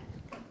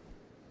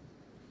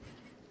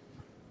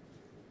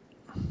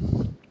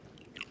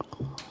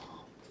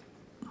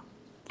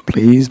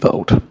 Please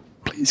vote.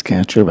 Please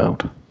cast your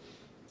vote.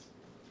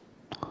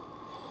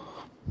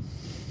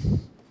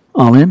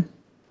 All in?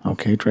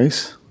 Okay,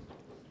 Trace.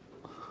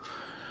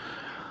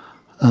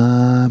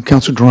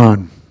 Councillor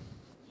Drawn.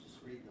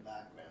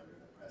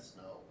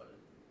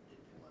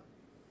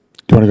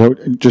 Do you want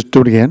to go, just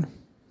do it again?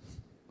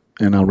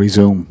 And I'll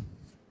resume.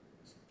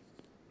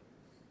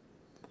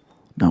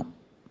 No,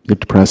 you have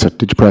to press it.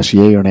 Did you press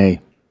yay or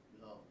nay?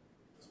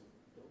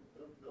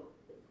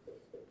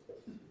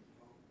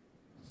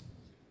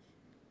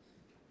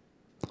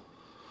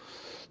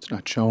 It's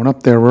not showing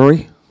up there,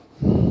 Rory.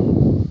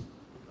 Am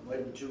I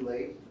too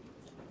late?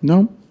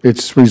 No,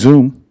 it's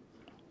resume.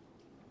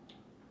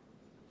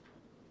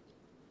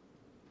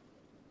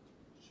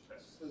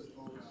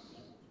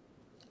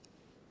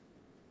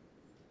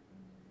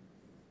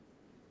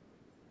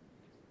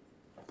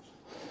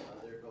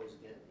 There it goes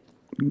again.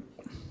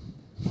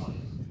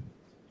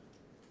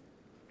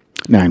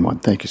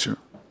 9-1, thank you, sir.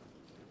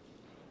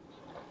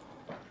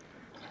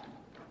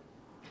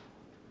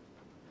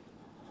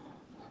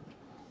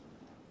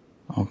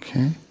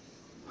 Okay.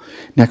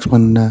 Next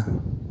one,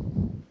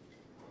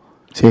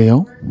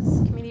 CAO.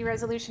 Committee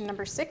Resolution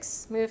Number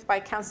 6, moved by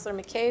Councillor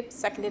McCabe,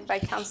 seconded by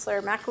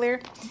Councillor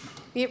McAleer.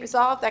 Be it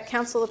resolved that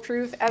Council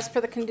approve, as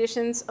per the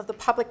conditions of the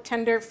public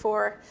tender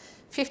for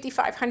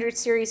 5500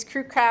 Series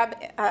crew cab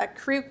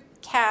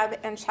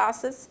and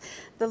chassis,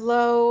 the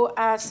low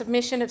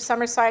submission of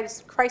Summerside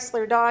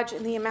Chrysler Dodge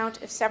in the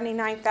amount of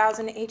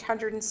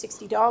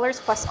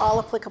 $79,860 plus all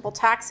applicable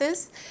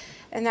taxes,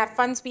 and that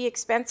funds be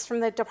expensed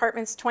from the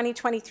department's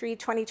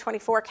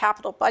 2023-2024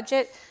 capital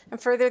budget, and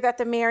further that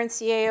the mayor and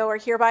CAO are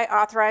hereby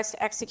authorized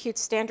to execute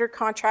standard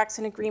contracts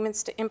and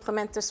agreements to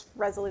implement this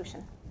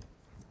resolution.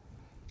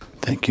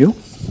 Thank you.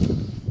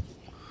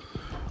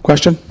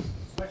 Question?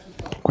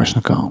 Question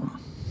or comment?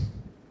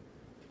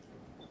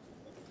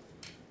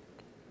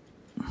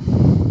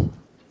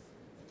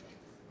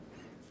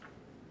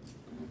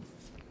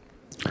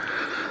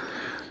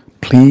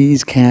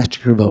 Please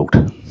cast your vote.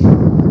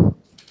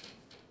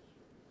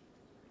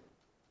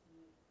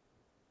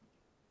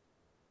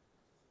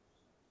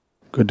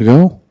 Good to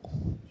go?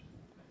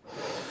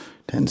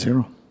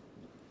 10-0.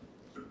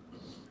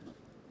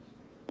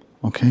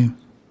 Okay.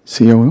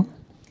 COO?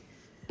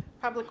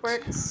 Public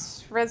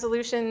Works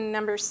Resolution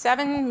Number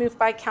 7, moved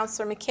by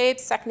Councillor McCabe,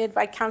 seconded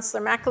by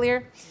Councillor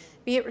McAleer.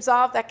 Be it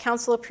resolved that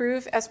Council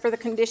approve, as per the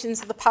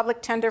conditions of the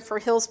public tender for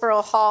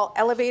Hillsborough Hall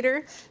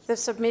Elevator, the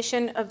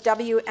submission of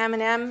WM&M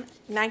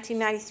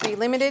 1993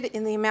 Limited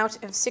in the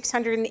amount of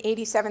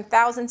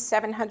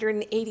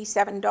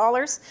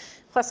 $687,787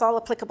 plus all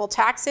applicable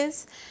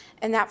taxes,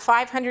 and that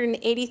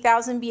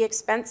 $580,000 be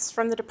expensed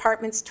from the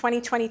department's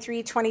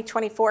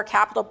 2023-2024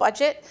 capital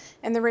budget,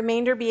 and the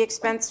remainder be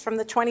expensed from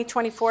the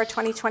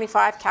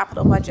 2024-2025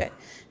 capital budget.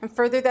 And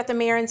further, that the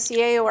mayor and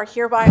CAO are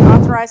hereby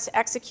authorized to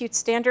execute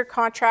standard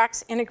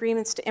contracts and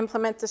agreements to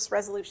implement this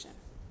resolution.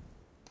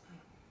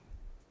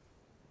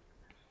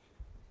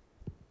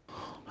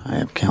 I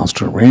have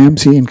Councillor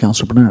Ramsey and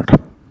Councillor Bernard.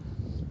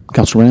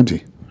 Councillor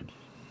Ramsey.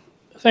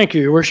 Thank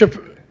you, Your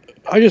Worship.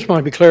 I just want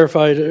to be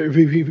clarified,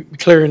 be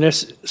clear in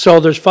this. So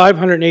there's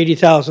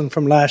 580,000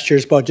 from last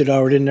year's budget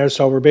already in there,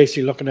 so we're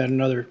basically looking at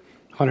another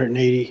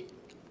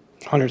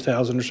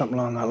 100,000 or something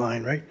along that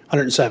line, right?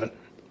 107.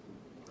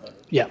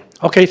 Yeah.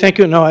 Okay, thank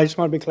you. No, I just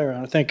want to be clear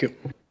on it. Thank you.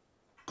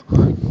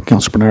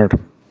 Councillor Bernard.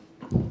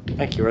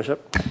 Thank you,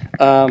 Worship.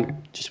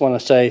 Just want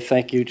to say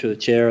thank you to the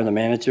chair and the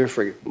manager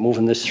for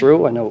moving this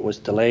through. I know it was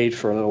delayed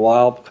for a little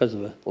while because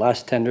of the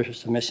last tender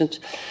submissions.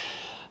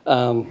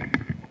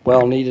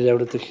 Well needed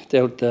out at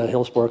the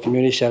Hillsborough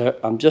Community Center.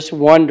 I'm just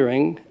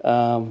wondering,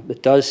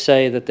 it does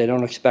say that they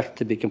don't expect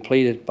to be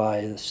completed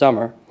by the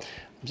summer.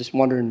 I'm just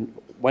wondering,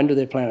 when do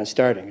they plan on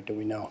starting? Do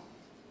we know?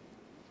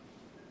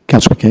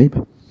 Councillor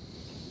McCabe.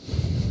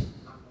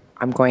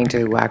 I'm going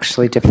to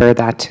actually defer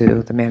that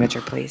to the manager,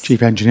 please.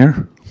 Chief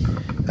Engineer.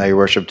 Your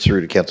Worship,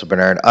 through to Councillor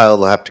Bernard.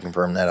 I'll have to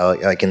confirm that.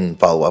 I can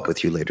follow up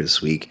with you later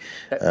this week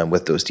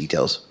with those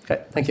details.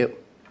 Okay, thank you.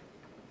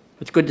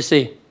 It's good to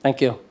see. Thank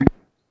you.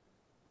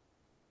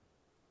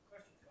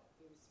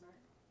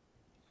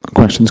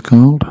 Questions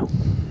called?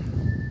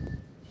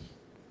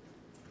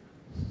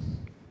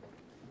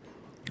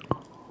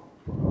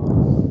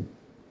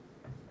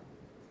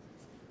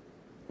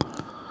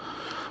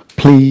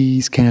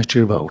 Please cast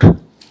your vote.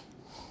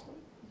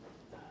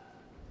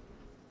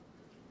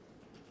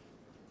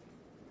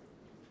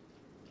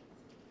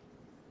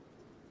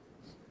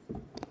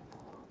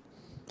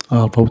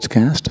 All votes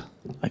cast.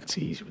 I can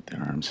see easy with the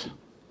arms.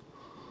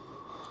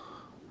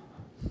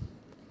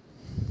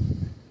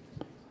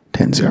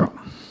 10-0.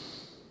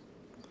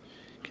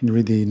 Can you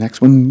read the next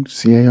one,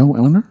 CAO,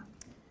 Eleanor?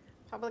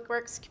 Public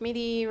Works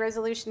Committee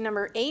Resolution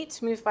Number 8,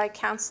 moved by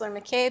Councillor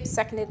McCabe,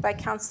 seconded by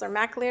Councillor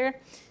McAleer.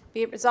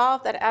 Be it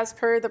resolved that as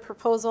per the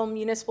proposal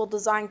municipal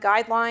design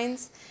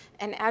guidelines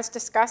and as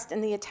discussed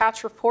in the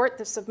attached report,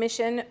 the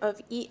submission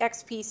of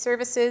EXP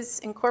Services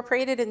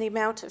Incorporated in the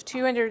amount of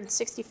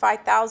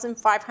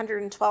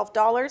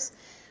 $265,512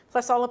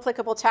 plus all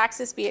applicable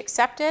taxes be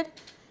accepted,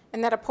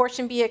 and that a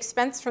portion be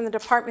expensed from the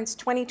department's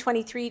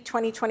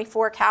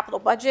 2023-2024 capital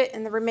budget,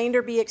 and the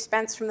remainder be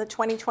expensed from the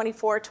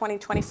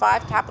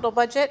 2024-2025 capital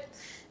budget,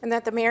 and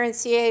that the mayor and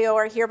CAO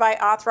are hereby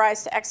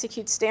authorized to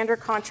execute standard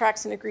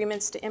contracts and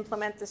agreements to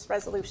implement this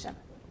resolution.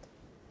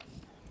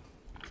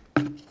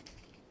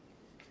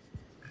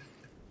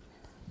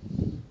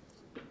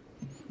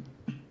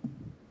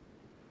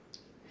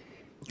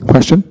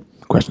 Question?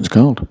 Question's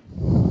called.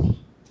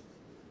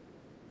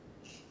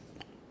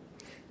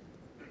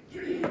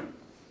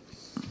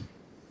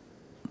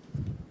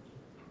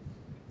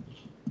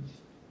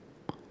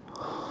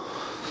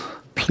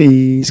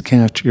 Please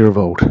cast your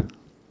vote.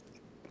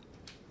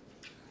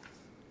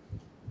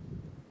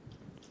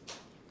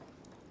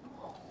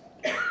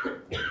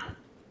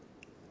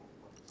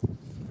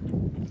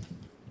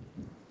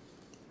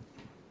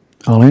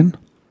 All in?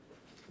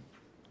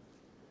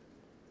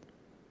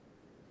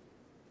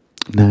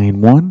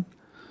 9-1.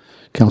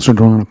 Councillor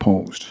Drawn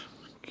opposed.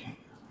 Okay,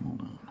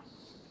 hold on.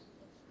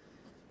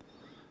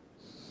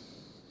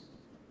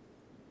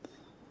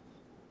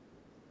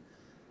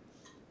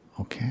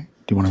 Okay.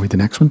 Do you want to read the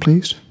next one,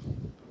 please?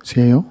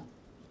 CAO?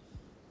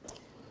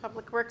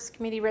 Public Works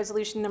Committee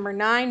Resolution Number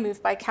 9,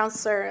 moved by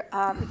Councillor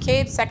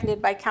McCabe,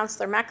 seconded by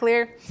Councillor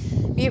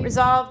McAleer. Be it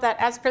resolved that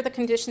as per the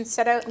conditions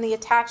set out in the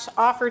attached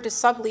offer to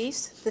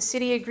sublease, the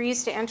city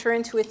agrees to enter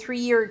into a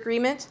 3-year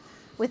agreement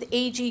with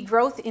AG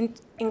Growth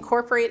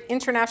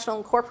International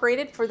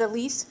Incorporated for the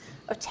lease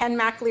of 10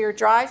 McAleer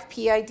Drive,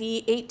 PID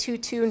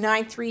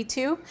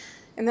 822932,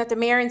 and that the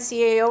mayor and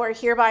CAO are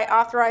hereby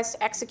authorized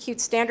to execute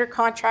standard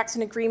contracts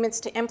and agreements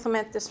to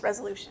implement this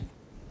resolution.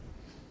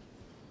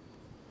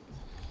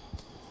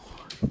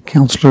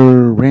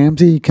 Councillor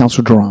Ramsey,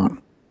 Councillor Drawn.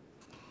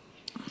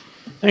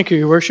 Thank you,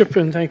 Your Worship,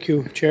 and thank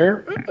you,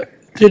 Chair.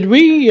 Did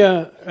we,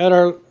 at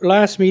our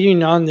last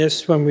meeting on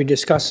this, when we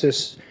discussed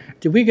this,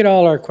 did we get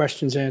all our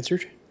questions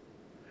answered?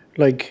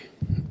 Like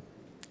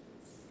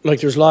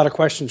there's a lot of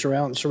questions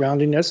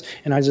surrounding this,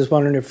 and I was just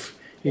wondering if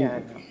we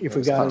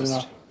got it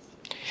enough.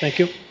 Thank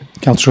you.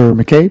 Councillor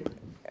McCabe?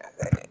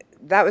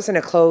 That was in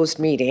a closed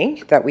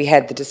meeting that we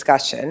had the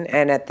discussion,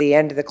 and at the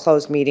end of the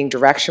closed meeting,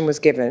 direction was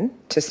given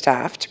to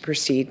staff to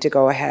proceed to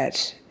go ahead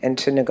and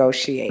to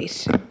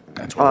negotiate,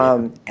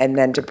 and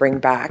then to bring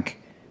back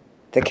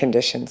the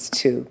conditions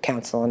to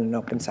council in an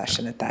open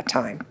session at that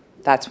time.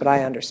 That's what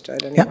I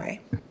understood anyway.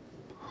 Yep.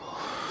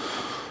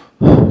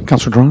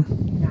 Councillor Drawn?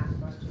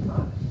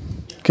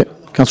 Okay,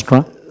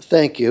 Councillor Drawn?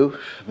 Thank you,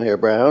 Mayor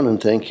Brown,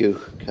 and thank you,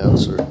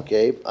 Councillor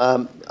Gabe.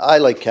 I,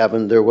 like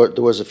Kevin, there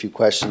was a few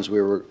questions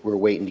we were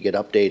waiting to get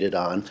updated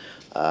on.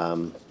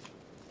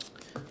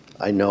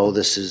 I know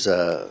this is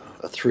a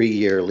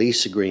 3-year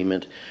lease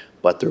agreement,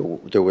 but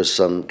there was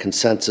some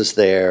consensus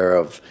there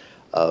of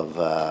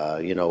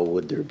you know,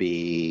 would there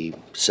be,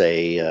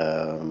 say,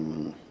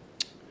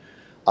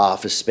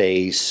 office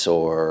space,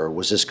 or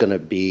was this going to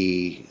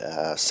be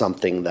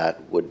something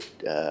that would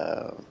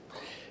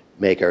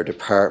make our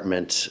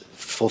department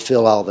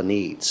fulfill all the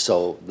needs?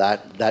 So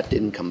that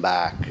didn't come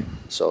back.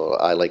 So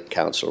I, like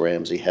Councillor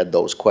Ramsey, had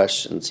those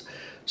questions.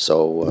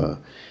 So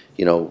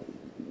you know,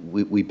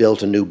 we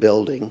built a new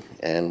building,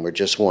 and we're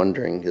just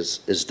wondering, is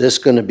this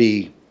going to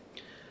be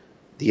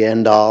the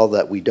end all,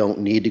 that we don't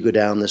need to go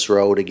down this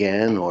road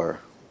again, or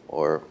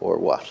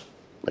what?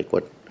 Like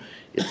what?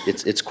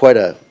 It's quite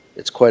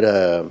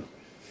a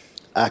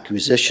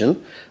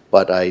acquisition,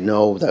 but I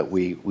know that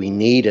we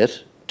need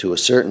it to a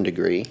certain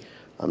degree.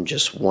 I'm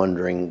just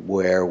wondering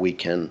where we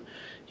can,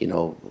 you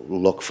know,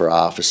 look for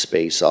office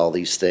space, all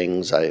these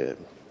things.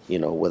 You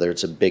know, whether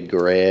it's a big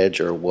garage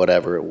or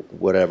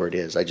whatever it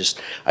is. I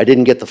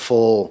didn't get the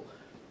full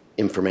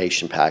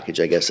information package,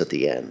 I guess, at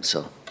the end.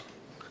 So,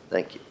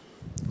 thank you.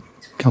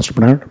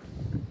 Councillor Bernard?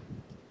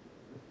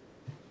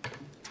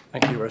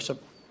 Thank you, Worship.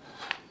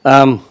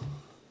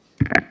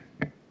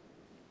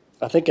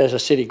 I think as the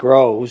city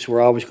grows,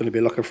 we're always going to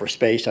be looking for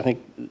space. I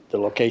think the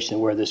location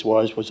where this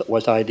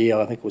was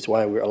ideal. I think it was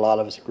why a lot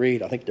of us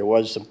agreed. I think there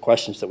was some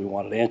questions that we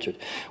wanted answered.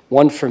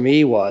 One for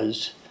me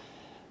was,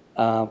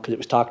 because it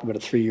was talking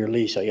about a 3-year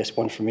lease, I guess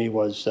one for me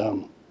was there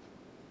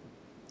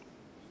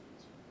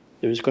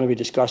was going to be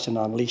discussion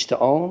on lease to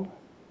own,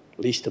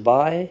 lease to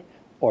buy,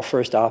 or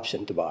first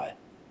option to buy.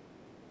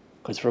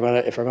 Because if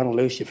we're going to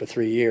lease you for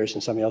 3 years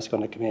and somebody else is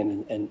going to come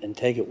in and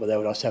take it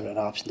without us having an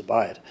option to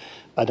buy it.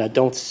 And I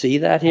don't see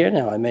that here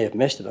now. I may have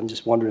missed it. I'm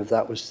just wondering if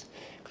that was,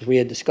 because we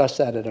had discussed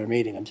that at our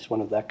meeting. I'm just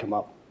wondering if that come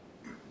up.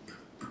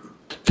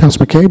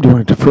 Councillor McCabe, do you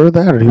want to defer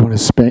that, or do you want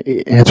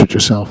to answer it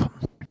yourself?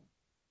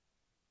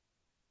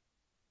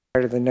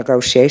 Part of the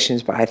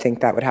negotiations, but I think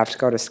that would have to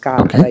go to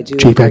Scott. Okay, But I do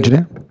Chief agree.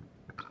 Engineer.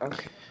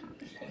 Okay.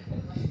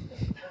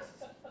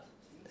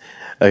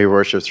 Your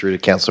Worship, through to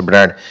Councillor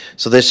Bernard.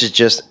 So this is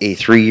just a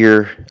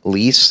 3-year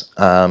lease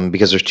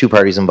because there's 2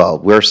 parties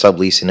involved. We're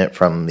subleasing it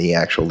from the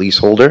actual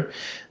leaseholder.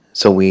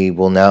 So we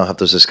will now have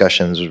those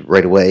discussions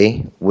right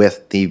away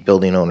with the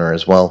building owner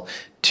as well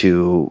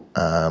to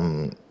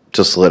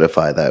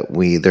solidify that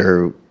we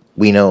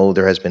we know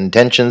there has been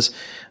intentions.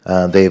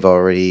 They've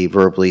already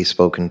verbally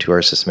spoken to our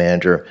assistant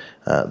manager,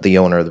 the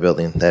owner of the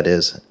building, that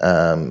is,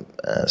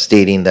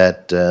 stating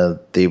that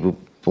they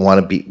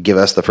want to give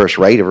us the first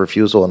right of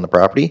refusal on the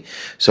property.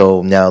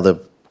 So now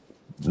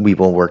we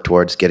will work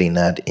towards getting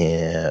that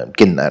in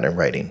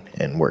writing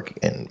and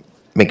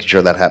making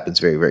sure that happens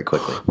very, very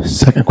quickly.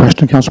 Second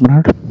question, Councilor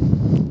Bernard.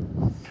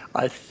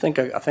 I think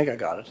I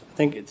got it. I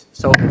think it's,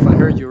 so if I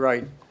heard you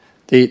right,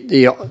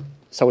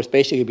 so it's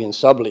basically being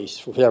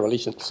subleased, for whoever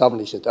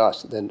sublease it to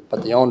us,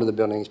 but the owner of the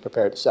building is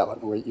prepared to sell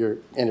it, and you're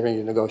entering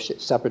into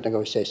separate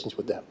negotiations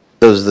with them.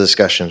 Those are the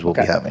discussions we'll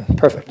be having.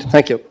 Perfect.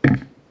 Thank you.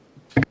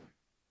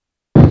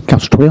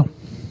 Councilor Twill.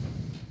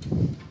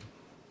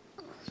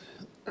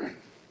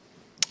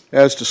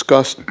 As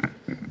discussed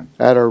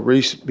at our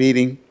recent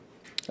meeting,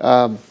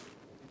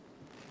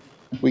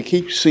 we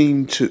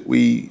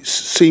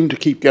seem to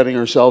keep getting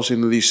ourselves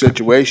into these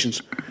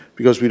situations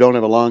because we don't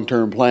have a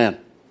long-term plan.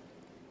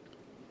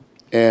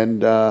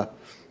 And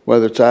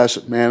whether it's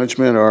asset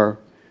management or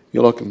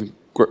you look at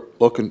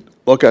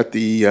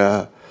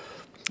the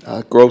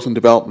growth and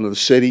development of the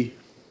city,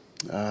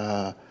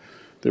 the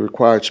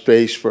required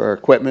space for our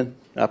equipment,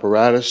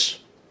 apparatus,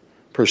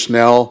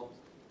 personnel,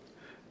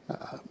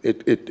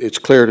 it's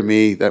clear to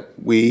me that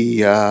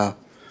we're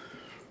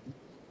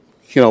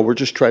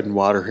just treading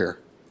water here.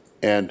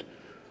 And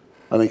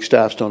I think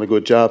staff's done a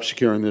good job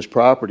securing this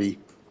property,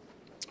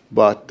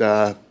 but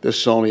this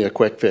is only a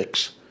quick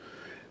fix.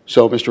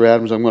 So, Mr.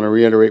 Adams, I'm going to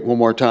reiterate one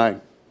more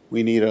time.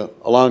 We need a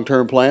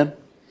long-term plan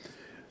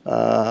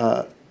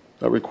that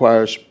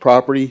requires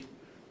property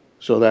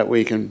so that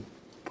we can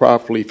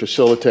properly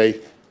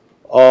facilitate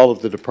all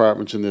of the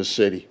departments in this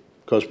city,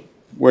 because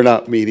we're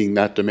not meeting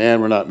that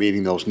demand, we're not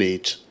meeting those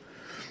needs.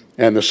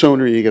 And the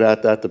sooner you get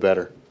at that, the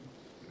better.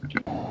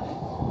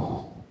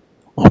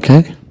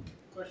 Okay.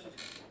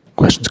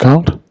 Questions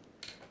called?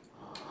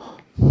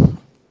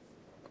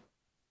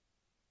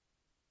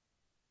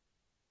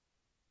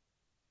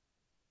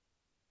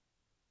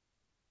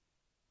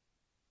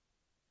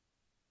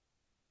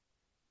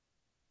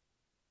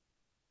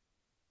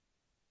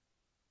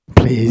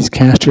 Please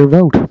cast your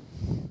vote.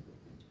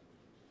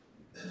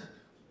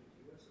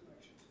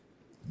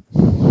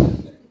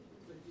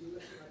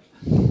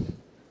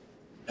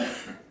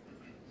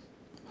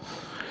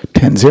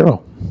 Ten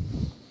zero.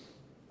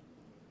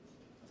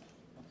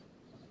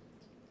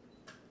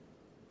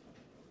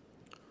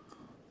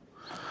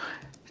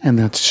 And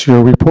that's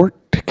your report,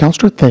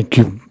 Councillor. Thank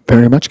you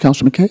very much,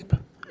 Councillor McCabe.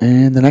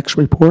 And the next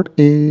report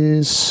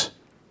is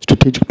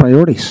strategic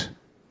priorities.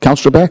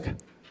 Councillor Beck.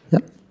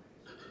 Yep.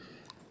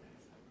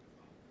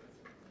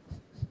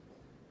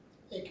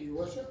 Thank you, Your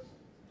Worship.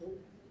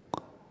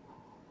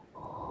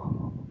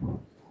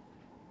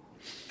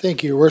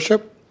 Thank you, Your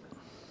Worship.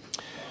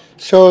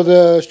 So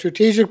the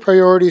Strategic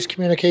Priorities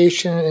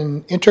Communication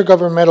and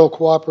Intergovernmental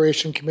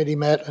Cooperation Committee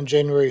met on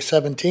January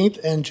 17th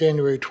and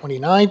January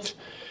 29th.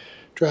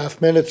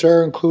 Draft minutes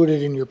are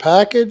included in your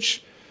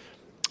package.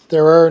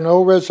 There are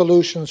no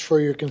resolutions for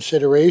your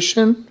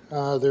consideration.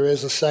 There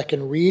is a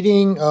second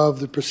reading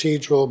of the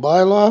procedural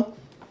bylaw.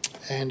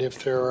 And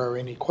if there are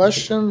any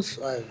questions,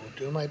 I will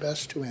do my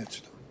best to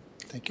answer them.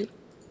 Thank you.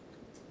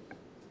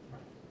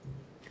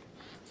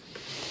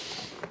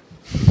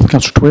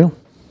 Councillor Twill.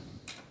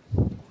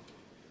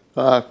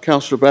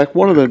 Councillor Beck,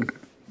 one of the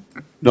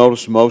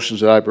notice of motions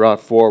that I brought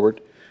forward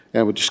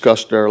and we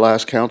discussed at our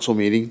last council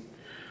meeting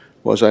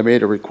was I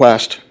made a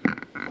request.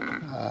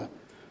 There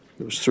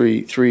was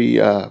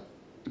three-prong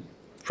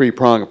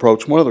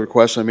approach. One of the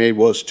requests I made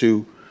was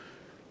to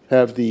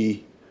have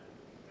the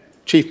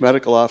chief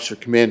medical officer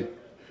come in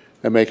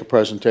and make a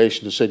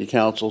presentation to City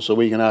Council so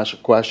we can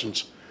ask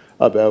questions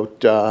about,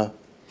 the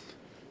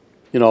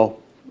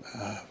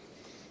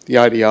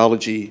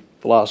ideology,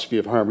 philosophy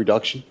of harm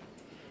reduction,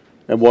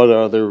 and what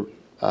other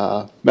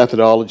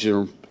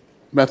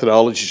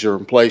methodologies are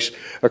in place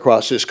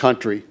across this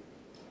country,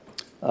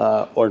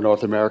 or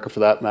North America for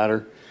that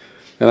matter.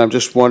 And I'm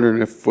just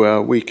wondering if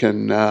we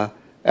can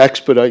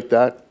expedite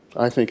that.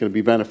 I think it'll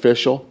be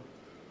beneficial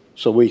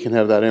so we can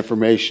have that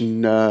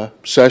information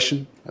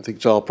session. I think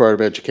it's all part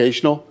of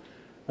educational.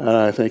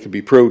 I think it'd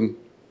be prudent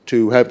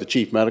to have the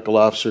chief medical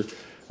officer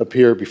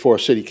appear before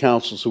City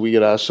Council so we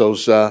could ask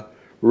those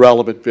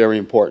relevant, very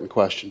important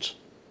questions.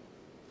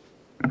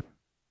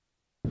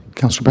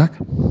 Councillor Beck.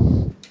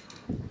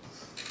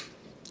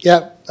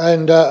 Yeah,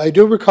 and I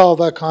do recall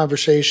that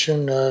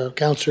conversation,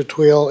 Councillor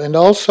Twill, and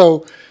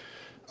also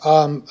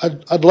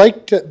I'd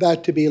like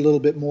that to be a little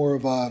bit more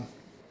of a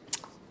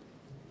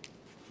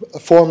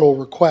formal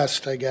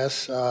request, I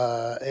guess.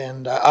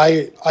 And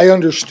I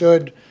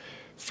understood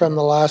from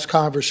the last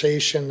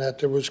conversation that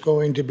there was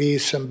going to be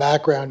some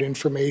background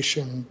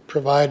information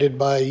provided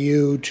by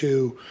you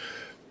to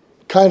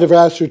kind of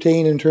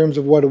ascertain in terms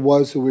of what it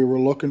was that we were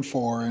looking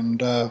for.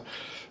 And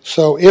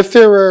so if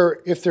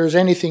there's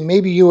anything,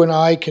 maybe you and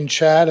I can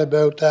chat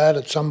about that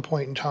at some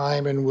point in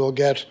time, and we'll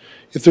get,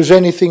 if there's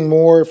anything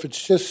more, if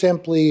it's just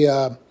simply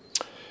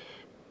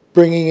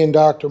bringing in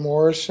Dr.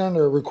 Morrison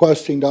or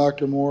requesting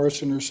Dr.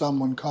 Morrison or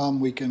someone come,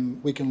 we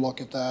can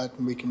look at that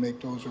and we can make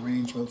those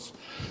arrangements.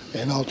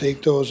 And I'll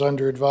take those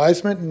under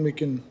advisement and we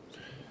can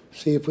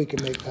see if we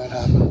can make that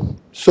happen.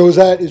 So is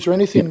there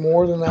anything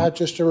more than that?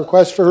 Just a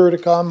request for her to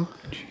come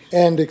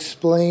and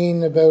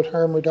explain about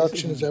harm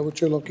reduction? Is that what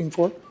you're looking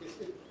for?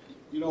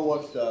 You know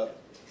what,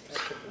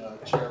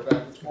 Chair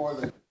Beck, it's more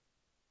than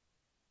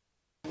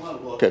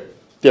look at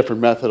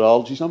different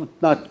methodologies.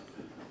 I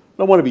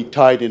don't want to be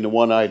tied into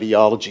one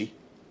ideology,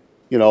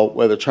 you know,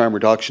 whether it's harm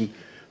reduction.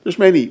 There's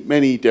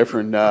many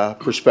different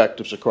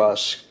perspectives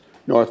across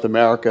North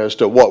America as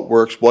to what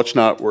works, what's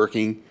not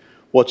working,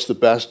 what's the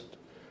best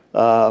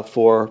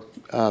for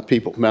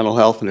people with mental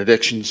health and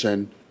addictions,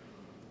 and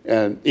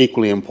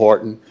equally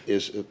important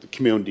is the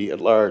community at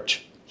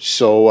large.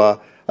 So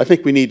I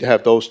think we need to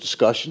have those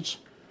discussions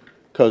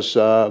because,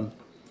 you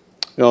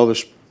know,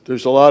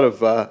 there's a lot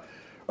of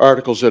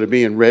articles that are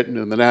being written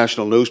in the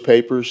national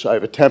newspapers.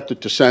 I've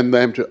attempted to send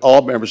them to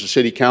all members of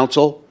City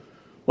Council,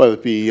 whether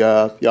it be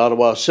the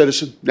Ottawa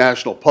Citizen,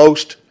 National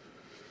Post,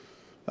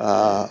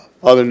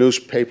 other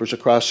newspapers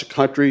across the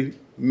country,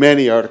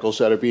 many articles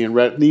that are being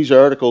read. And these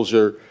articles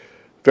are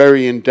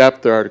very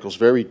in-depth articles,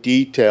 very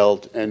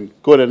detailed and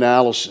good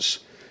analysis.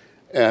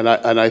 And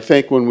I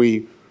think when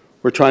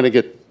we're trying to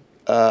get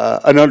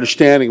an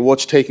understanding of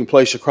what's taking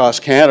place across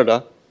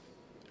Canada,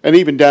 and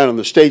even down in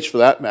the States for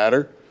that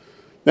matter,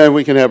 then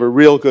we can have a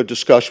real good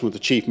discussion with the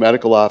Chief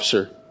Medical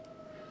Officer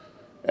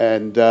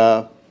and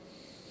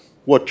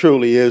what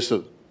truly is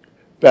the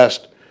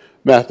best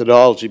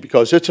methodology,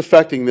 because it's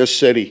affecting this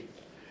city,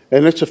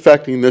 and it's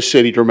affecting this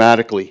city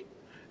dramatically,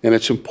 and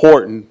it's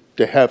important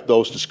to have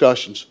those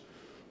discussions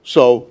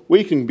so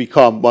we can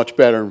become much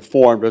better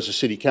informed as a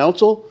City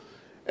Council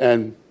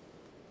and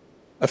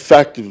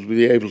effectively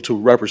be able to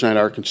represent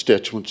our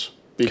constituents,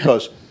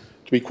 because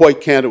to be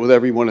quite candid with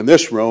everyone in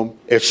this room,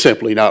 it's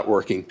simply not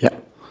working. Yeah.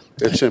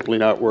 It's simply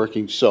not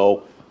working.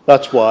 So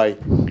that's why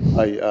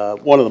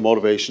one of the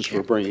motivations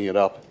for bringing it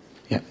up.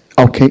 Yeah.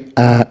 Okay.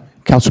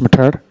 Councillor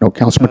Mattard? No,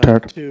 Councillor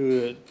Mattard.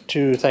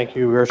 To thank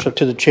you, Your Worship,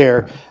 to the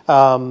chair.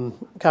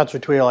 Councillor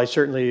Tweel, I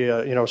certainly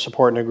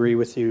support and agree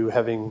with you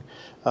having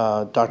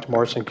Dr.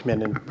 Morrison come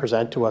in and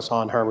present to us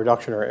on harm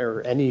reduction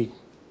or any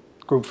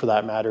group for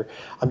that matter.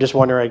 I'm just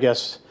wondering, I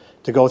guess,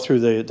 to go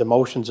through the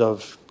motions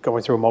of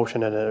going through a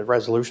motion and a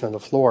resolution on the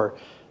floor,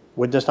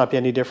 would this not be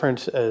any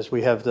different as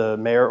we have the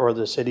mayor or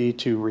the city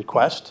to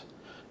request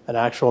an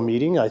actual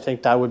meeting? I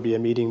think that would be a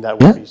meeting that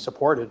would be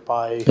supported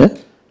by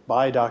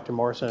Dr.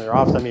 Morrison or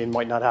often. I mean, it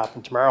might not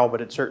happen tomorrow,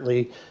 but it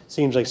certainly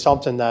seems like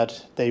something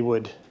that they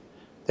would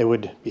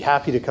be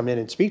happy to come in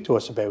and speak to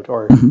us about,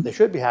 or they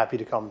should be happy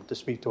to come to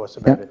speak to us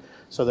about it,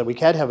 so that we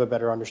can have a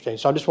better understanding.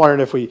 So I'm just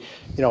wondering if we,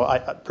 I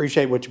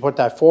appreciate what you put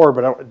that forward,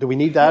 but do we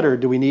need that, or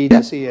do we need the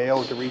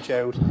CAO to reach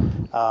out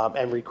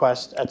and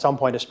request at some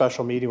point a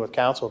special meeting with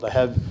council to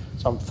have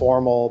some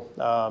formal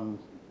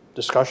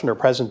discussion or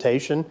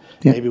presentation?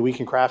 Maybe we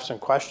can craft some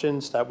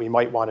questions that we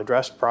might want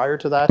addressed prior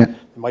to that. We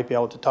might be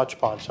able to touch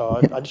upon. So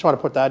I just want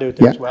to put that out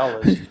there as well.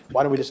 As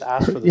why don't we just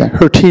ask for this? Yeah,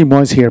 her team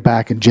was here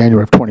back in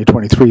January of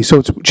 2023,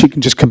 so she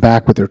can just come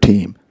back with her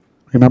team.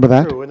 Remember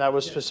that? True, and that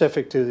was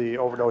specific to the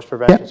overdose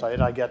prevention side.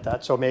 I get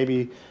that. So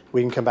maybe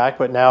we can come back,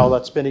 but now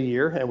that's been a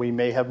year and we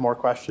may have more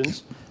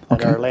questions.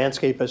 And our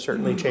landscape has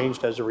certainly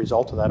changed as a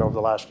result of that over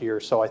the last year.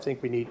 So I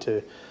think we need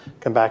to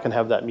come back and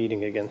have that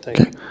meeting again. Thank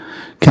you.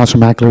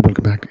 Councillor McAleer will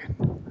come back.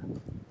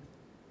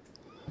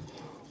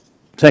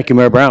 Thank you,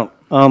 Mayor Brown.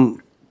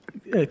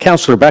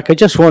 Councillor Beck, I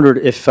just wondered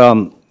if,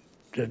 to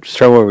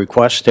throw a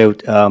request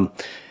out,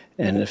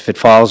 and if it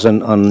falls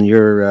on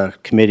your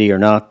committee or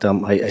not,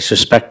 I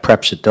suspect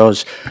perhaps it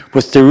does.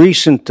 With the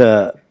recent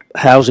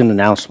housing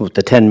announcement with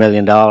the $10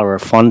 million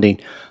of funding,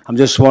 I'm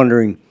just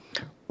wondering,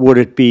 would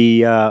it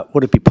be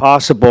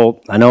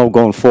possible, I know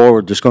going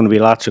forward there's going to be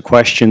lots of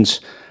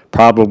questions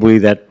probably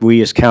that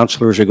we as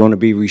councillors are going to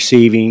be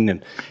receiving,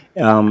 and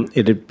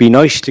it'd be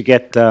nice to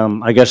get,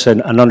 I guess,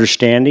 an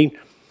understanding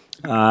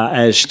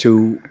as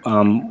to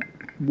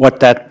what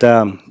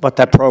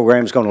that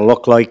program is going to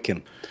look like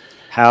and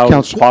how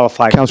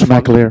qualified.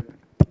 Councillor McAleer,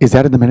 is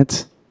that in the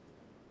minutes?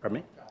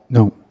 Pardon me?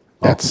 No,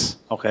 that's.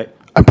 Okay.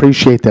 I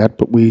appreciate that,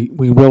 but we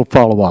will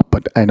follow up.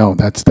 But I know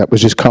that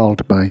was just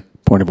called by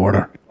point of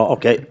order. Oh,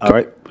 okay. All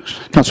right.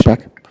 Councillor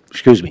Beck.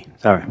 Excuse me.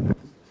 Sorry.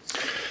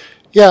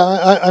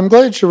 Yeah, I'm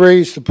glad you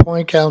raised the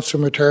point,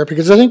 Councillor Mattard,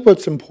 because I think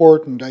what's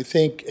important, I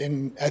think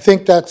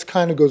that's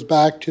kind of goes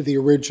back to the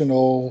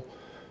original,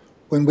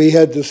 when we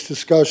had this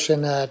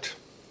discussion at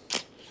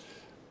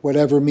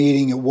whatever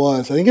meeting it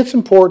was. I think it's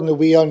important that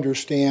we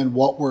understand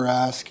what we're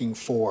asking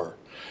for.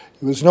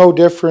 It was no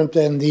different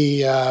than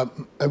the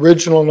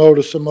original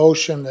notice of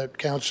motion that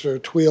Councillor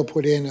Tweel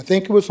put in. I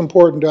think it was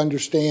important to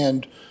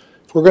understand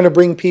if we're going to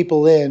bring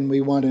people in,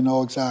 we want to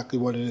know exactly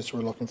what it is we're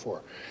looking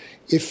for.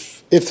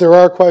 If there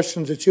are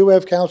questions that you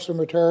have, Councillor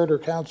Mattard or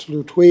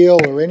Councillor Tweel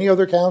or any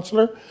other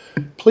councillor,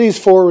 please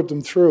forward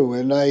them through.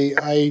 And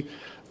I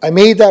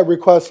made that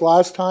request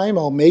last time.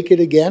 I'll make it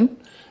again.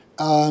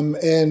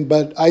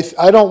 But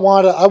I don't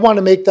want to, I want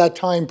to make that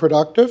time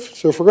productive.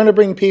 So if we're going to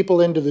bring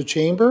people into the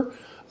chamber,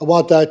 I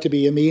want that to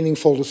be a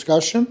meaningful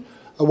discussion.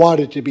 I want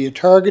it to be a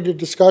targeted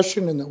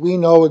discussion and that we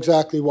know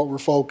exactly what we're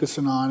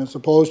focusing on as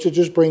opposed to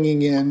just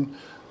bringing in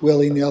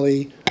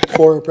willy-nilly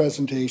for a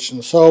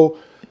presentation. So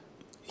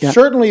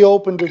certainly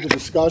open to the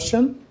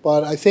discussion,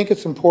 but I think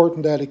it's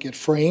important that it get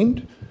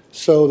framed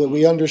so that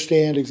we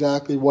understand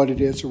exactly what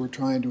it is that we're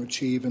trying to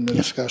achieve in the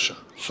discussion.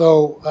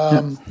 So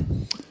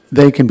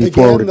they can be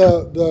again, forwarded.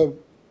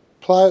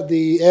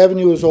 The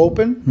avenue is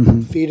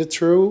open, feed it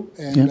through,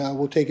 and Yeah.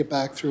 we'll take it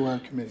back through our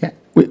committee. Yeah.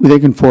 They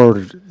can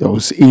forward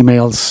those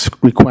emails,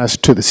 requests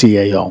to the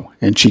CAO,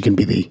 and she can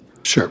be the...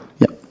 Sure.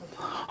 Yeah.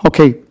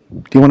 Okay,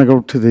 do you want to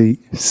go to the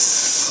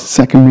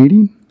second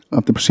reading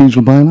of the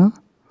procedural bylaw?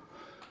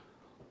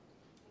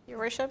 Your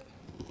Worship.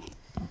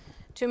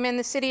 To amend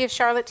the City of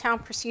Charlottetown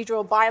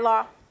procedural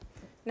bylaw,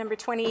 number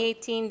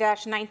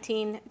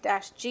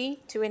 2018-19-G,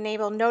 to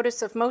enable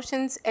notice of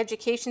motions,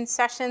 education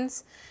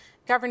sessions,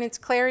 governance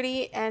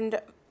clarity, and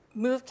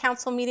move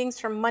council meetings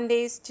from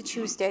Mondays to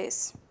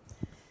Tuesdays.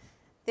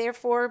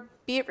 Therefore,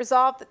 be it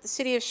resolved that the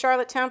City of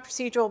Charlottetown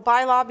procedural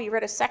bylaw be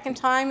read a second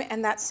time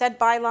and that said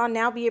bylaw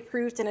now be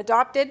approved and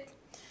adopted.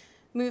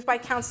 Moved by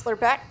Councillor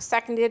Beck,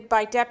 seconded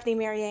by Deputy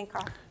Mayor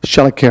Yankoff.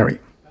 Shall it carry?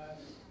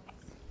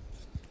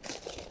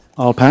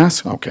 All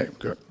pass? Okay,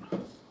 good.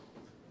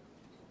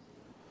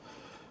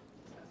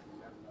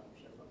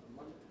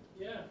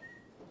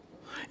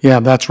 Yeah,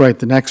 that's right.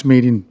 The next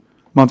meeting,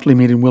 monthly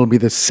meeting, will be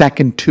the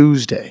second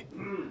Tuesday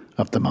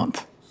of the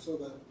month. So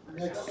the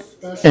next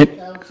special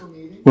council meeting?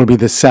 Will be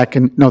the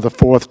second, no, the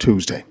fourth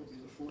Tuesday.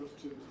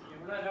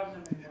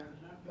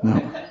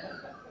 No.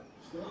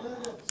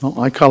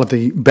 Oh, I call it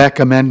the Beck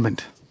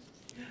Amendment.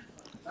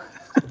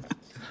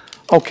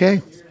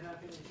 Okay.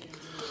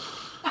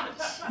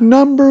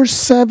 Number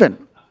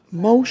 7,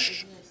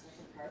 motion.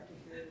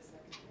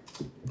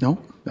 No,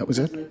 that was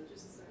it?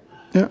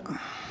 Yeah.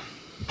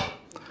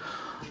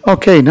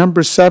 Okay,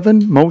 number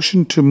 7,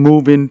 motion to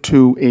move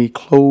into a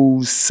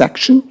closed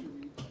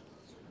section.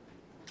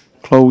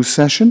 Closed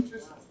session.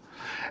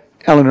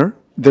 Eleanor,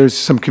 there's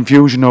some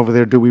confusion over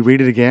there. Do we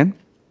read it again?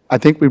 I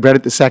think we read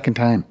it the second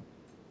time.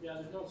 Yeah,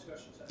 there's no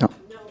discussion. No.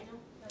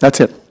 That's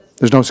it.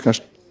 There's no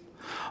discussion.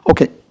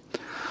 Okay.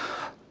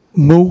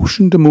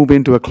 Motion to move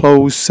into a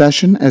closed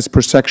session as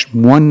per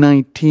section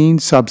 119,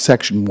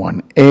 subsection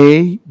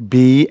 1A,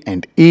 B,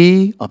 and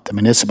E of the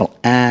Municipal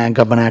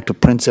Government Act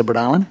of Prince Edward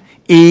Island.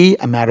 E,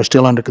 a matter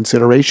still under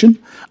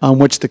consideration on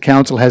which the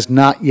council has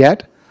not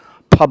yet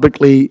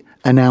publicly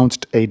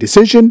announced a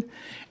decision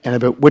and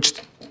about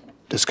which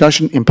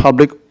discussion in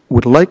public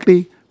would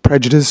likely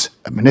prejudice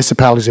a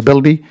municipality's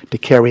ability to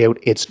carry out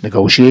its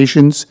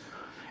negotiations,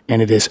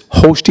 and it is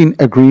hosting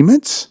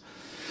agreements.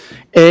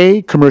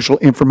 A, commercial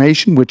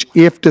information which,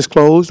 if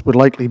disclosed, would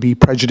likely be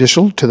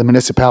prejudicial to the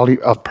municipality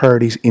of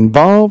parties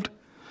involved.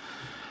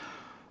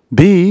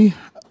 B,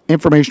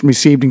 information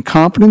received in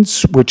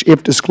confidence which,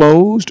 if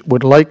disclosed,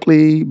 would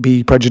likely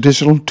be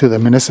prejudicial to the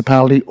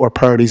municipality or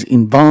parties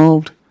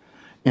involved.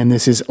 And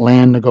this is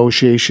land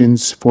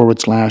negotiations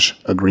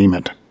 /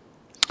 agreement.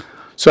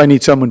 So I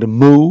need someone to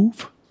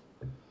move.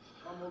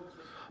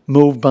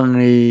 Moved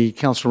by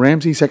Councillor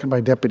Ramsey, second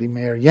by Deputy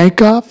Mayor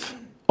Yankoff.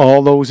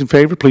 All those in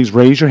favor, please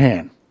raise your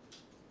hand.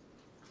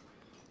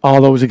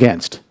 All those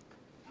against?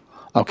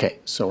 Okay,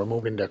 so we're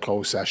moving to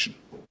closed session.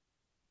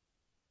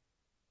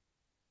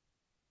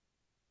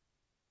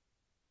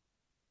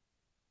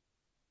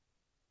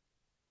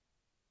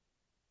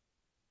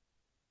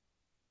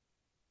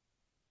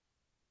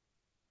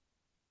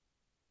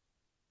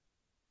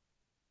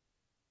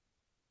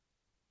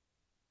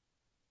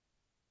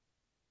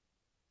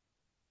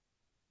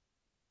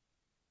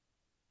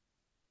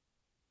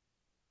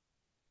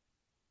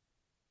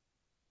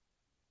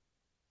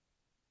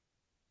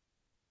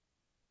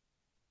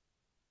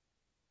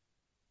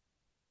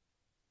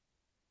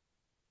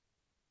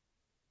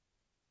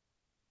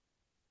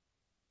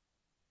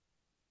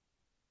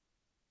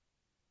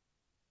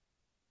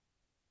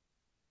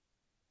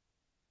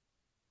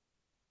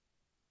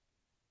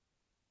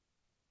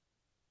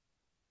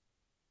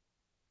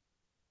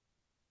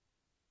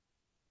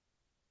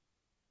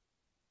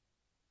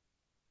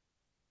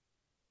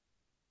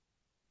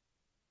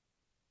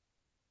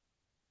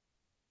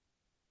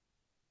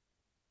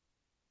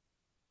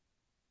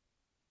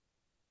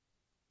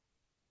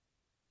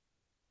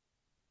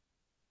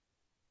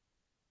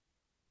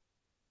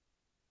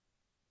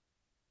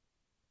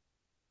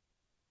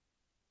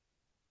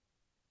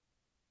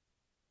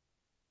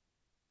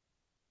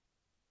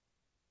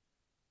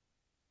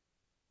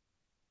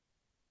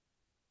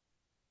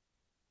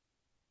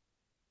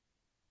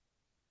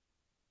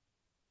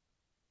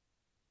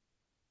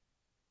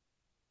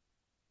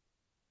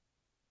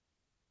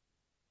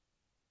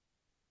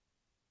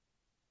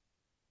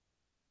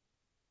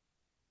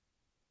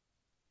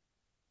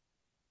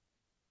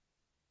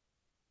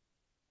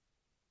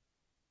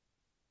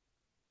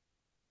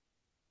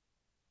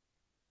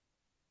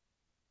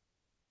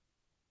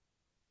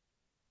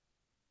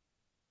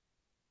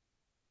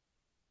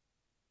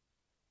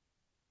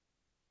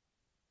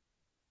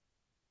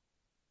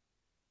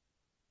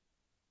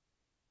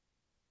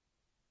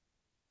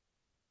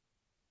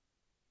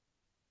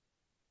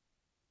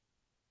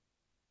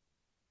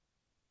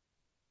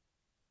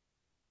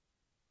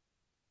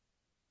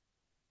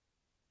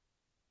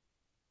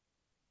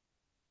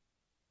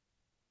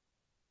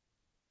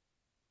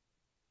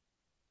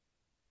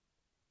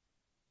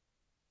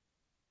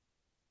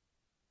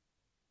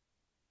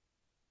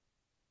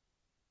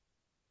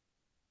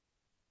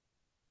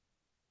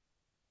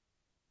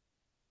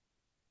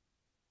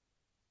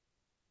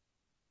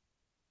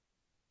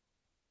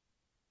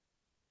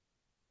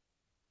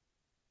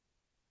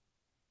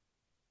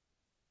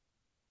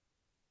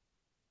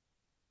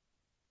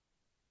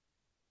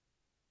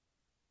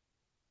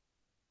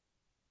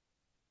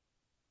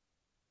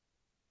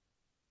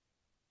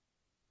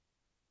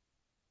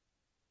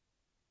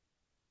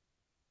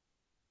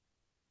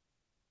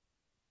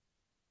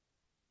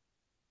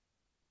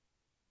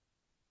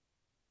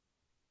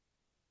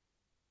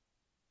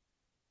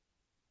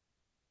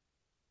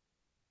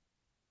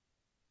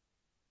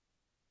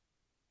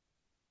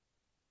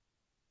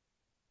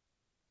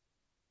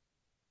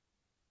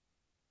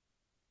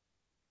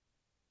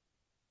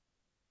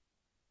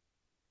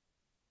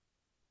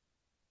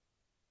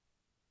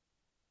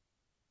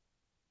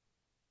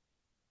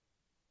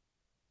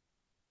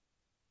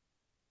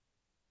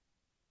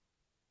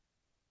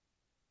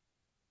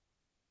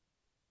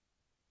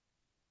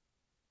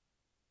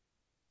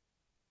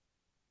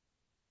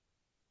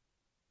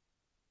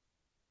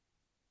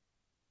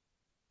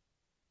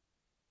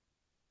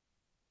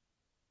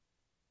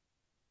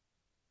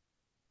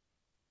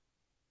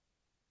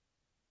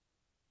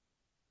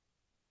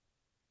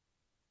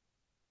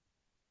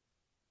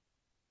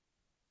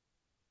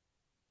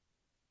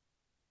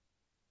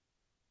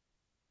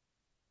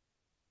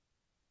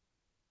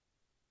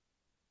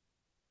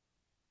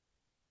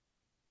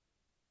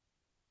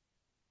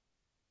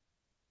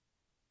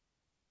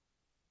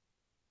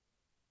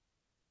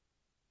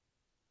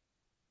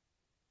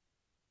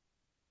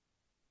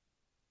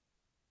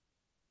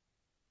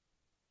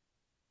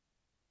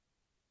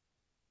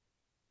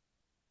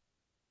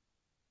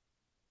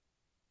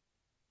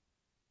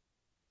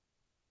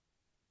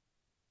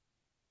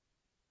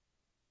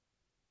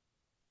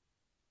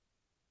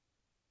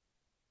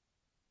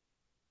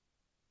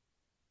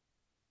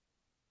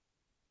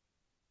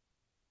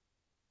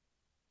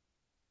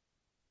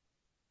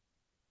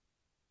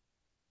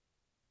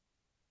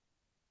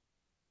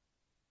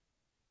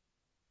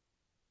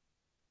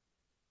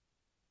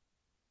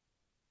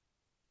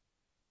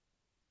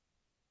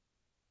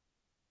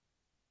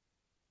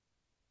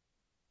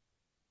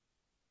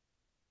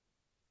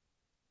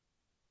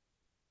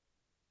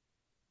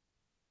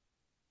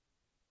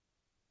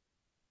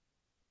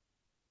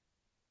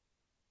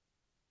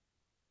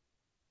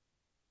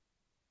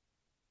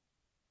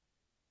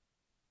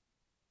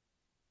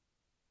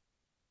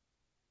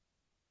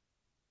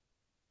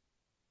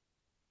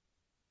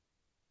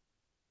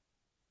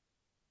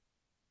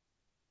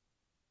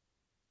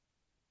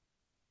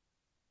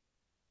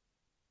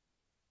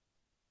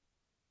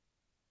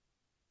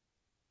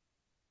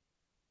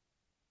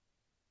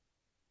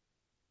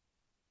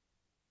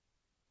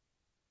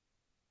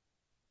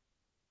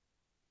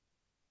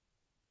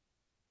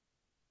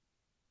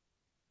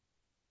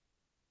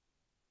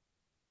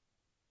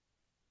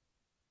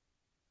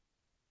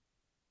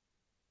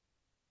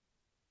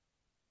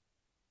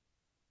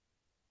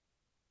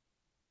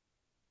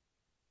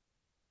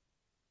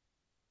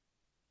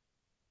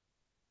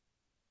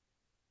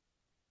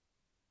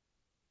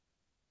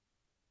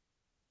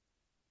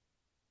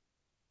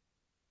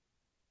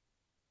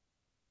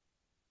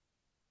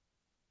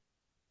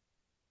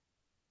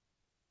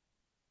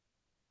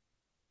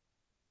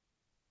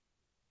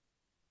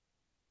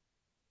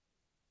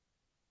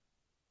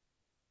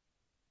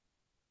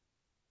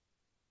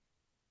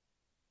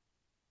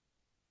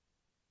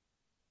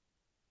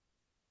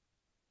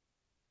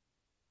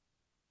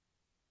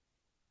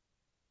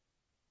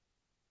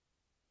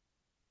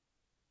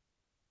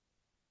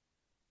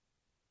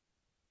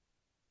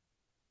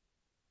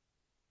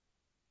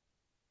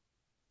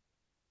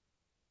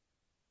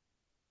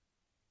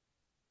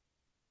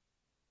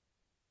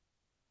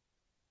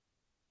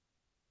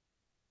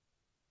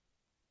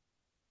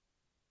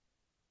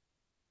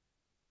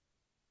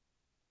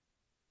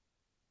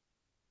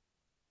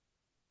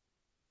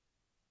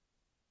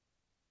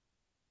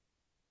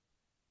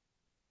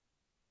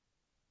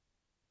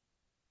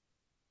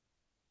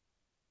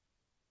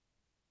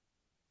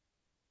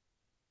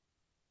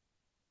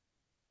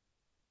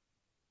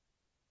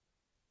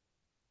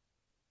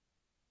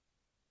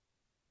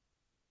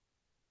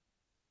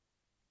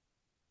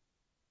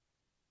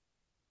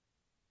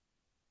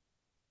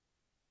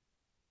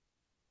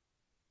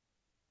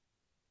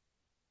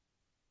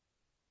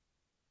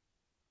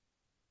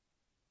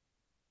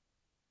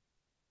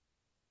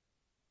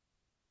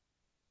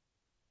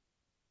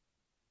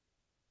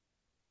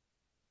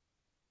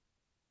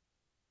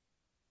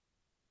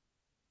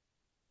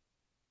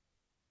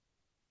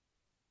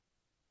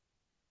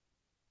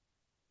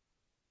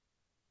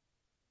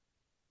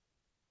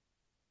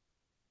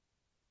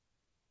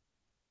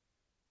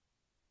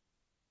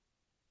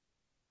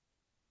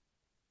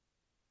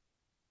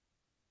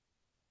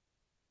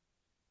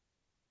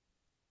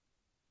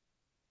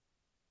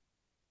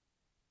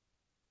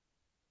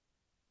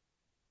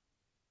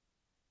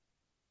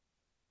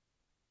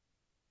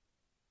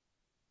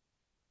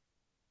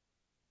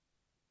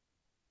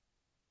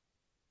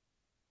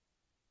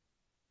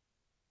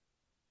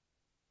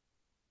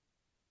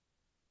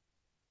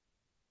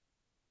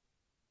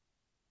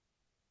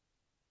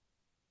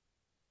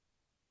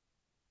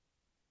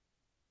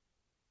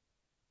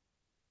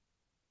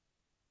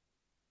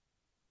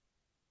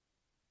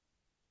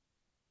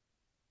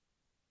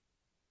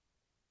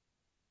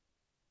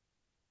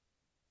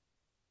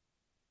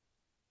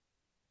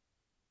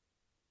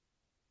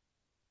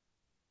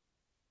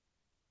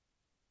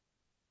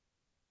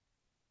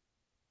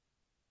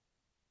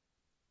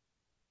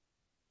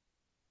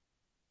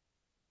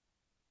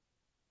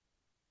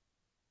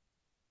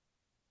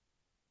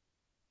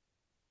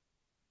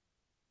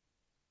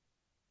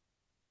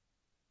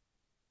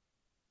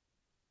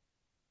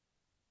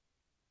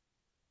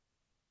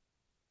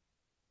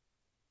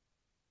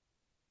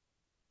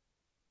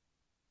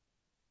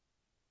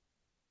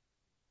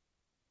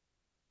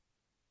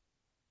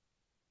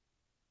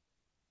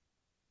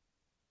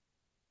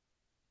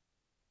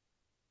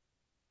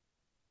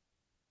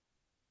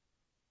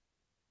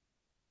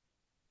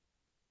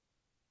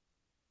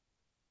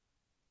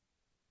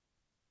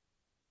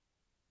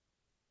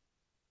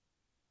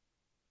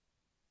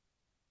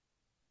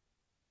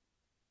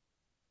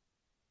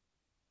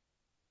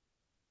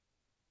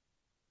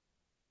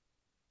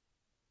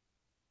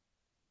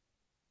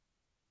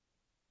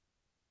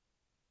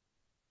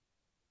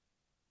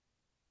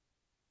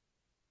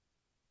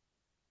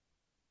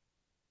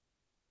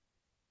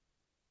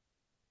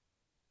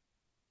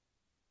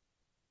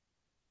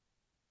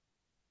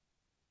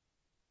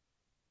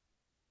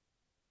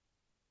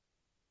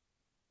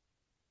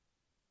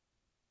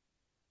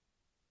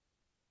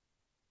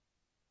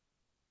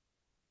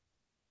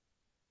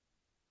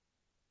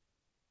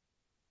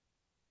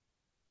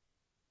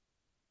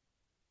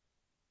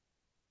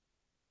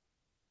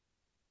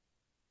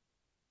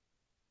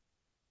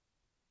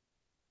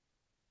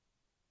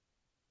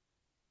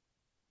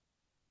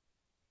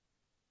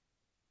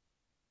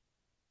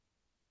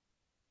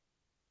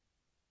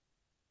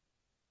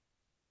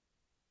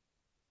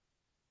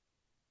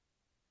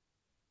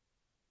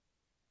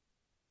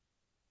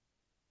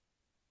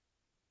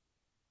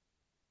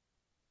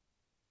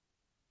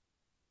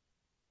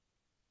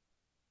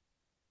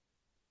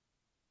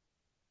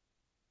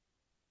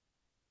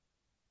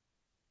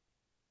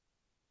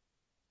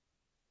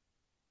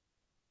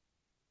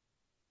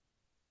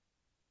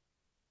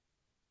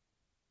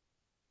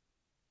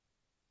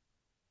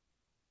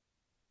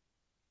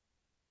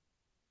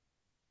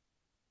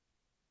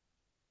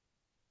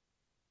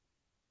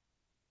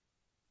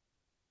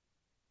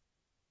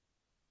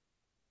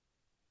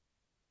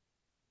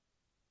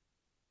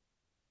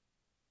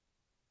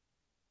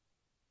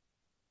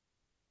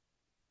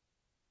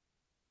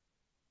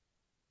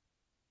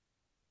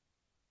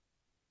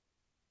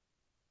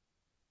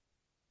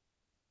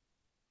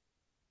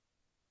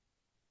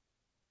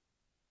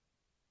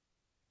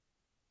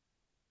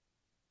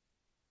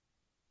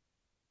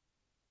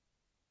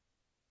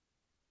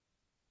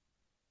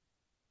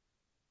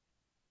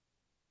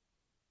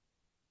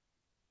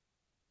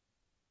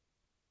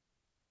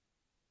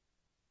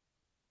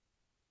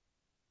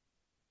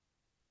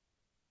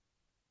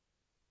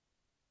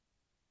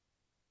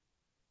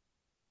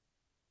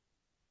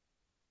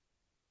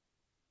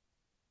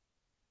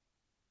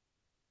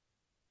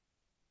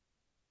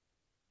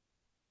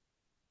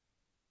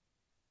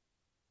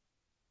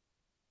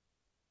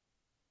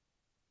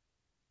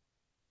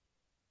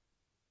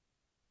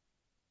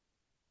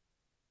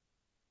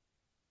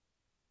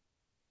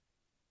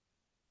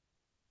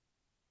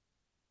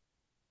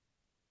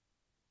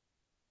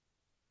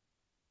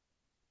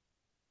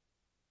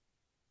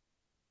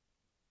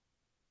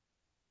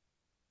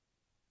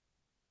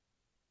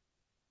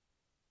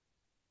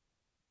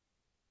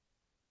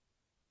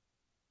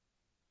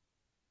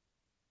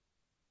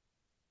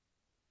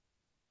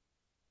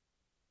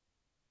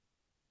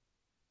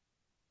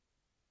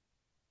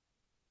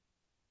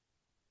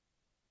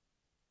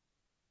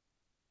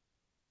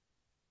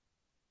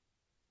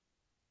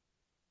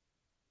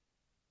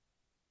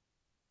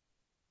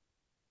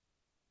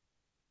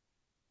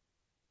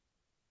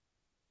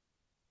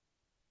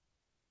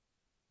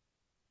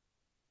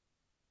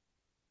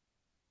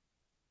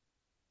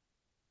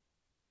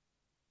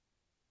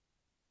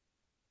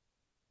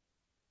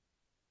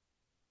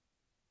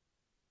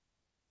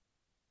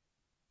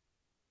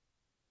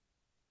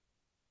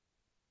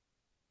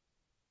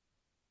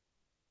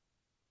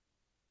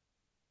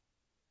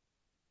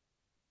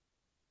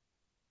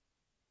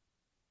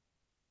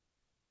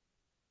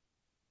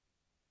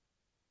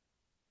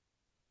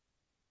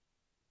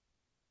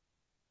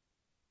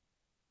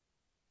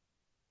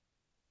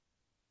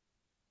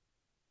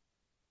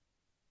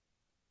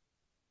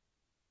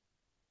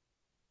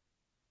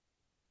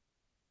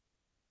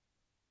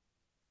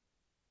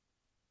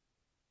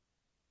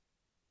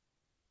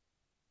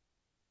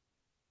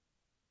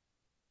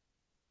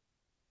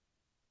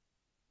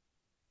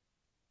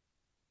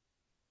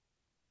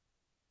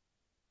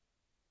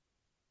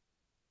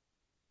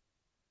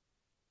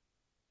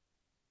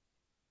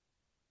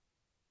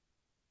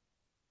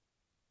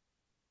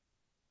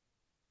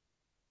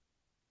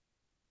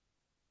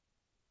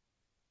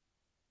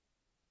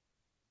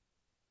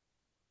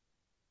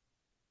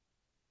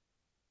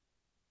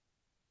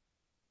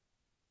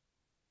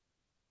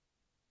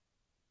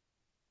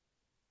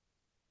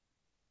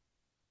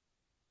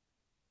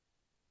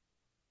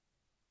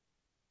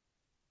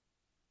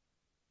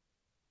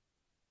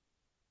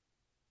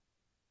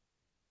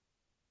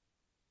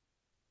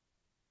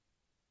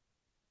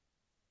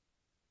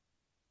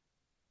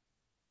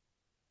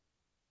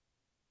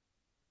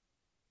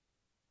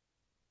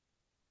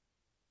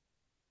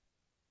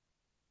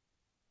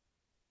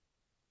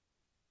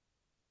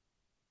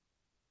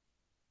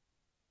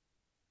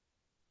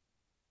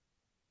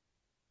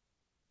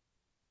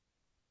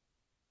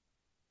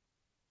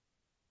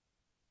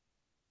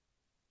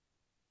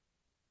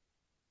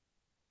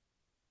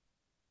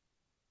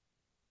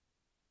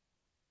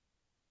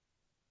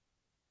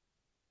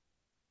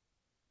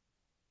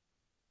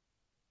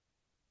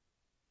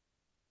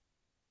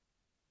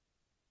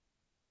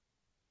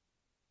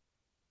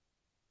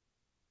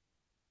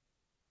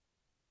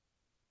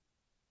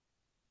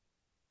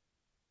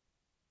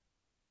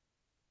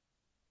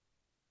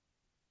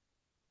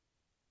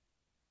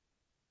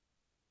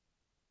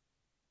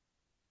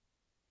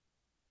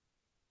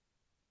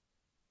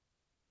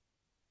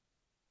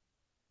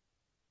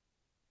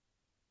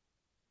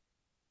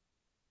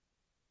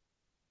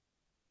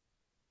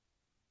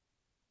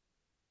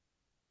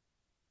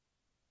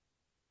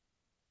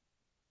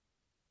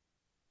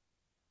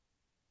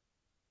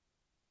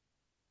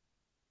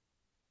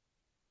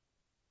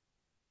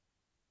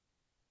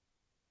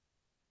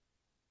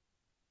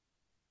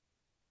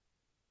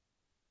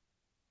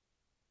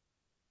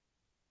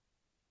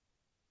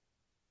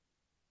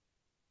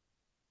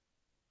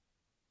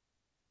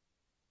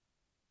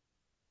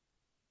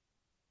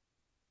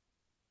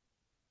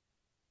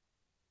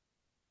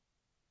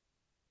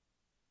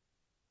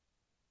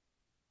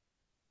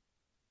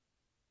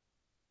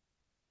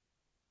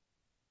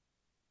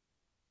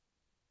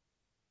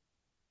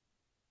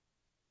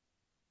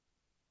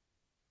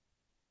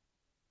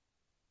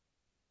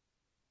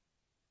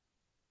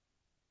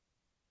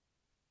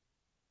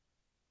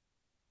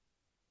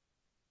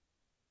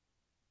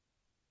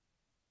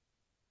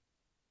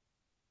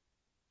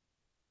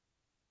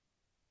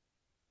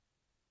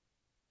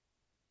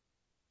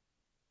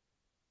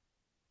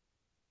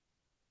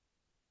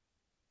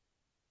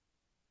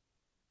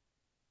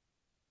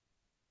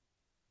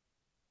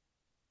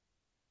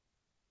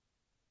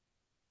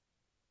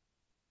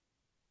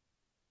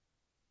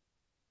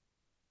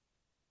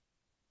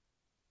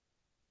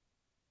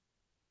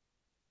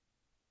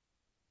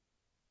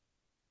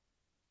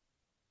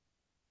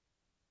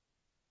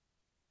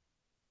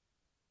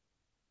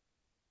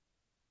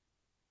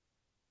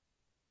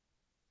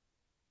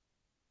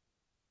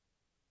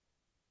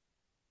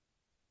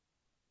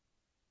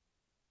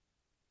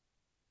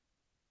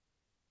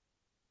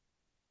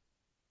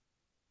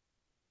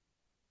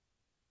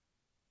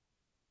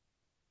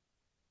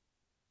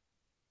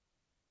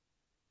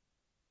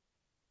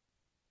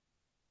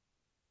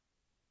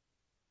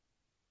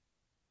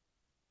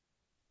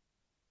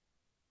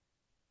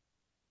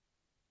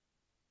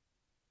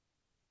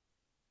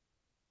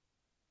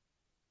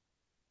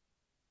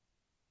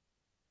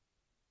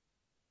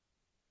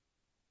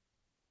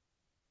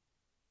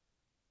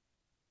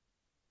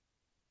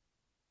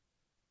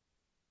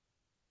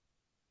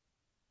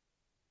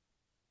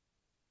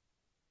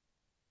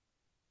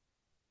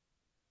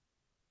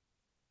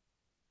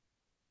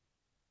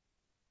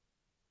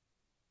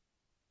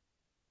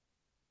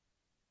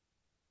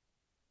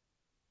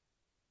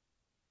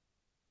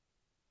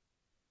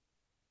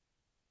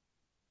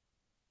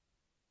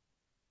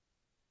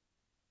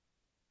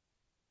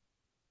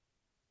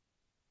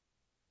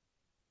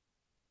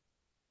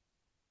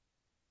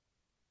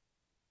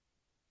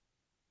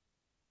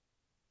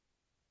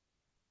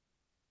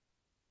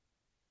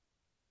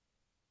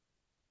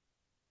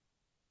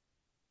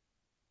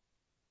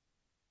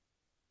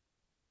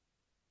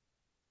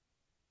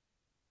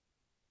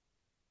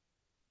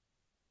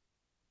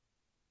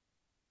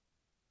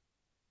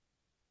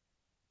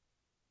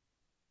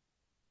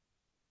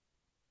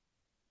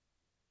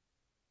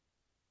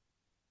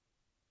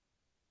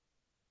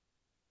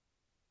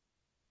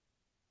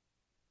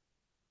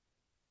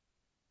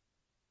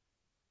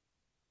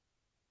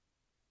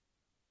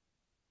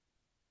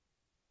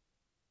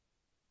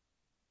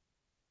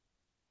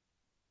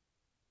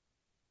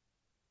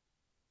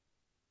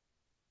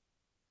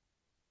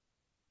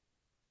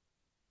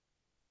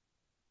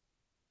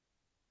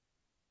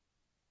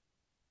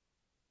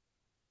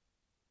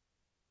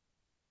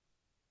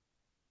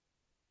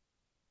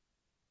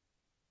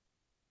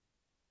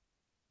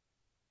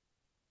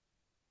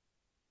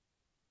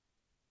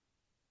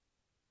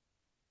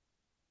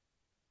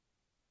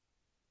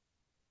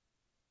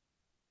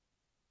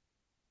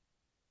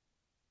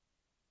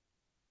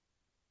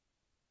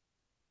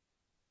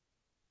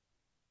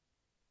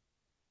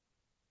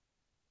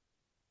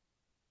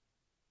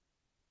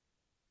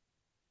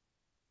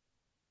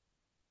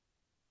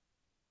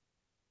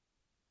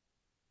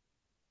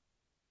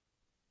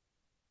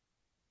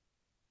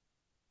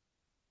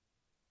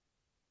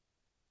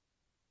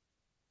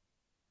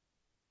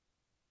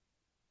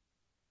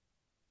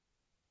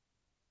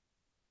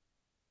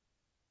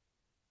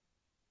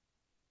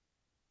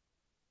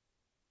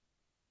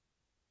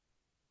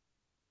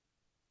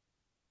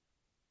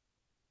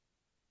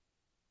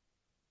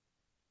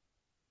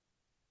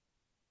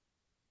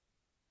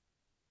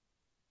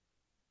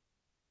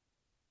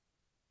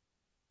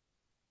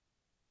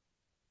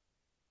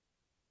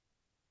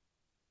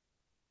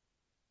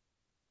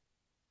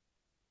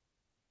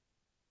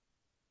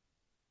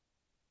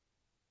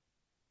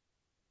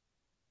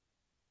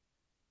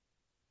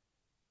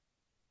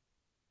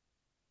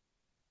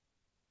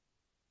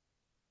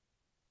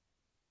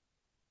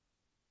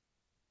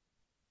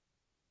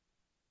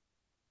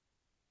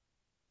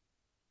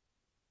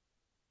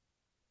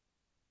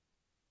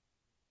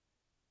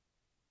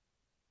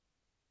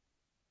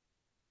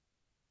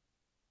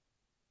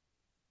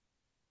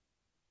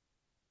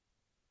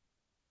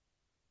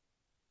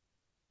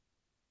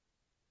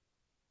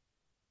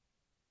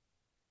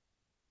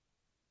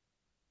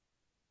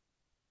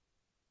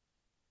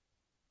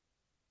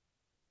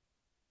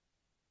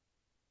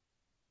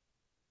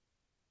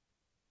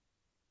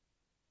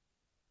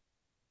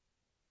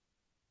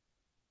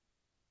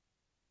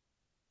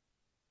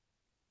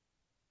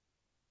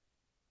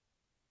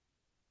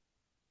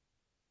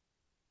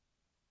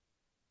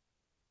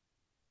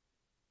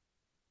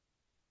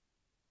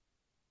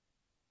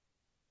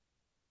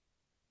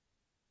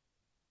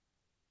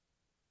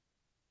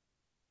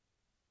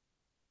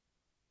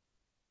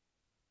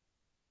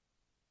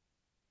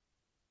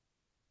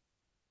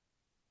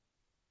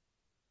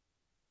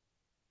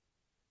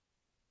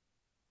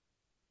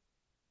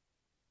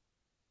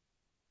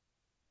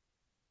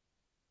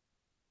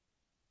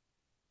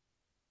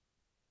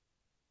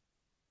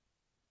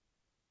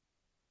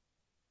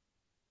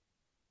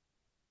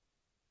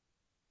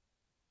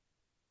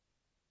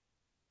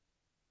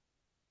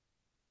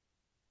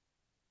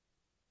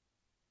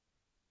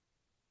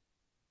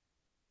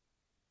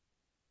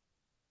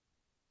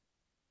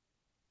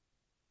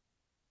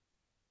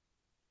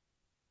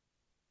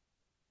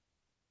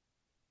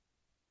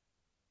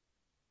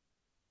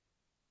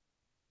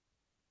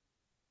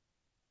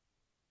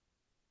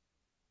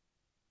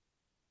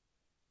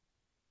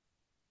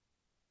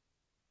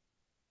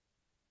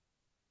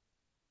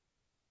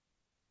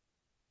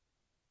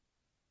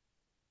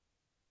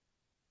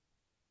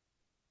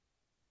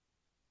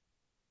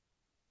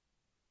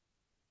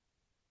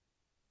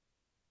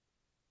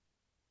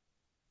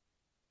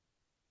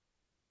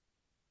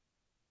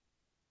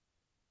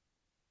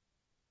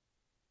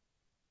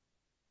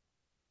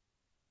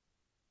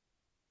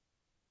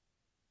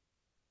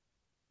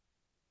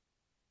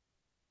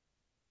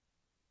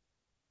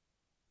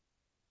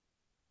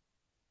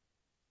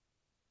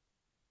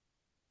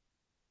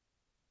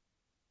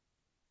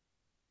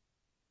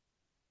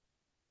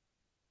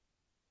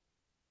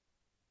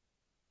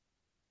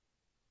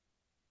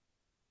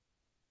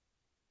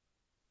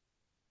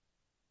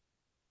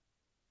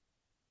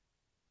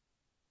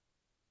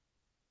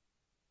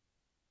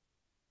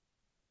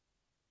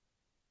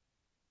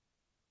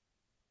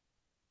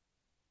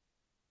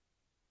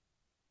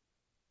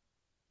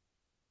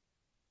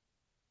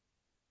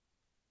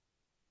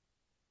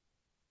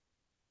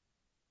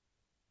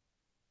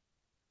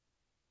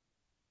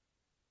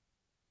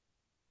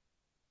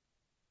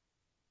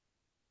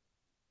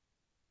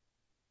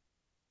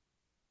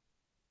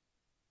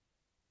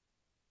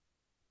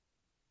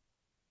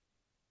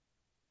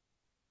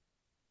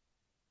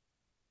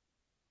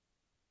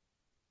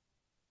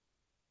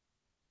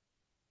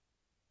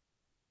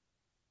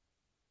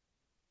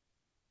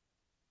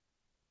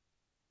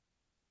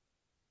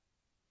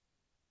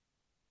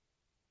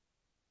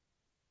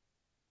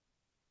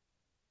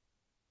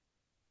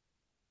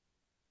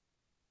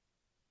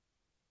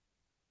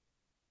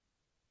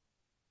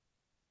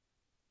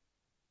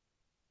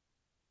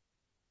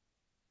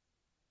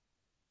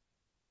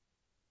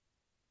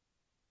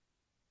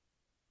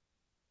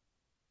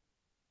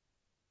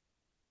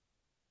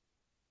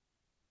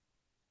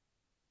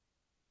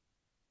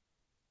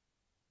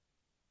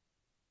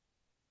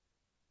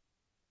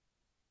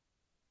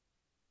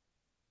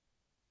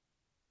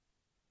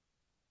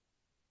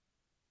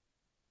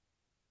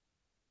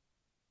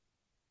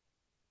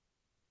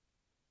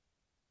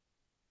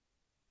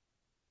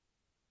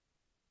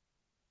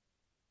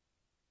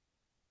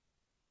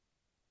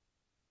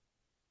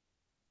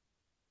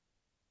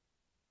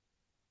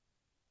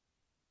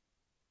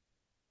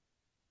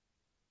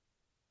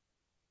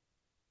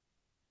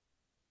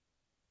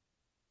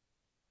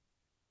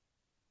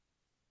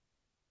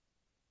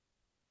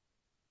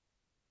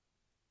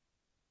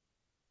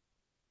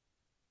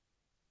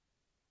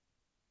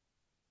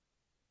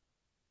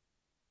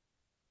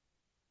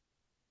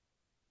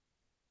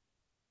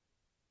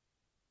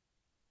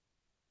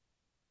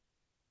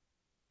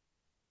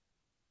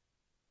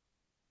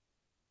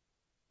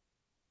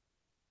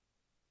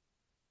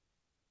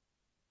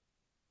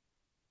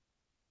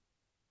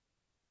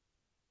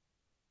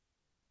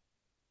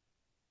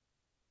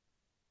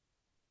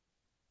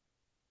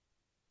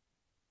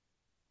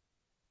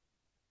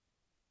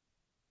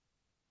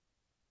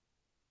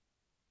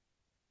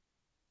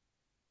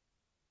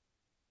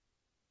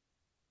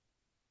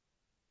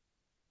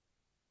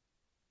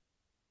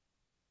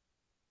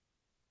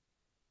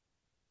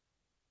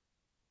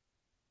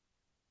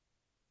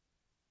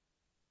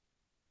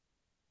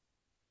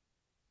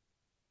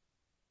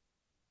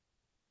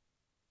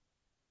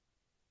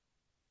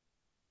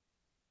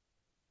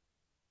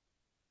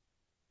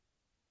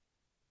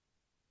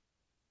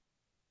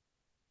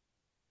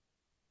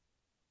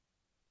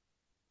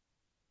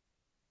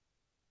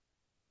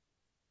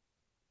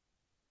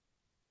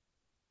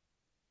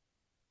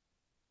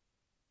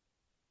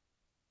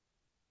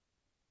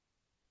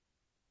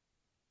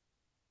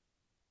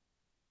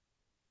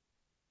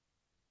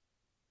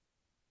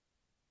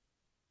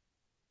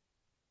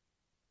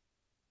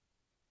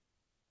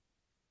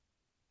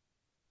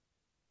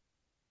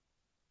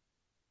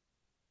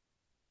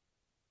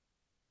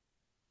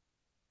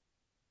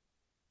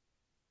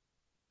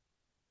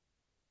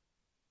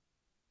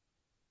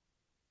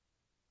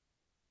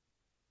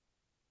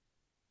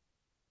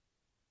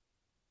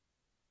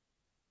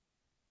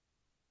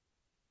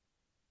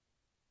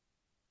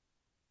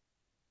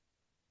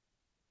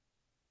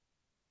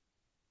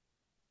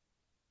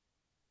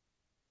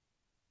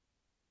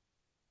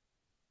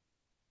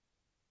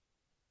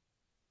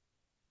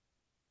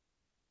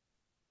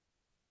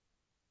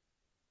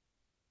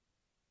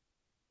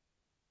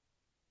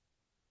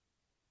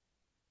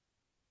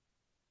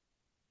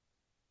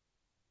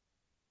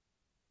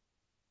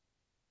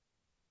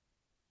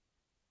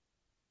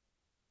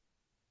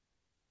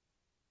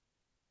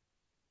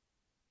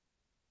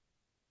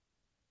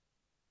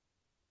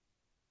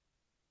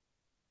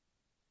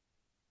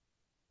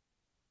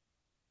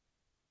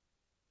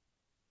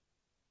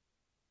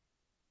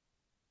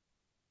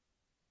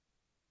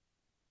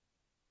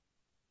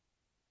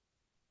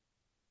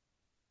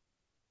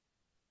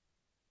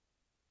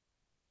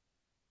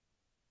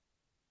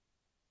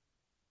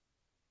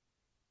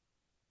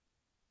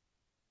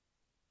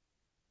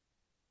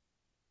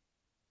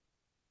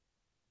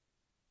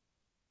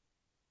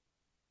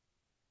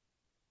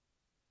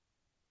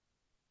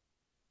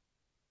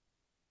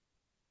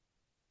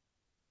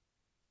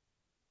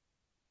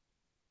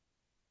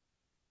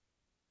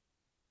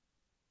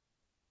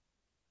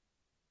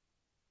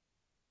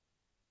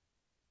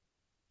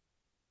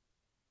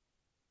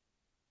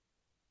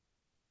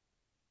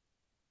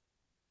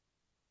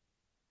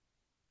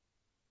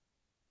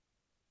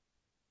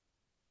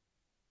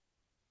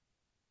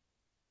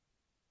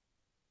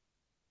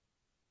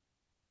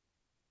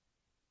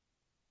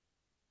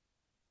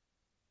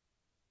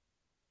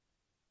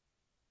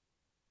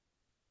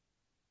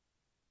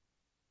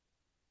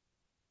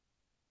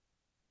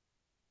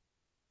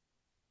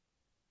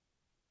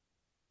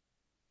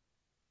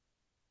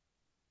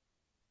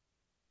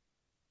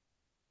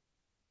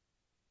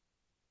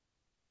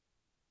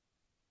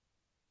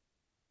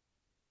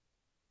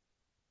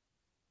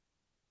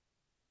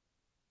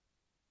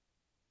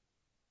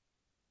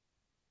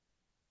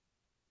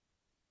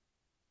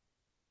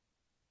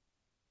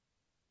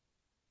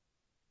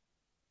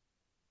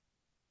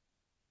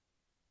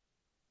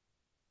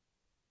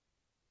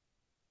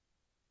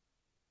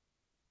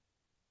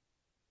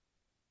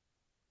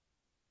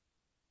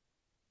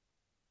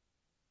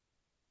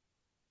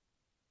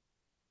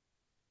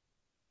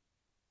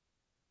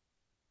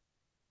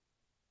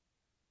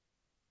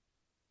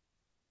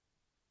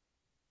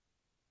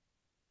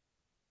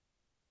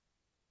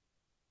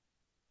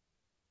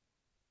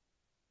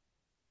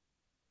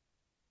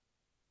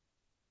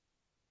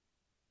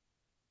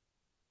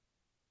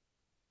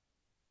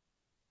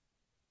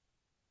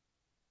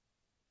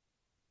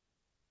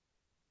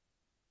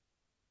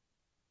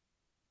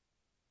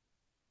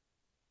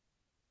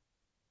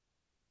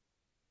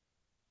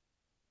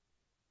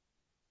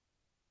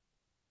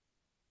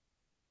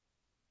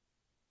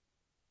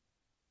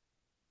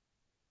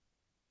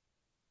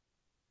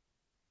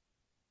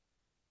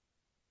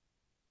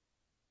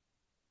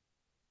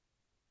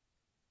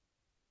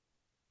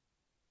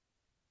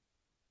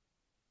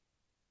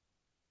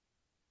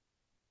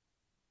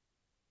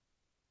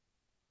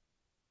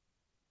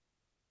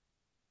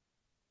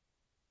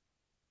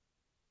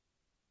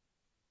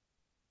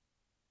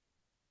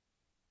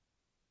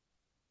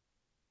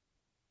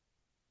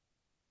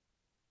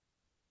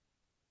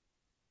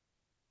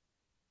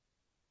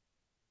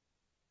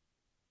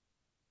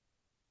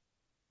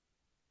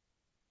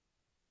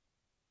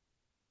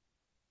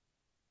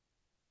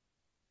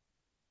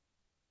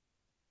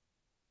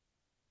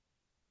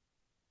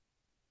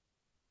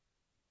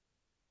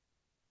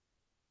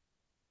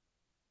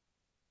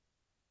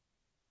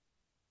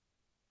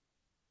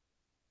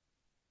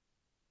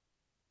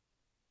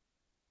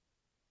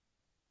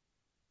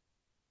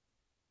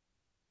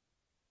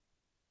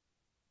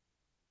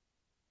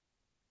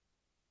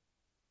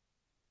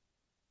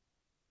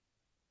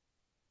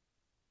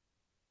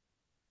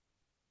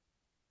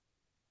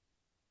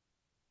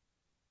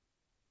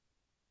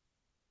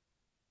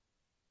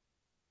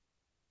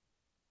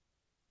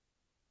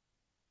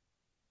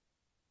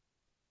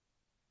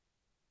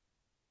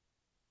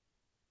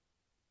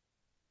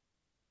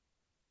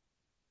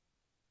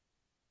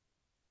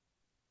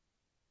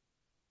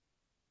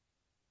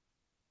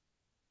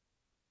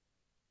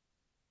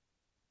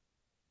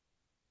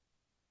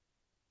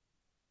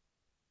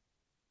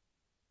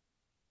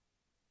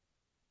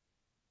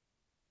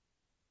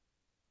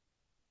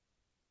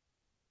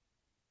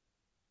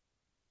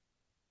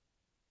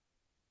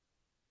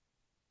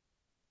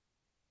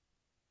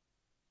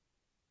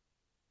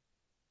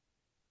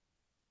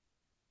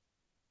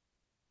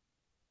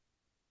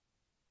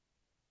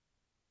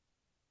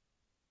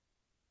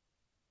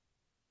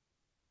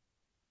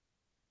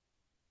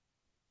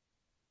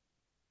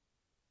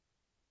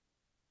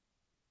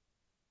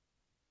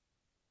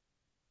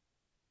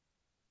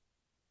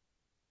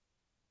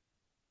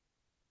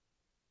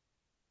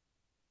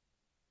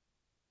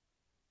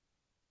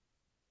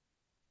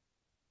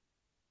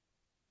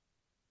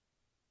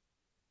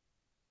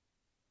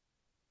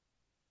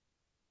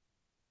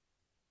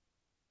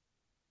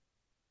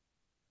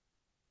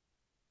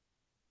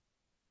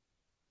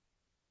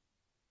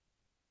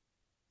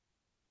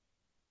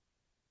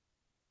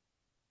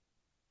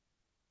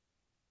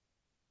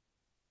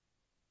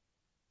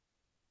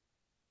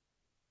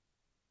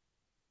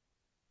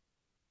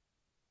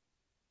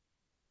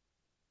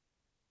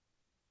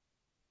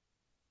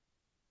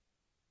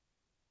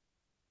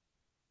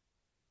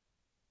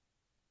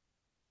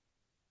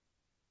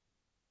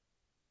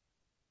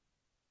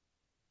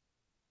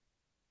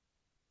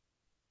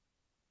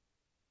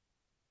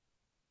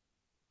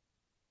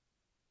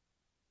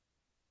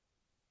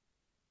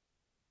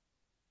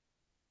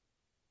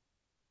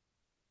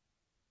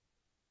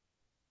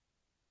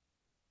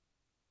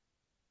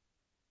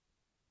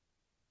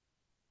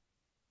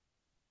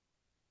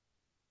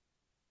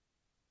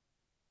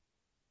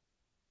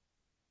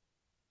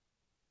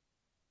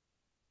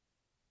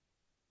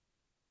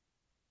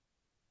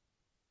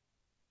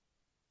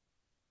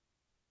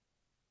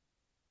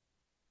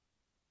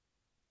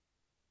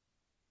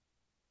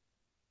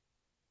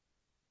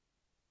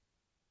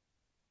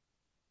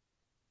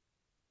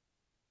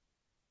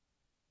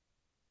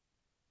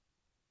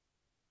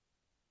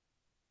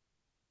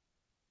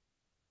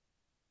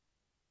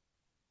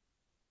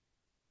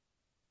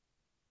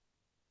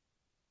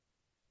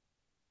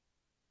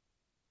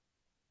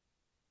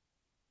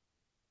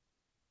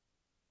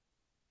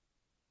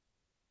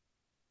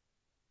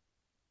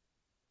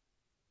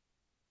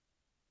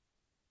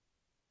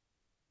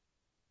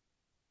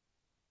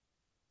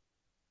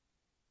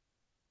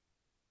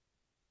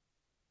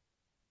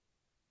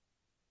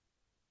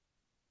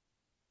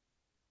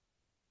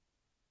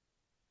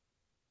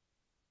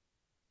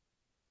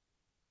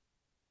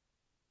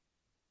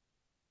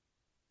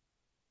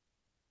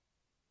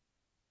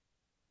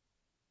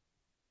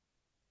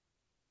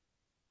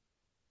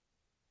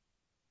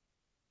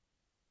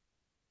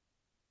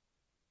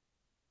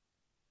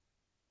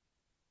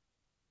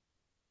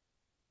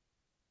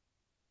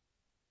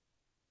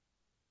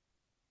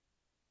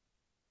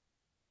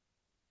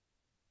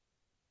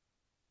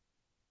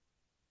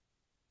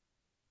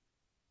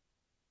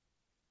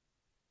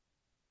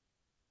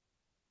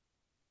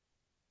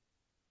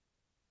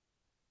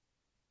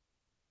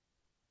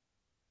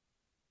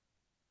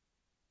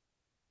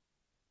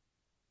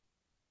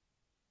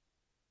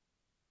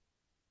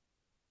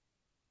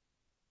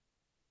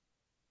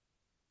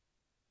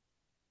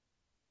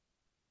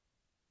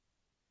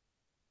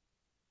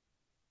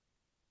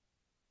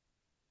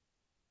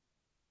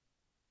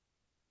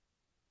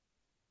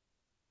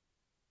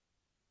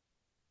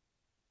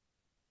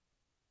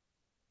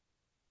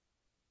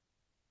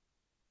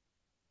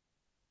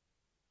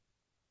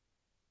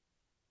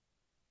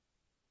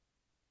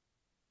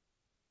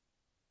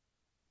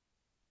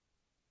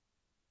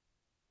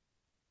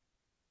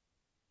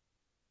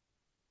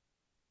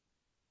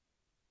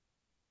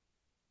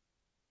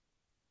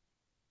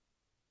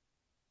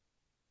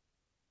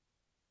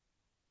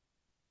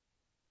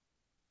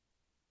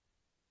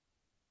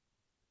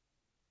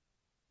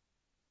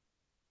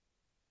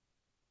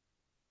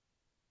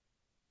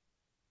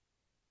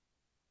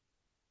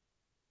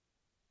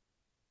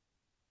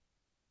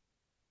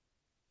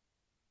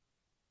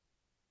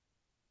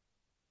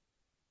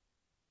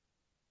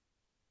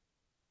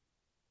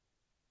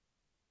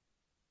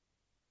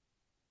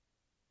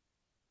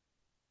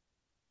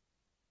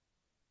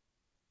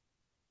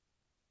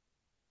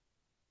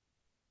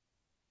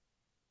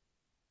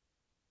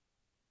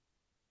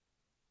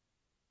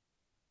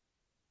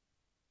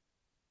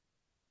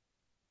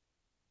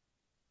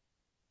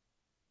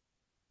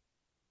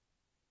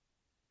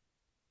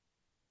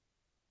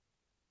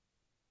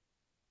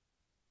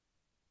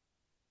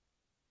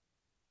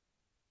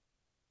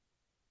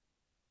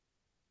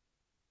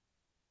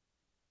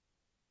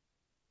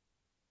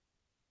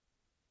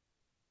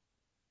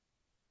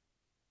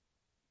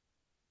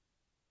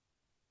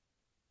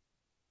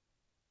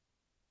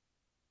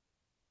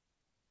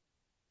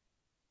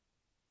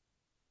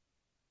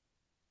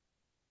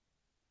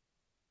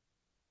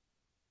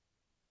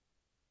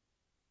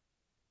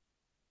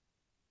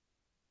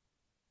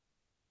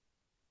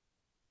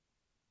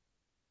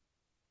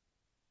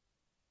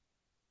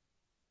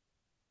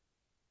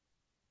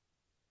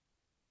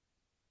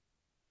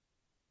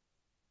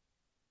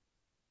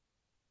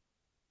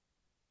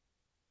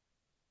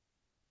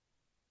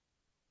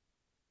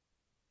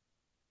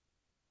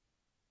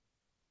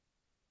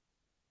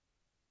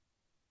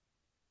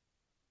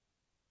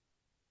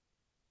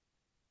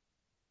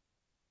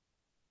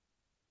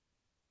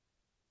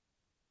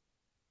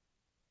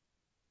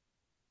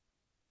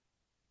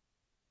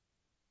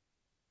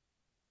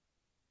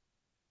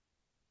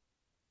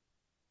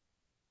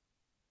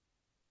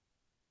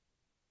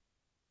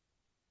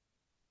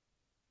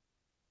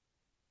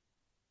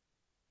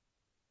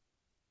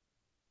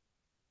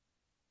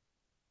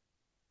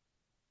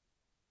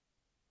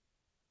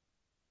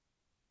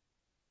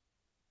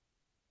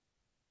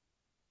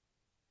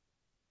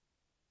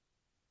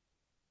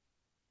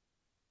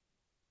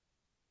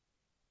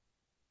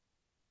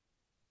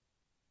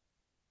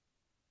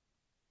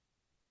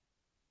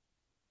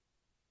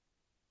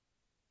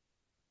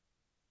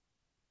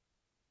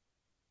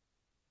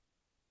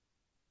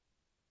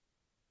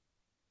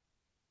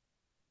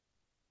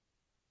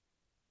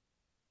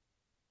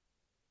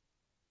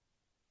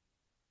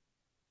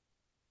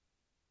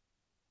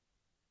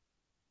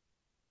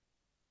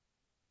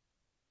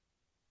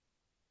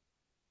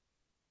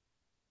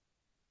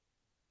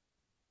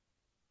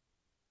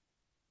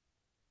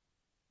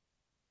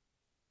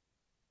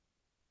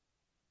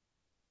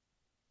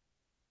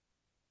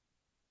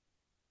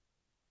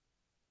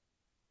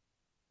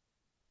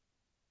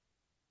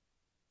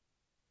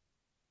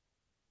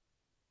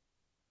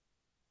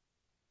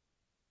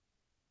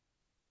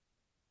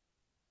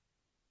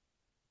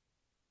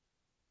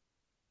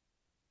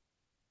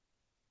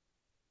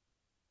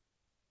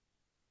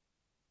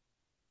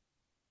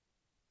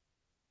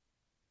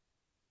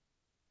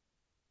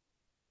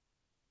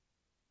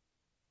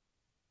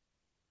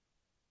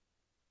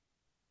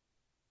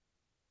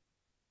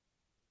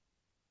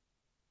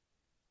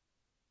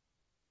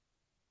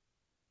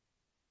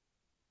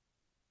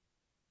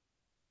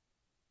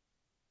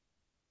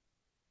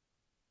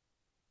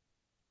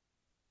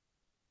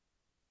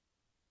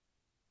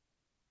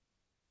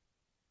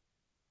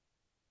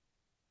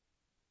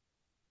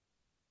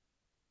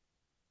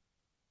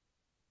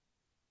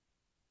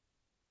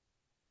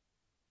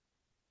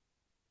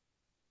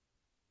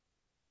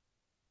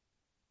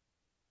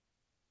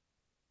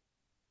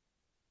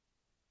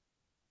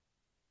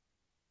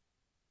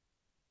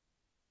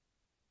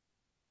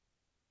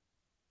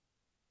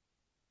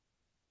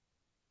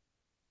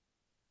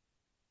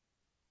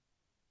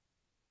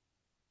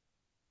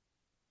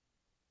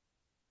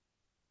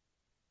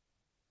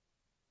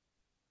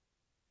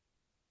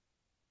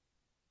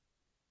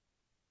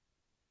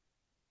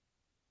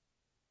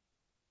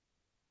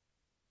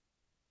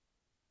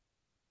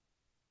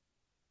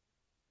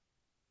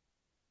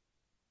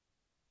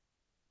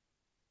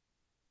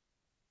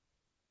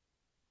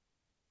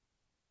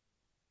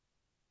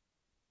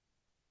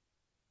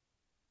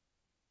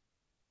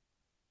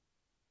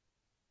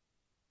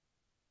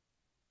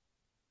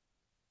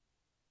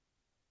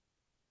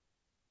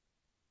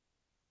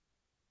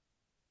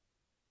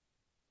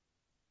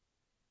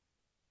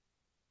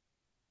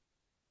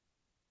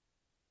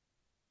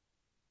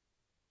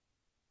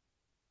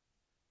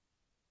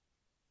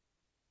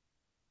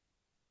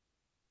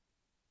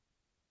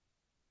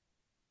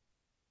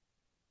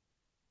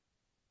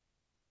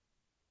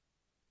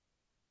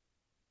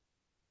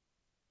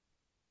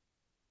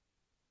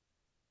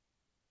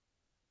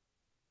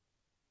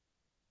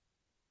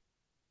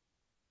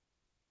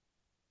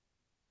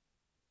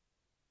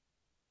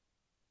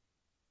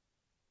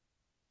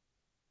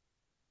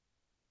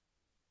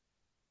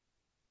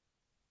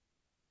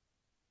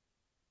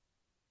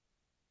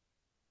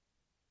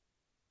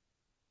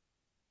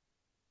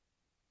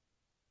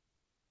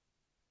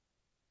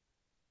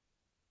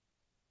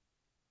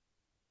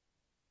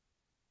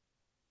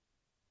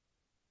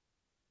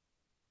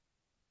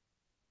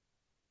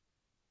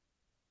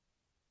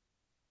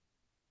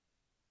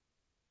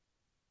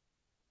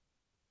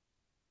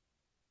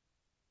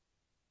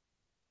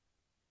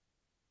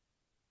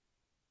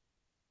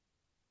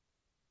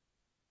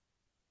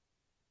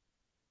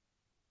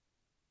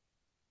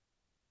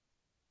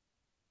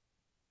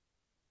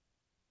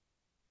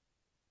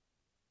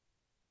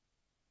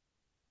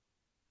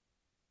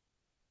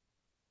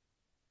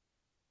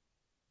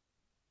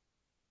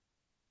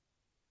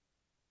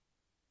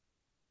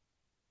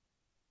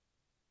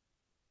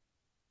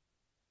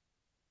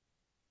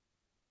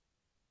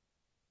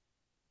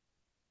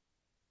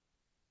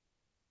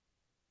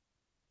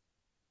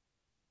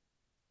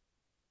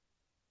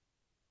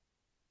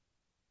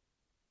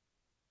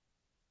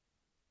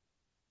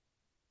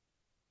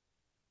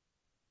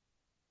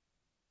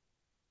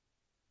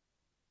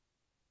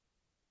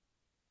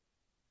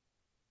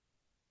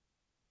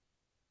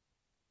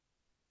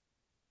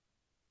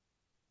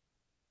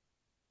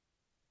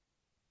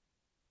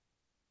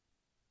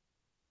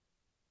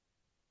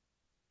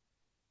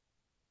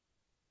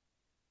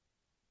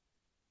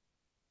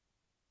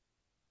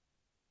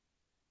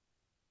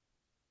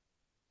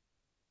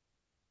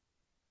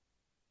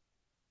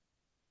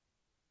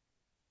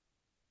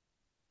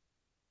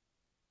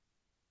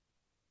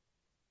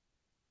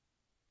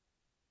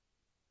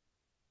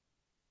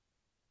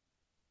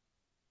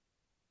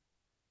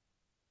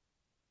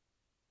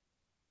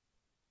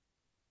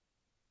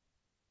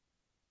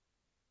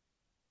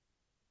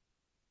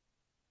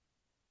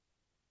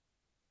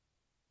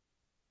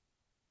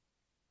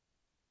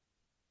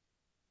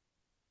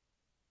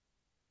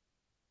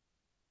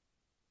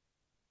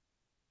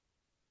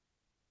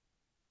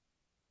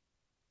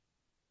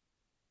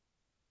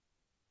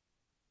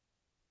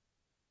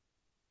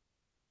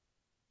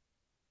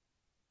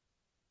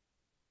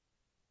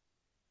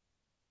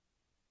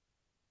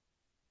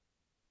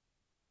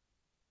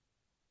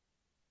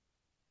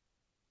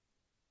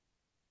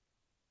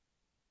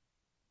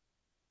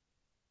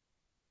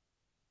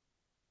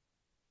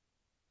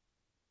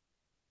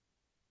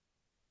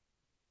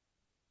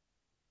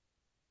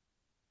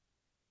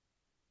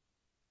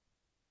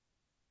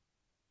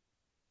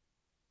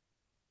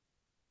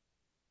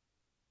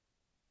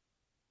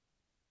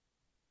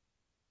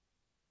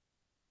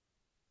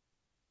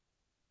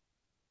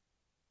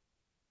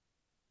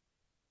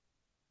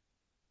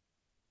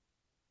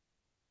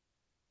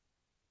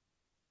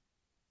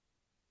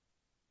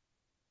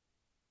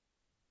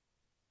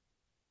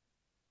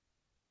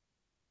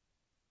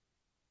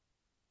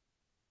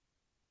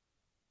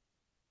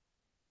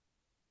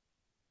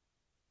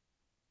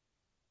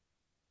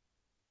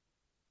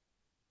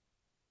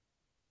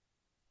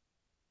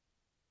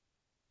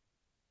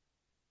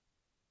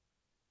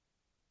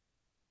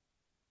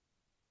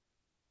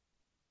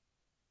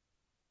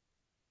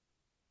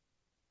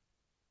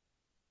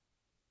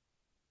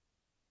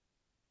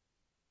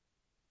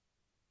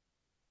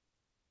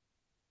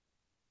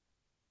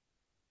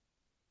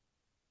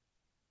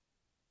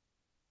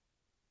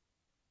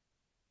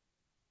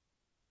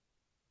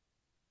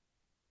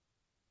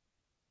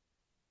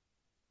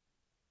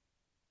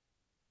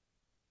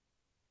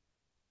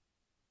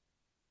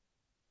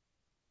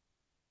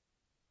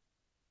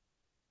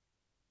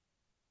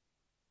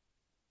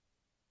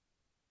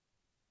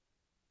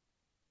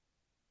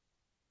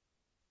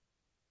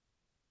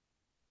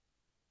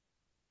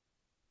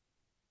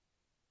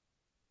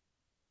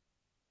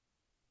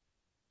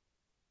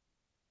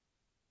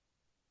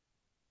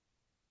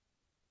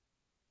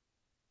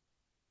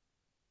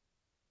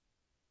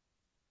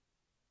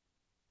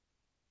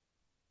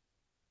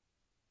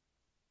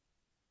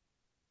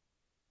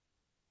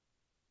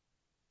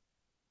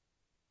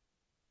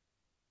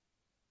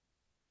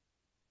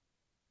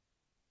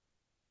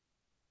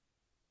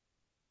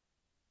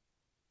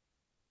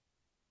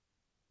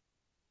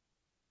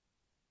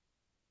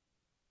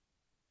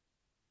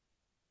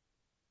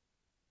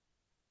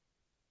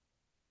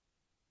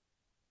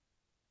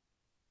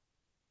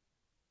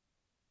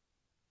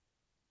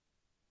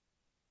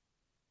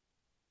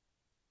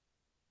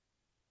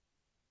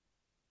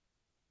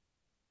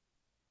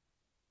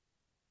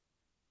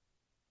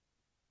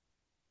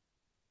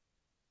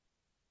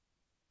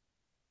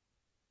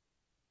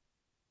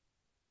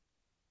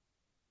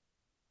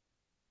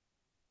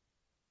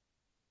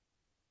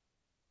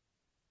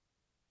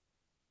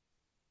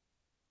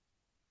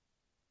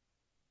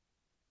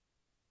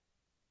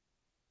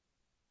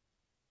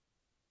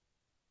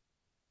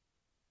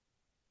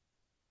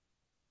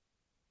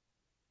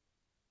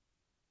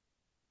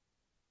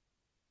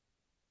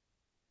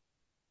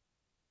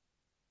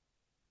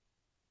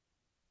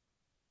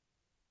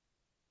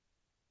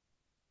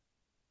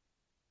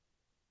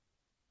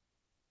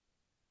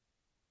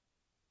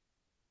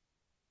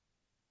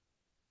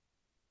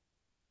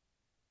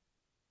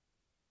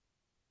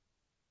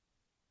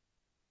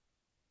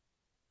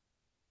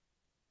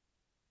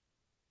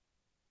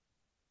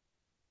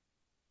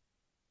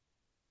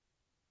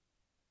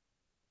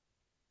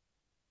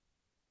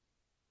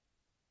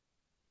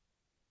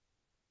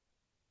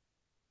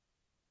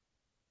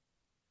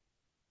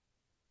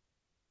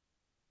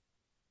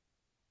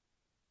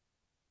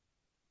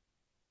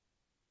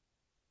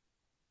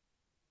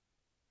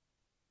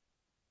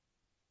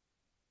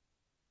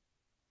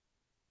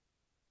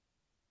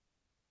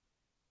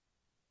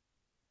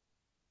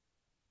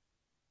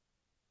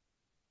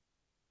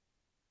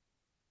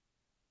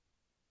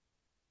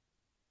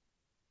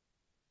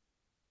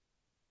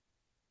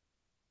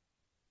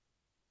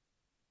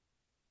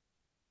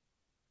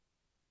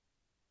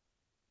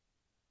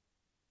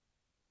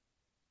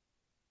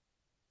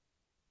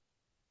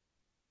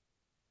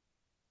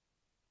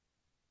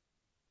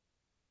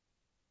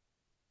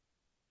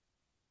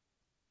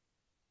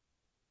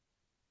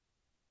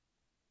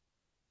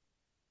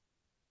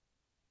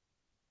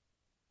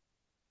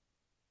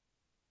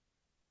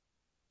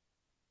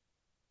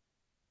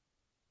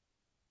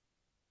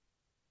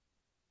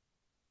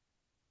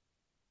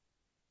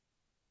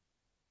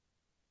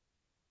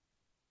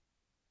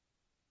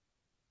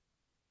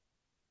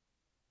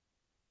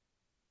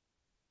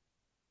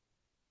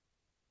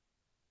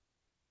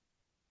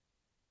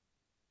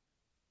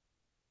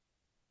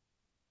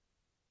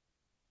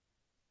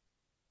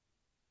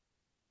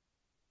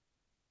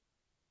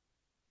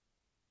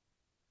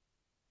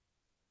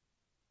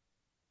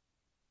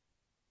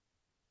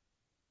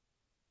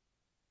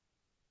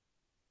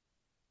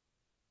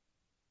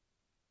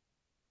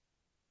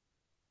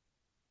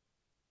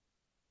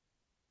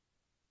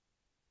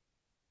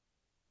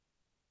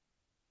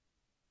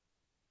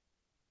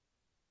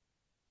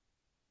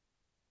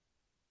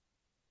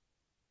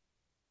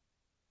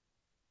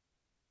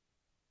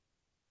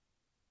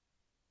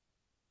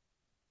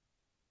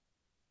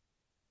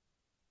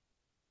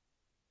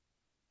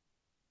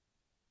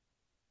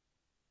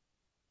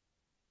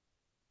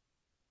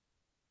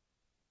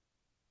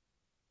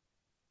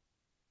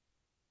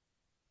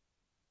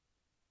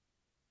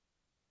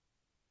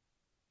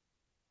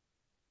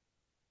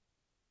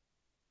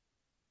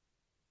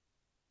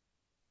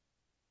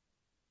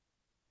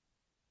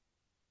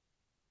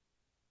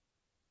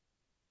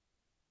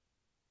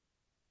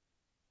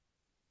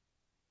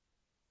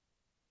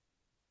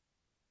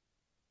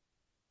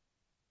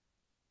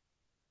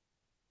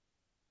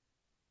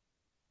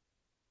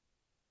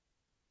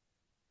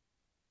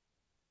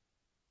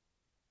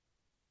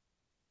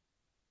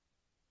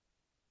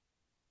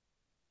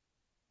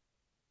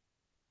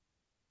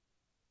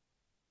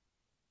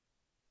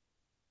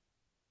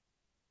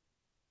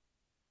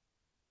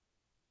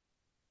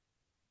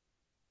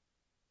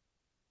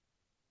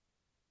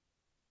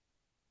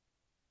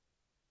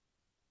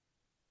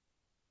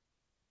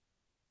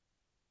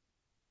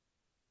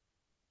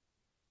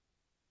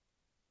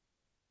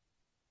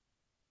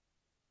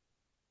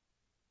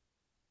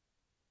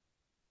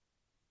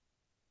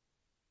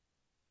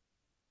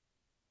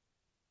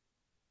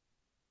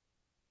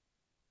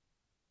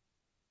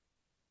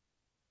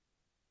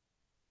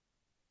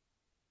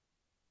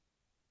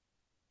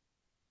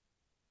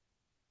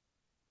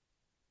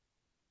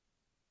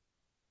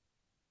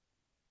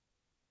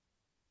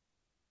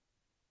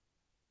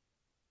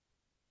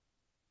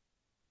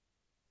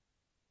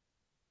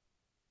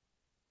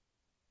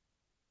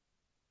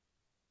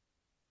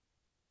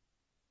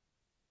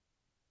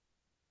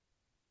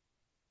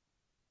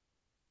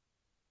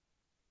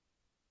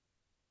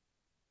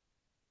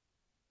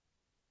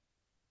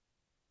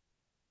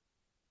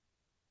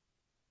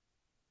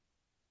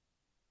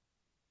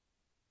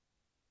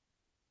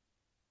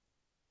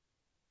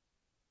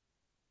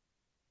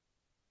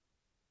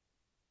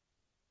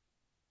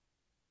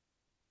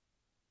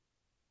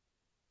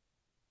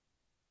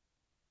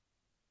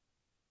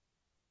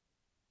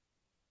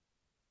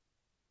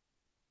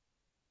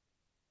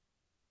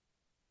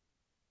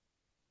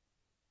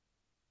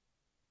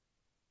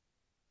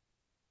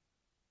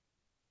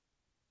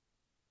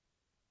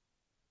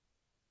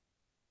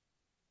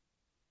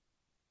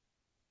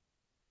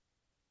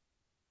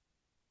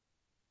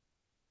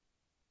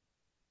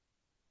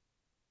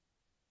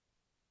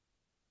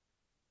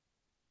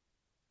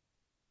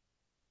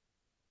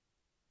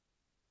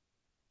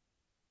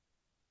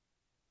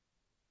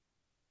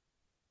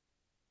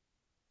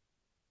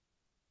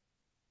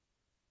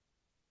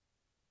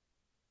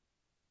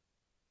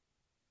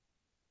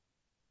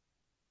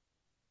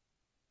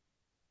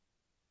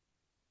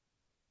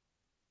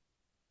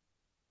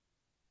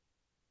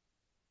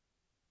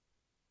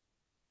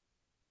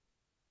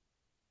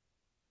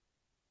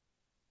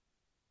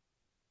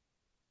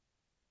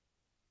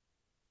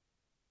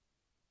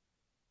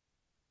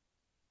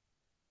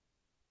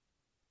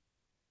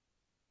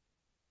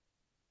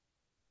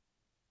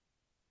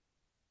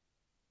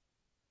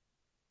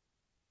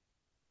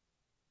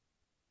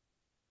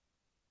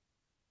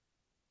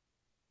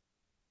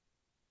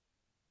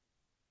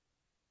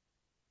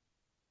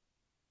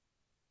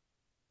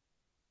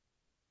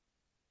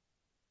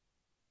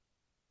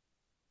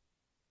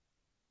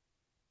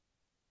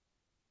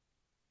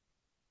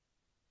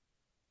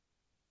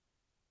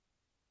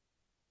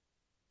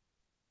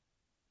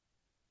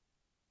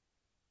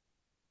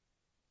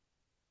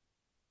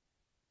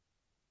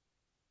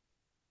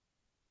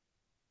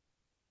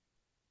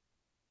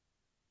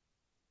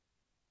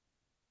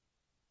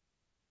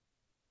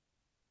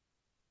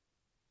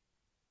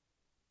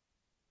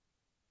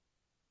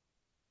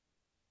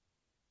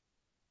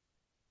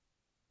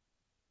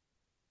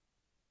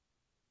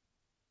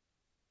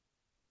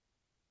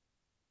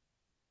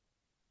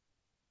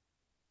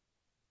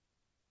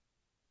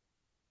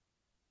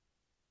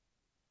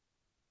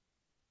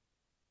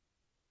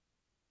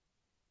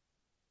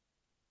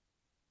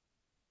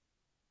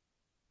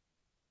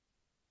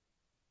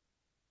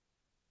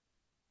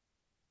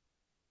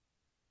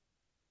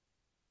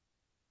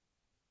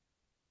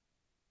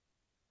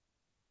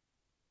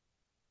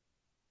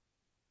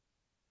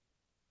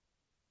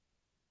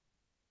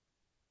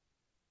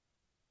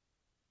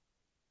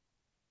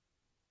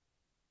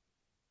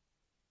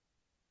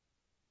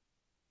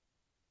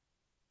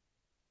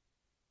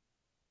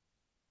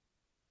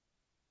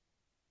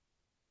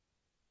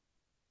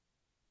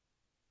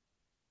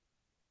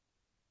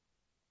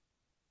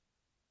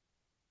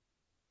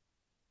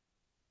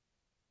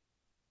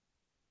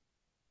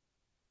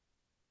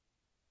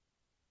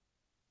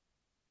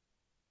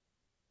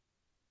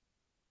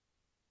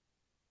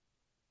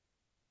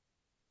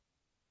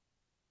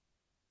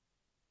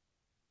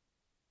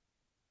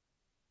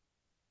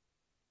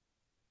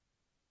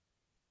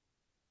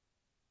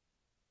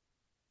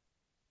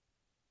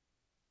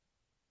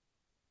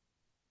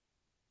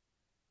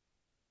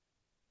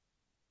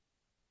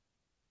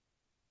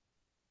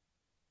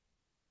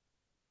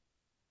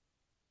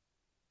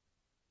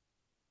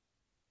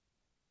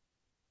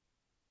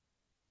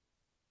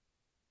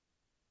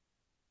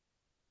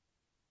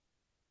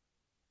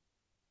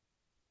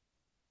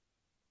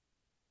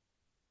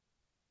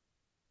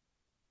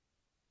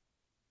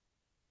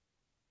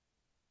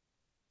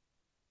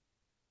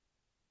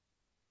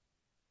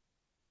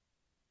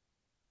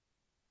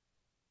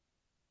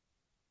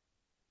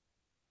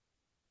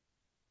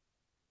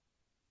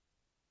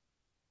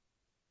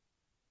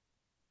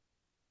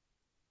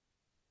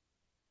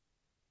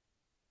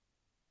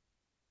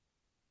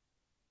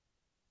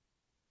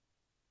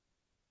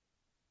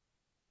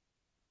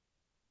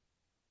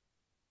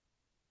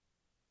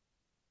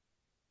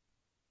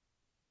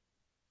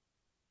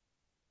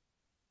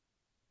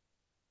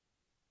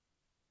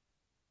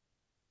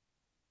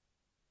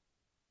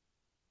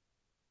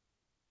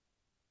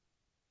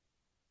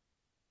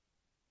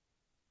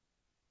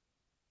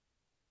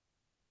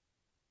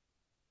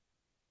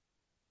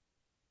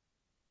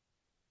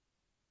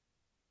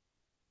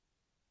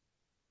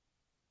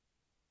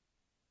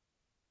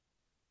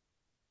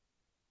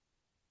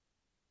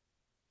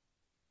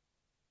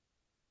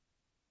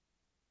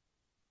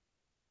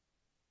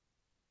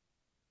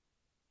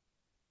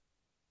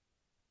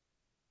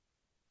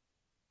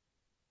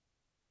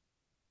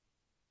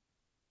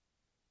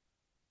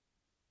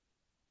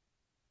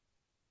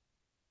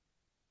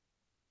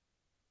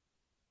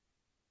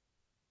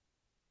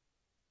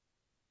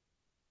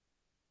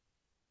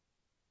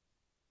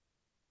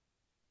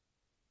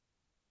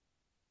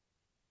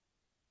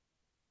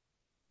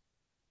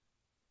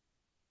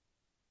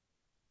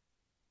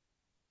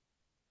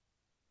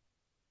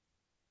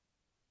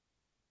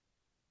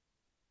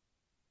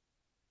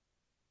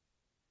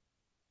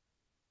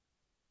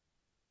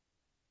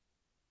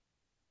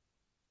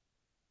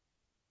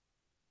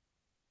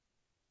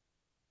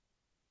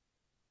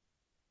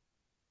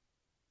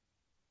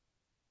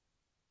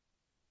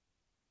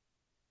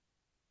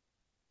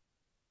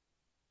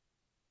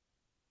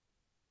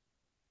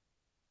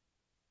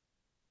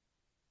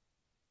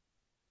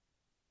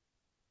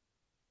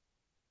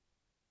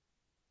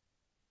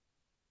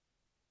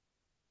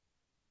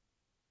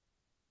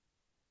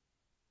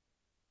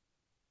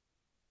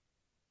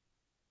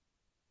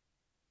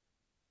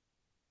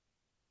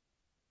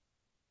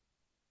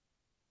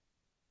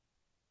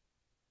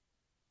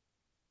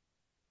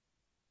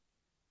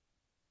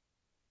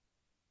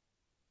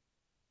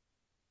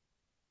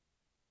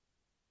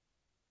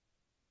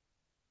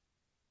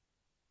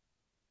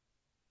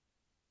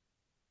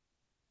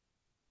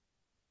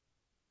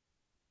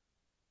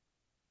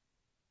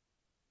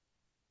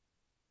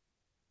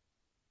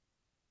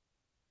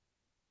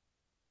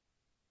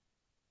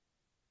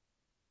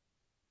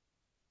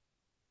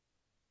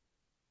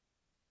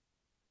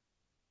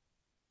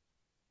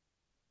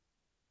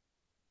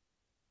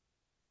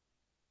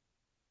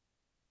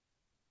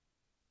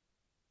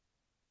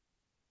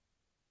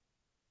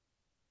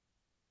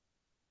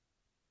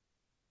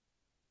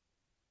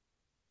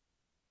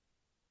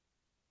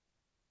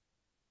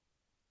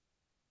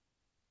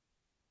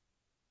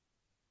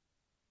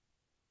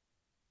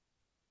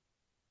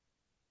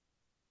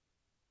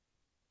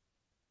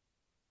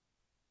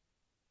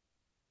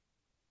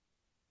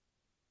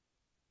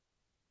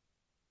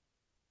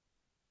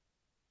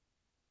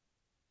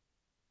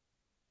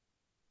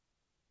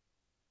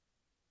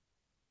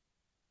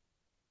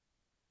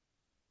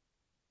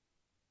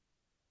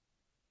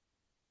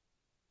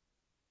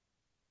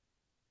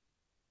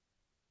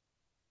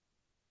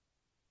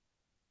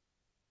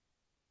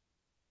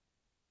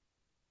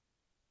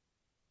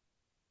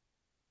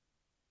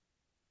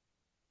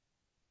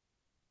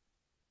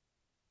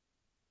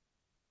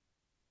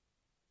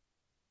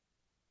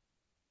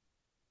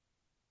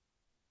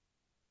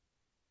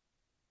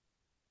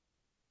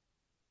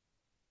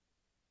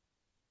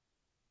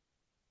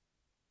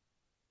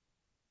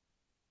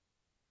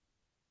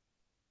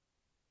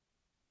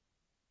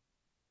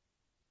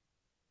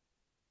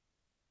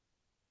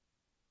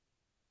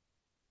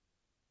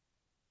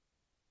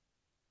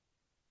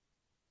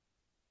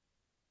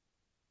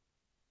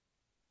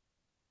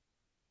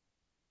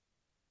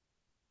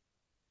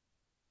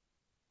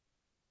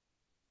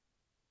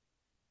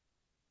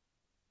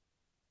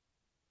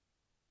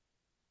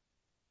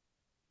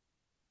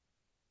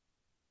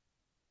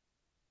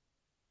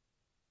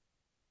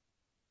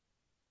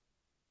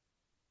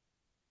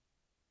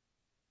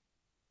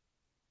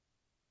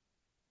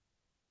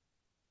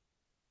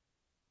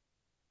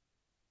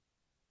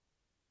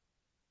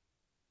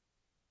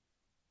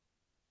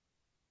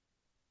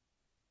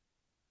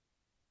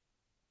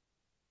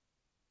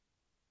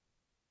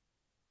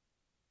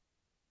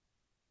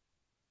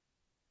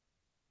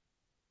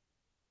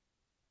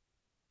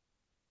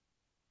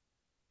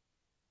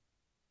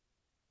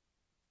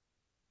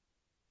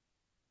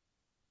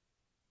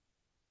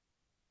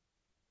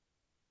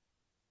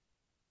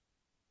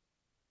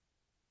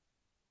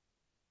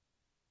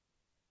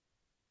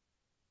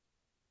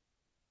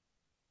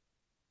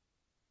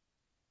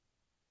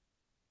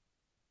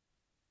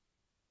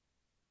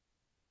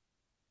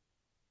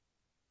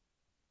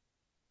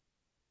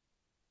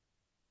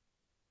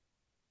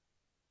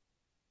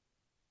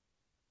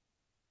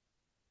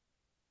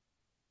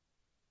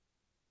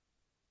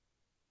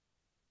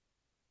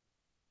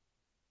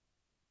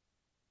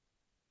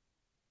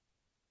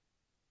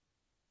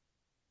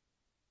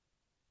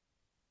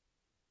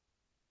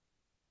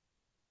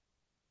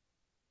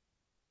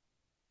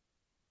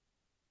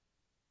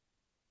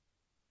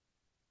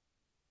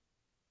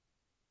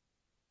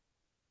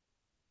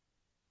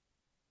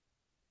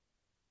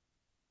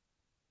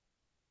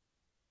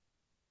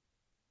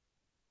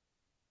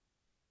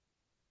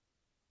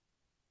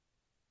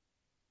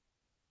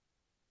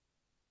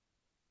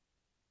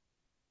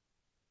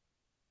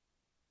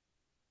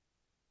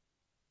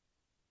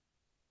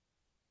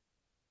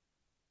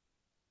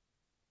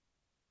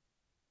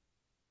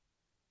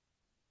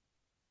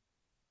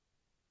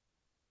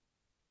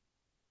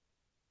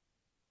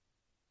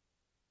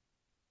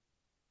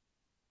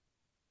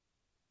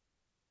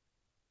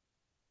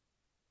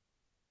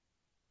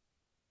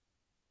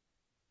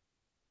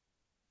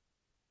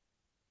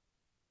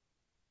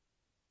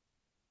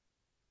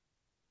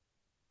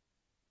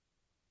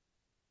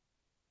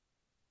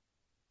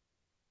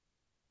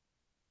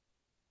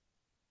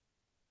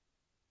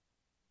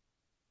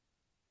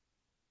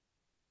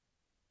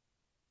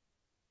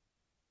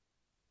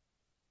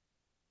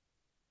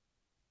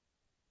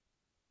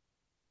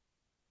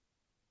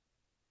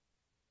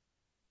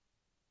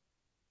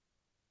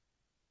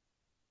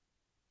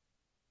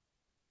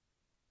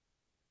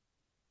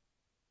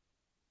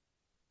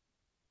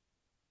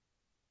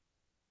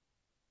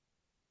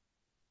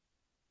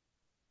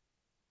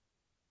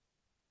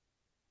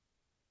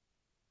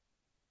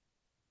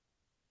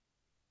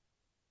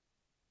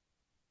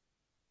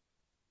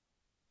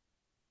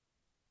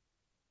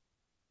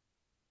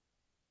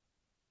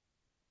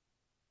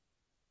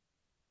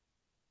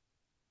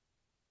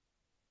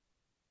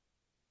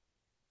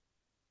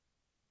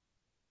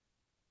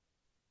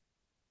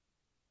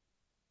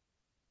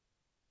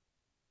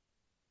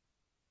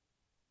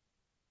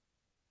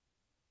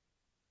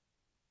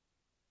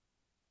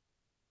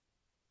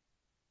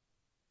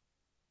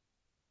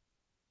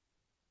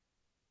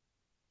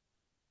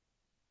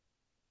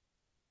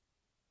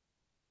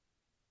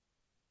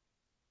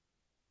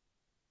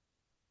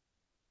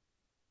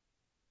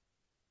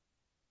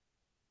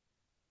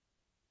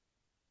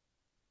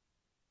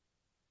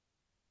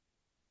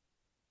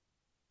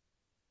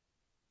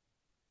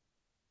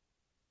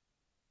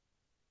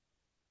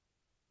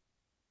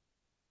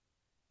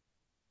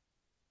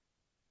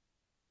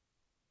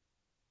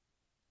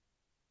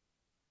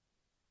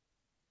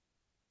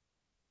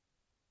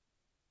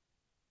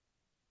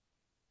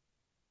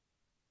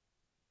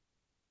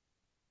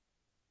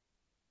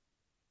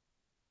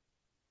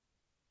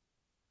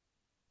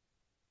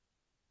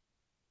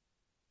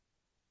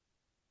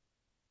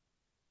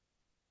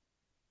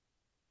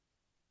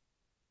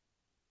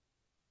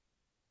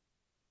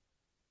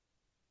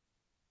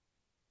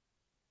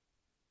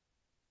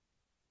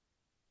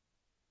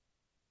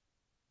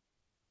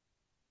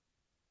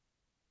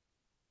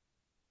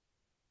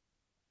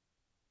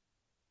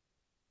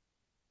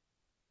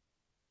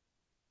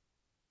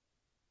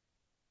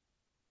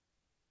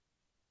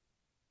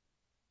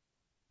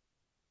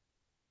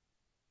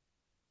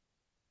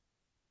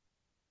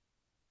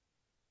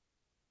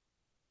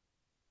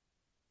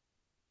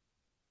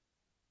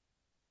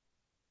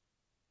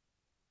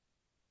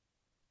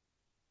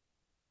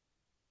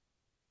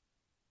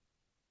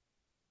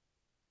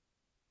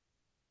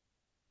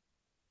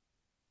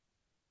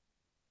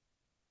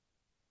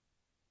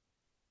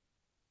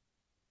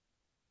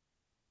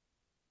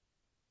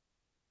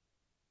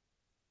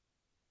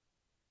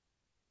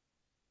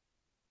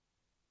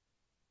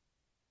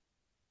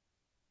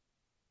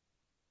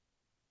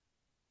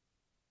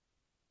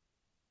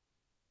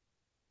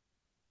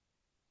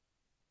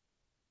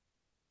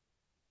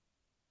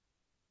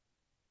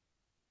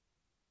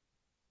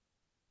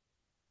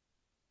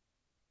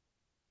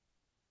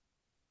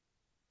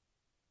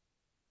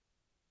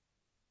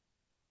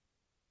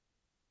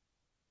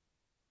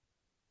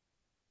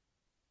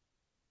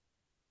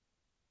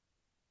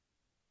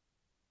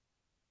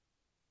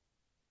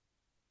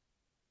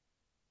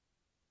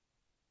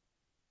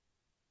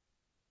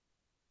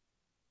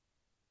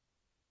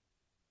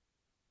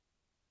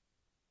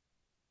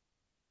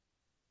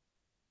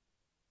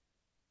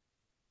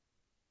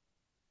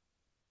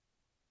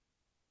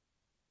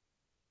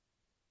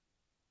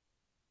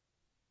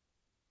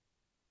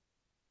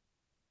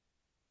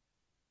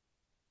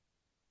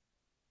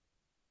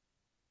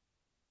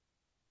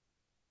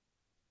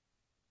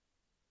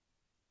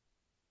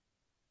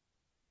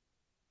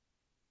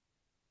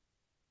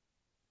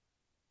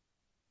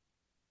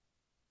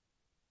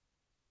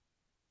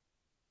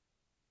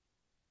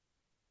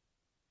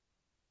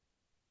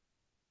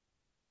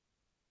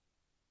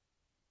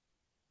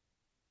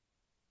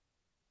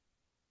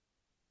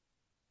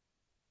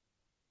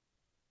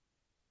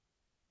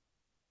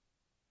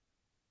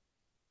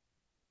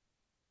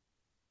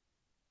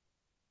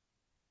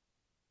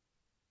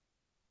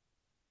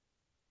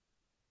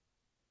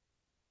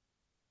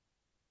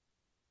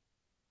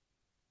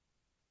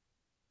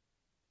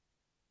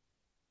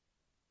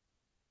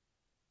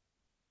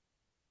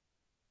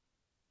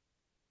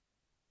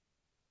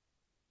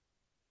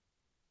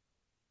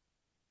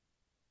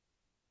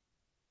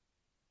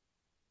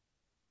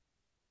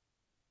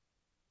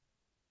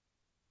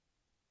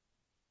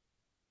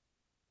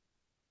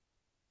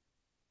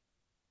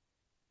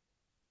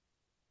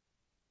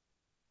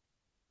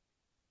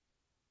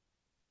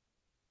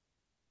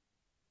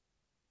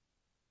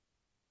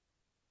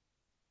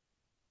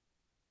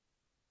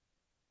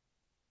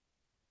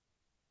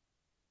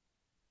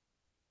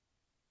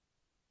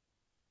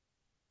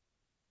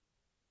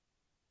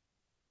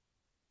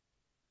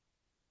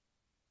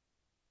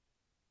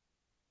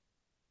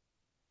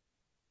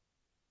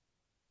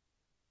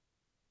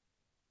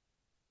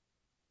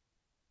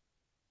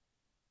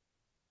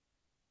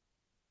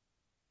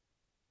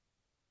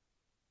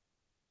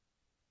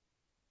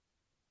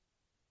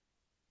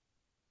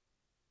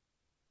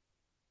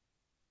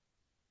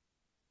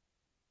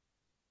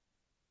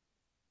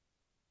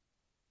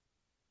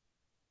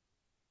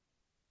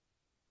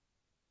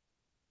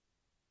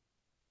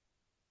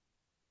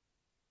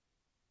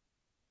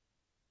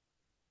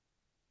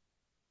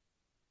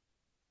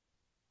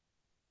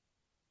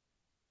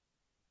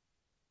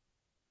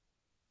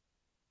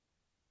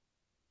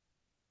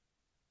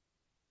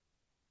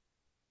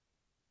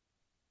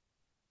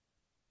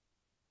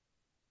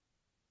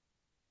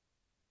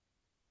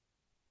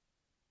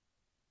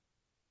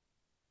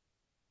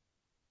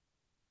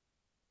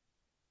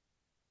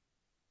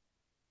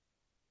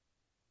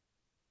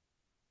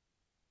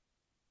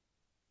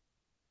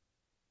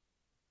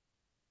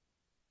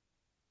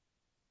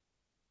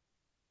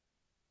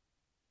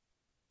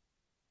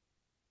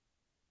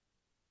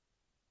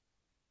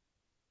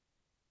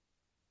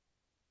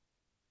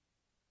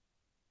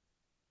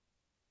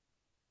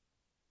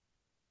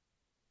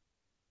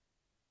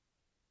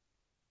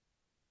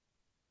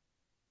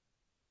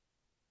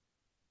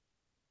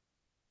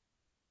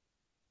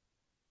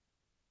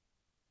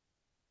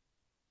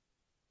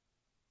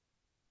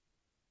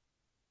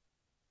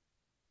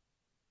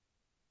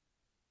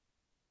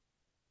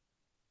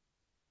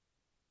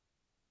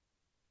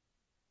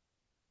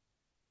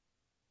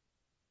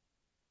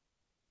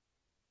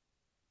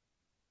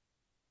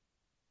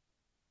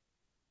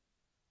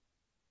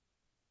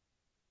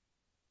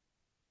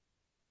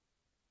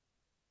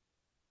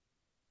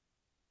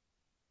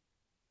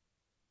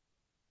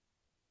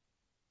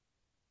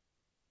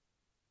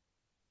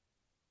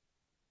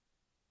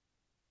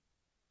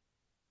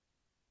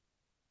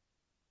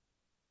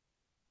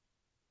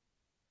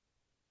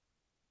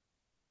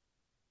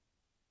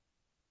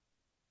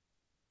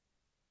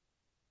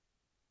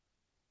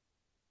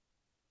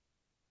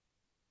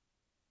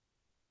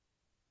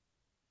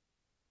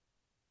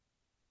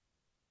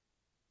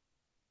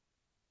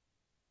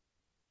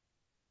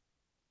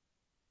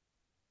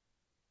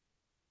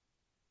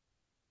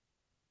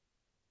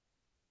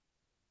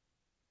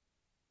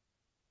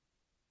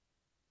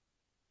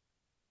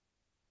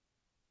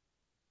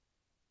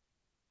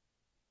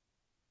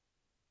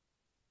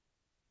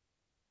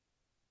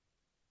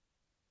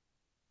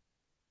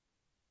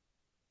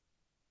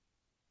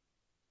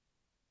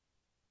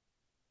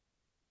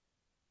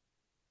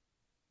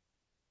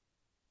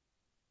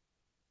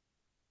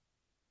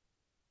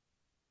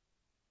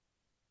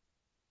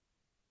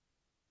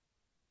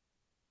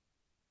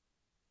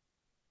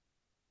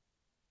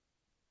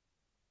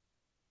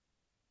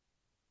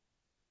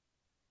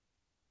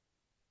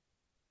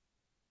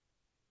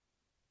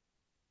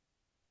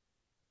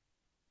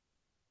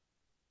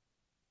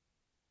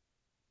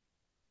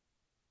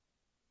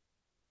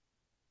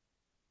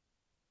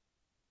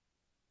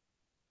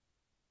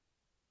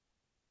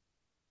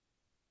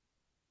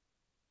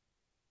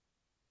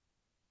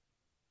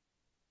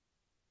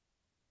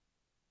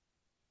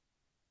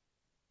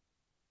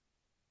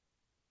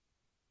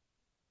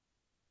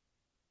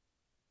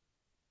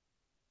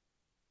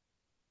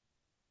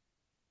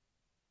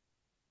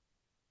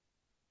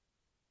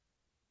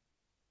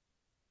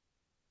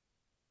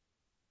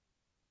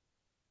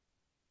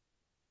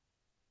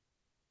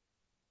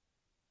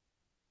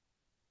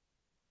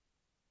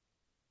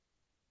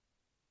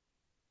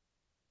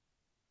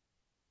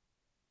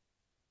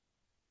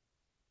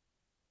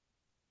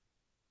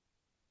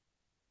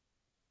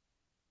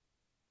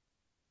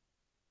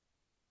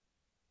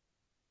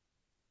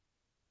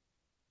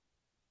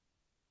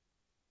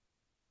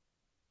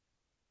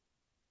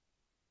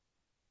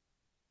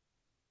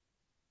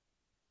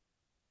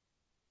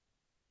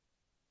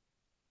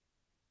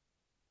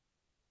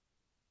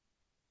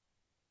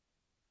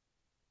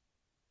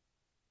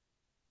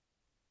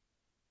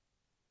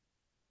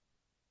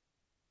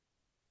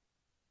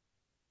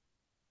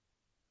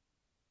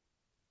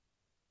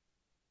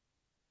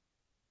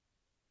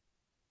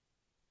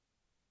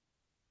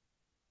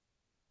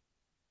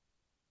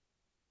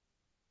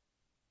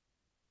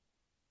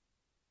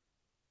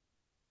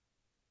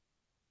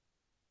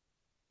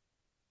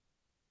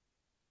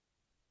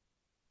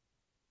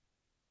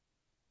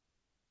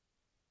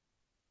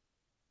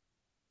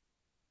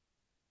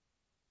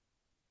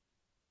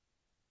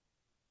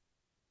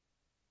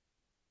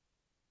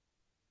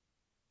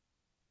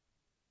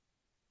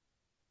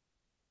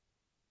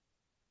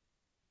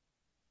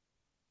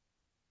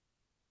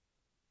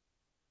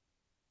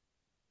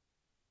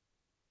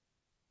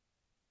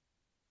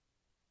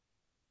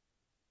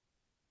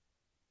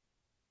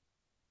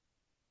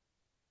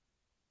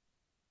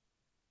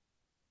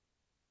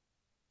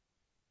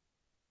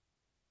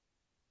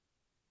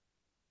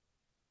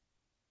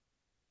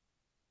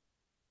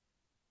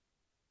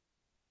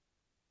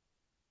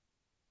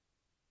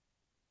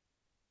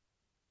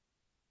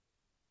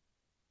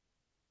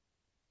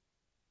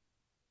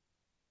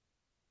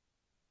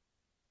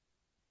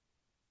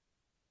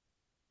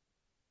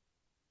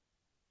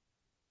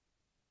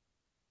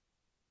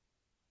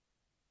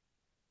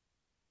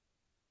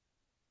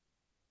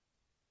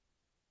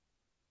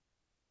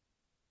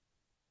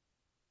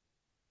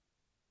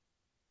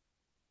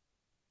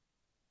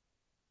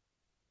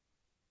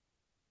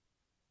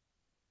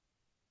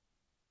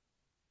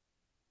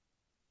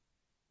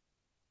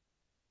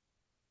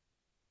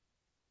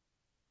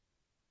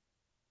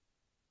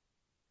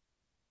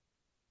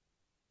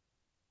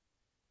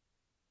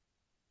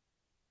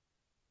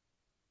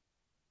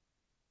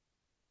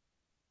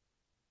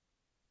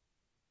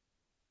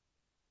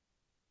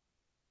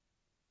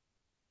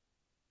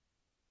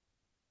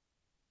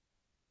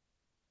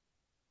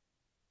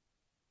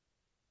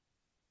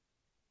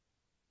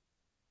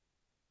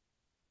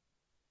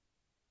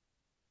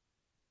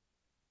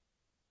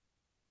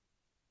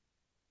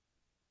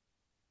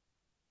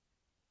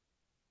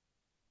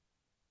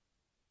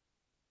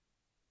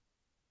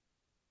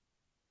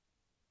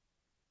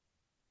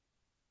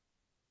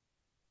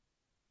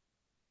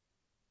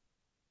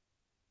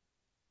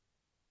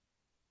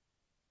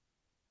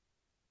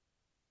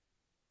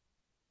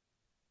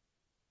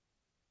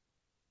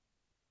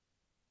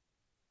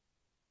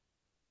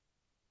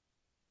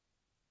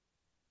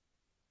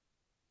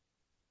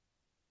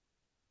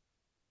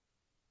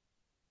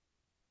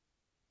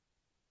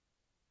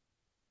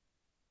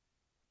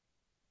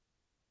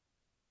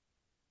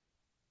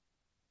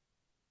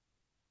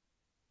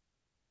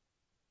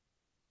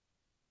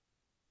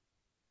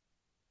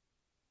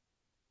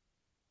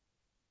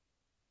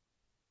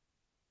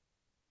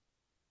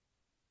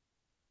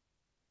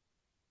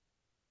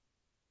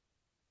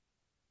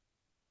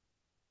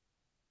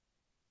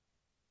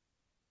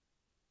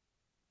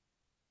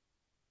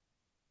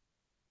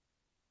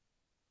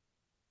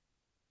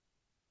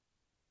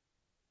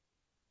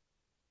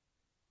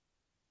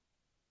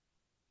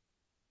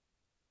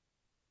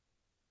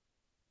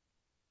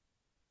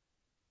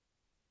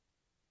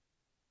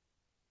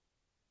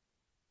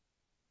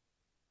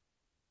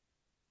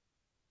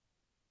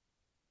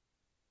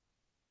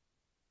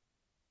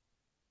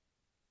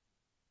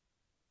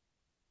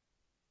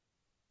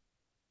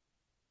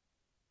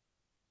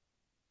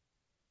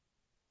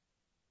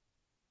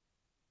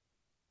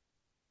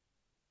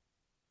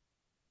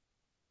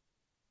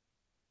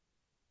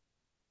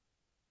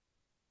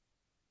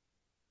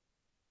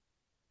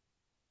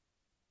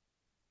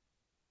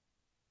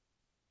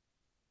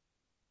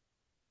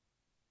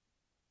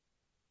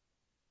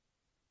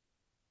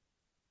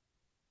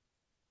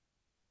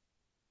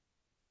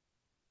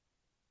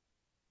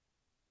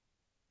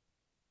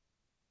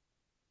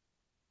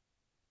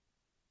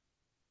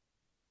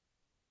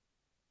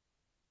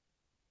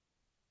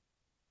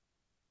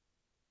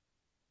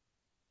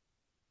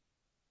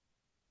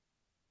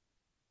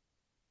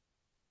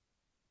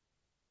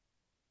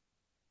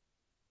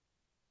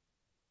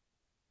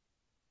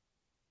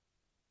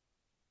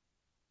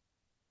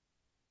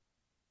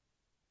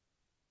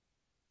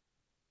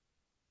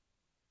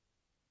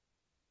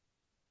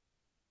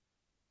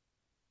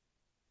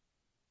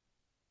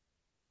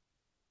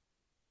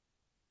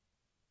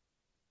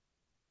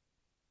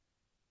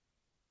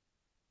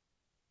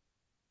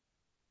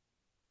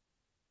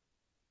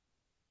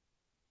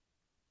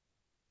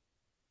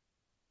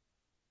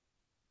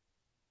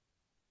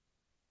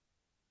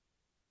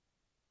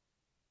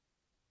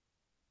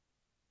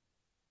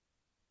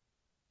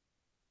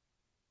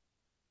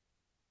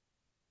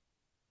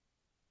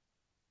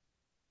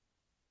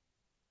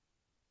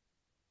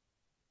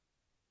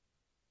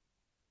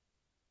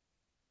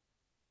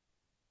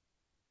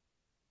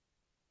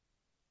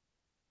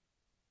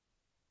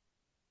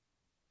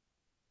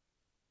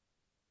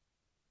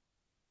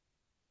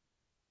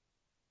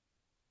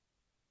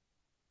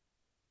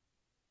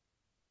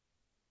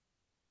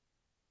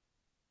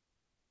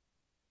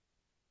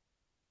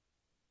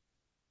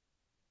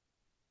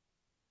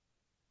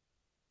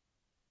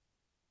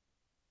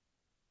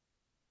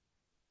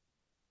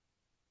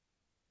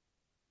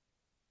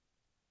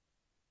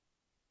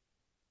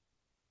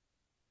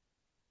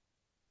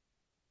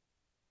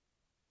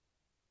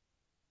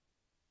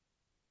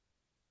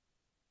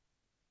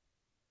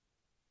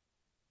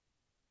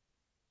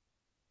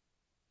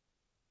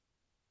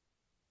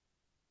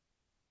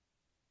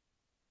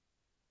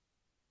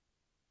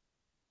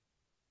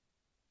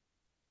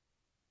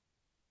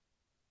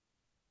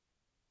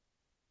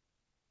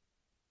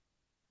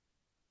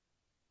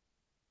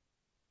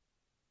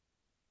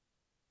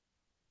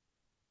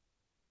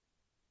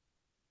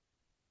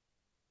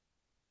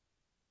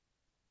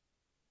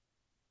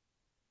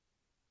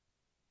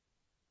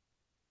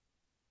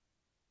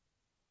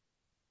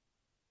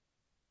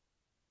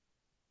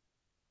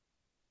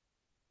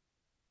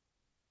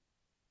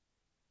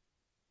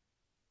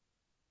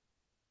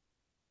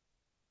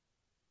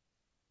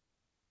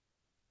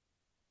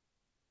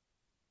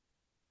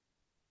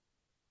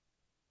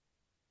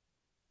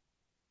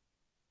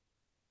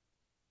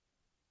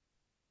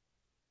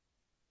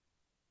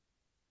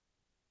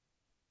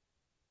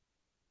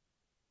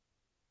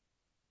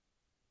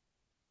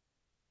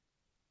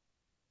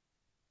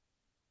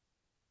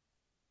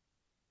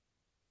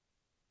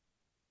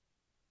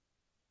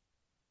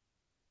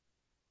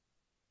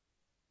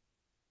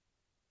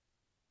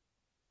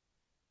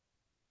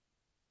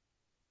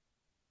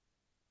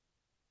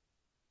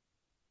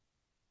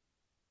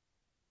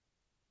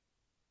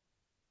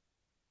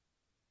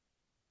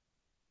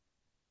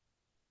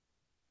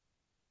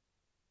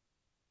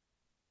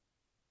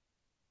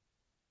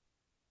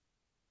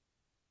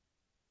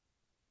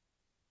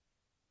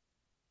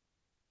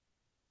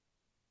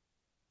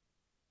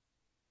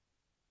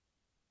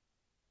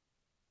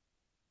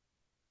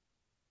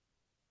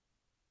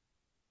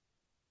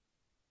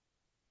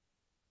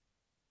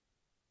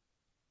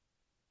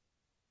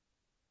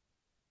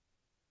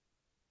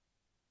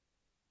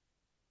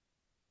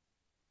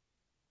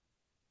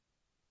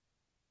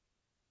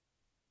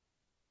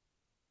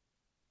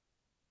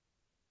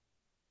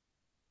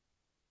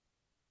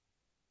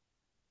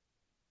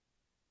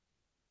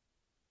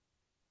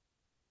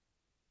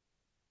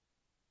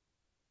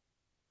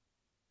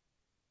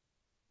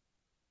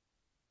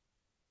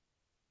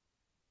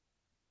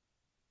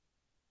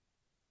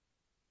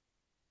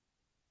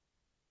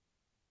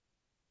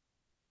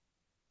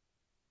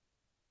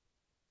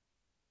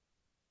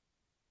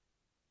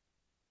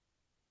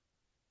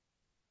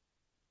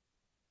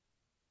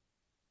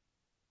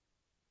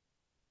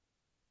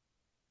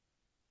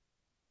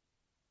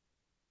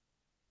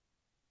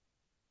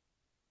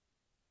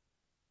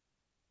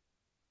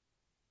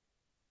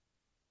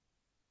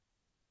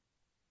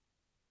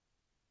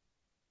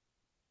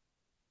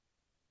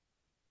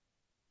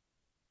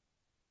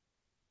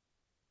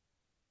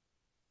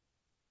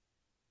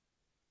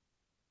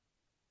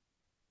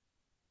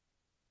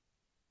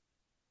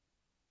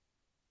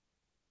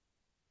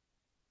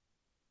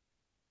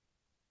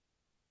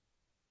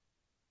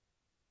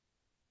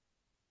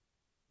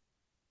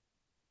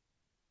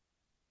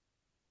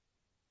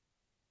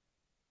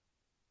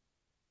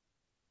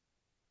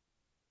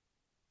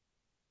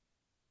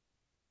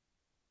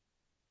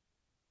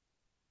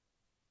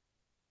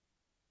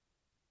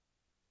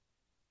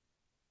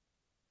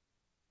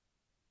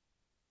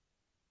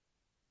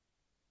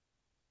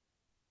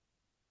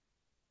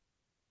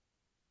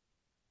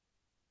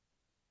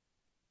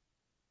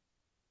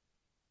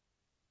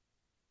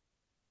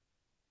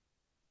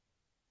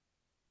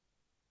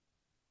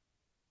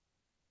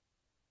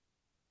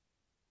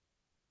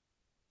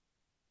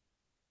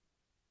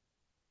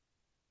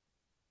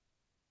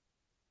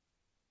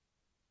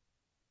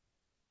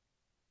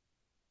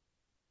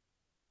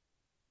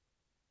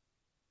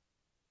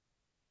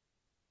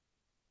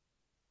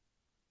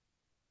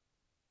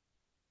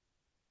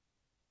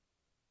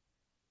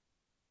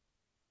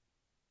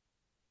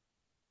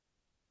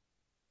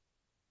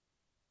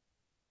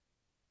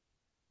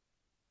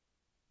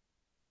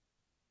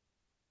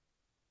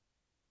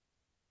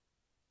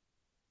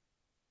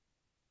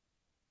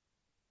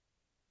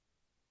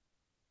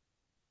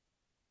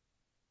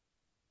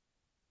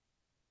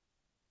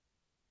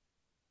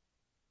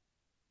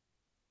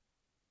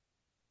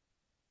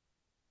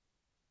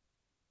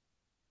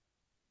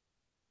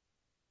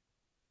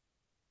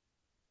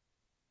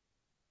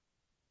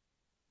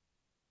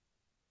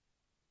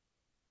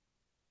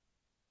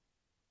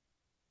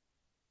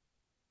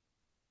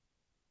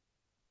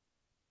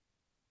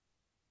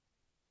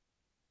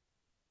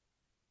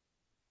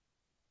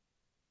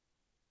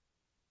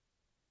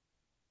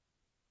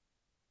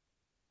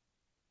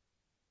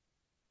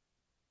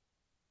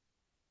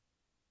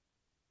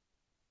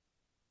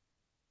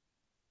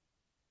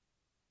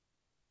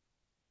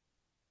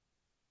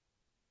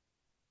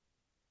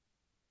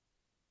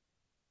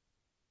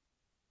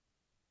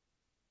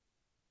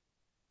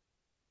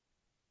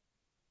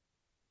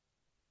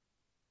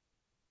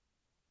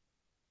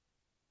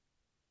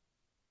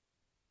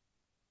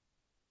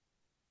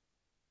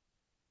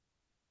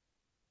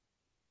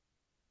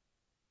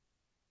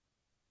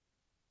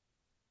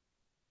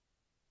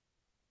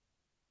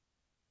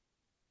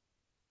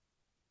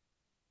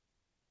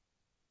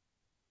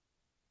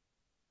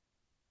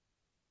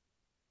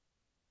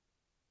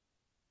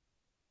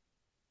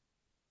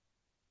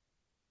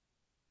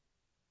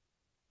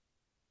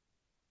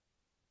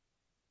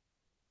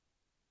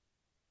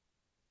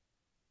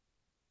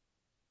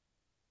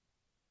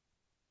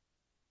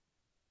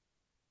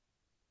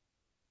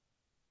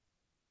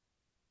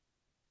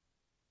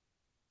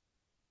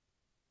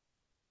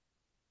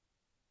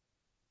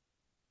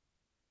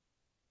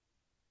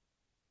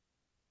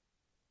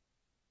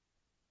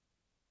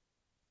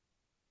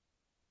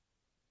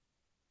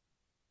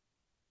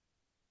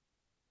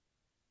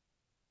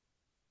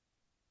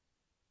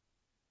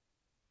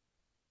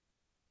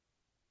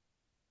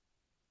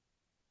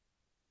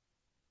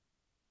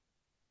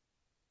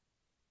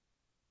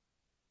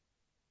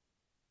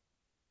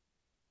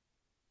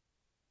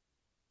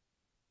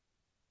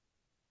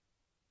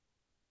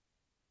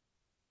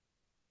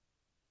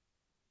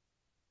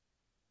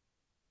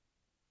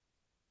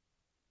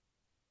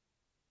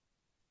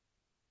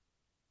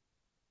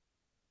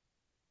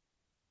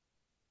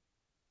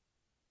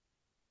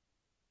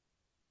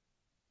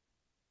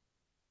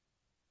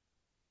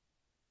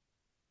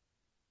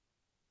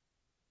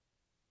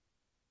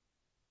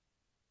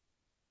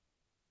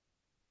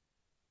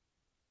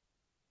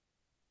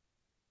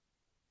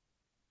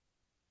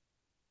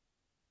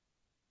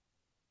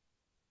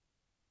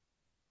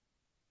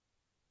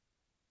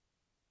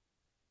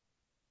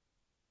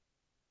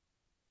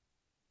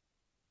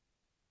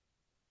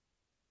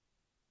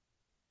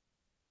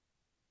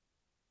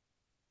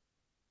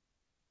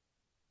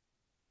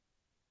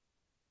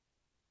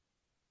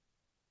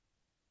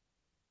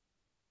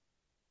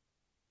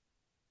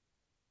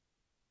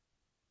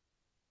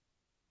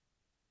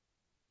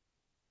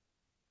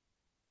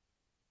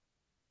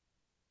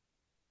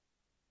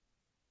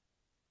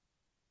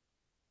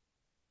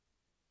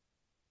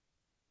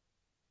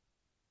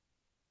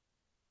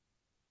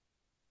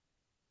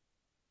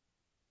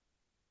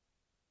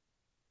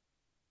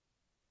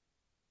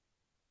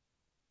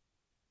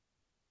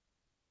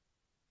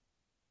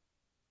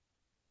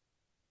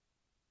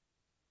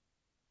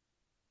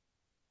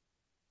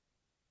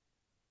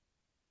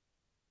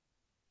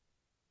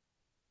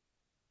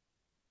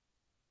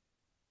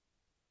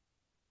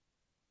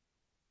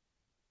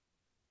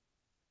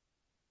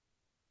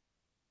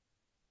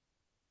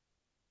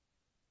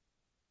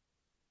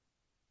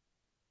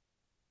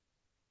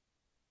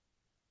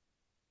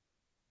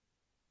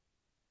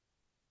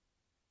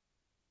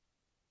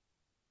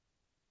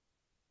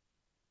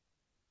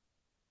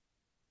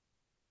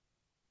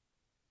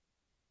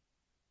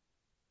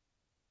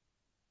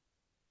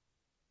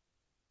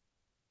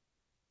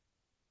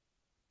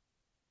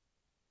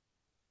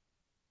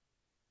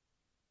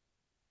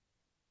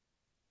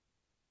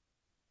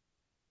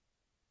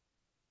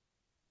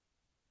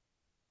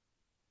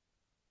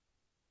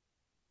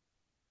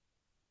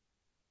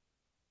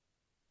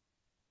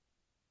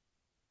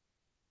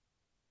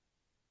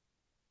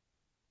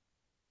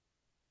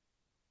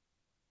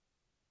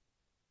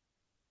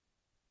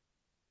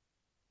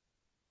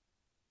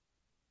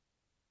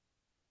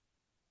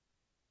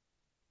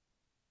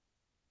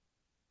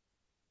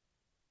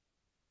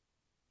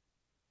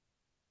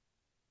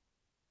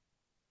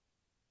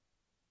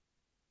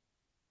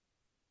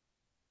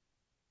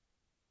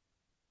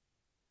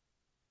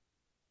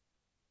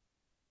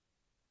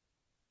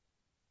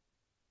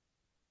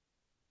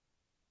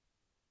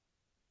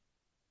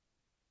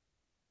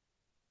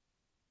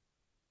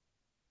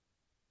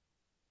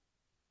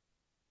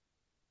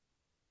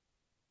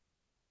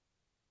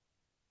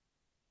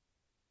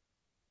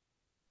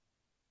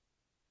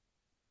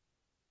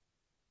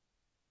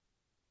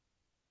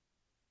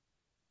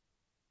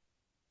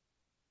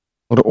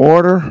 To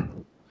order.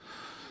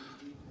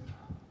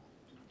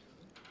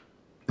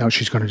 No,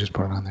 she's going to just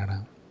put it on there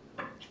now.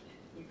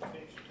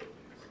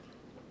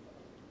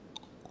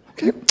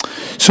 Okay.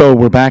 So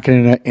we're back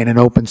in an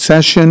open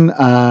session.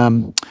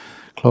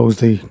 Close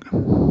the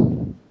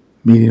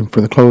meeting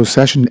for the closed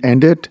session.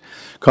 End it.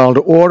 Call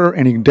to order.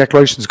 Any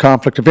declarations of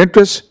conflict of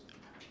interest?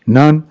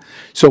 None.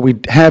 So we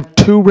have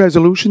two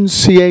resolutions.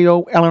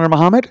 CAO Eleanor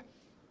Mohammed.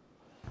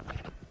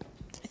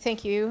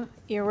 Thank you,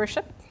 Your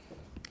Worship.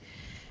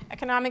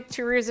 Economic,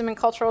 Tourism and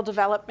Cultural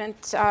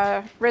Development,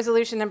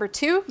 Resolution number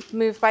 2,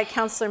 moved by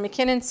Councillor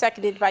McKinnon,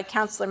 seconded by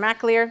Councillor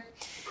McAleer.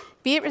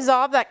 Be it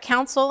resolved that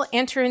Council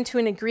enter into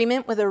an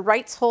agreement with a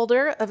rights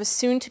holder of a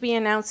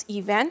soon-to-be-announced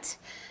event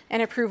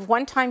and approve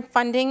one-time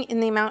funding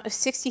in the amount of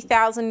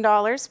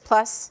 $60,000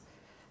 plus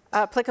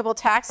applicable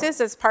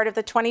taxes as part of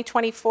the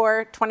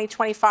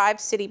 2024-2025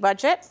 city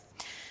budget,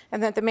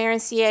 and that the Mayor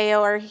and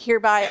CAO are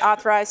hereby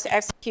authorized to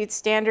execute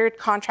standard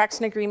contracts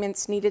and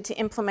agreements needed to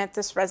implement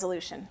this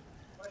resolution.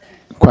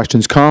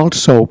 Questions called,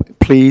 so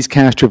please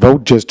cast your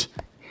vote. Just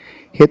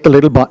hit the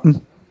little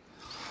button.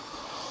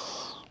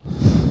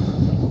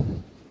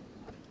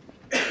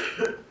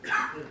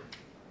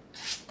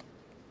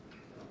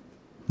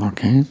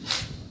 Okay.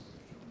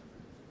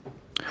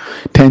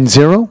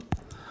 10-0.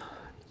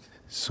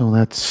 So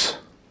that's,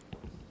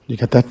 you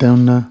got that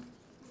down,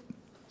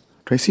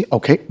 Tracy?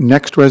 Okay,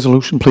 next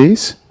resolution,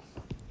 please.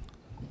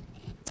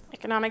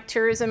 Economic,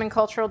 Tourism and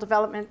Cultural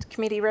Development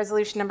Committee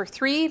Resolution number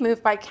 3,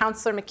 moved by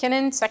Councillor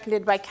McKinnon,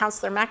 seconded by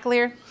Councillor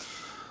McAleer.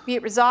 Be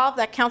it resolved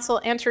that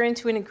Council enter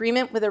into an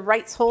agreement with a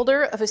rights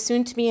holder of a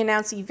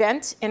soon-to-be-announced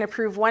event and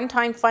approve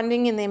one-time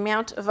funding in the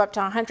amount of up to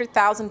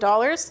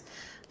 $100,000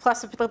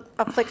 plus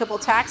applicable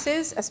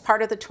taxes as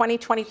part of the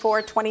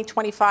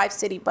 2024-2025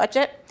 city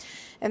budget,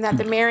 and that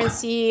the Mayor and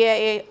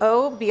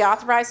CAO be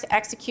authorized to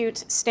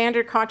execute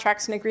standard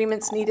contracts and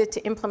agreements needed to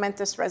implement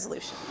this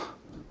resolution.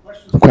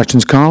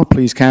 Questions called,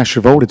 please cast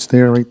your vote. It's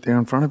there, right there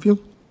in front of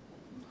you.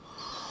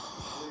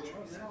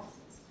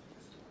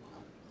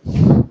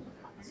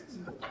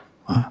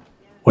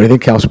 What do you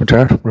think, Councilor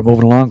Matar? We're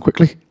moving along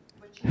quickly.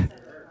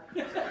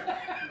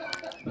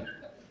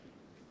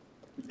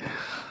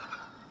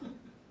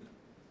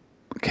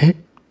 Okay,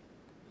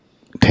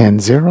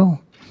 10-0,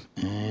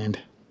 and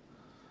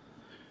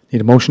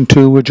need a motion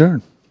to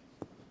adjourn.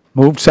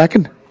 Moved,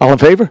 second. All in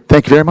favor?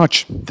 Thank you very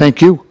much.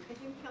 Thank you.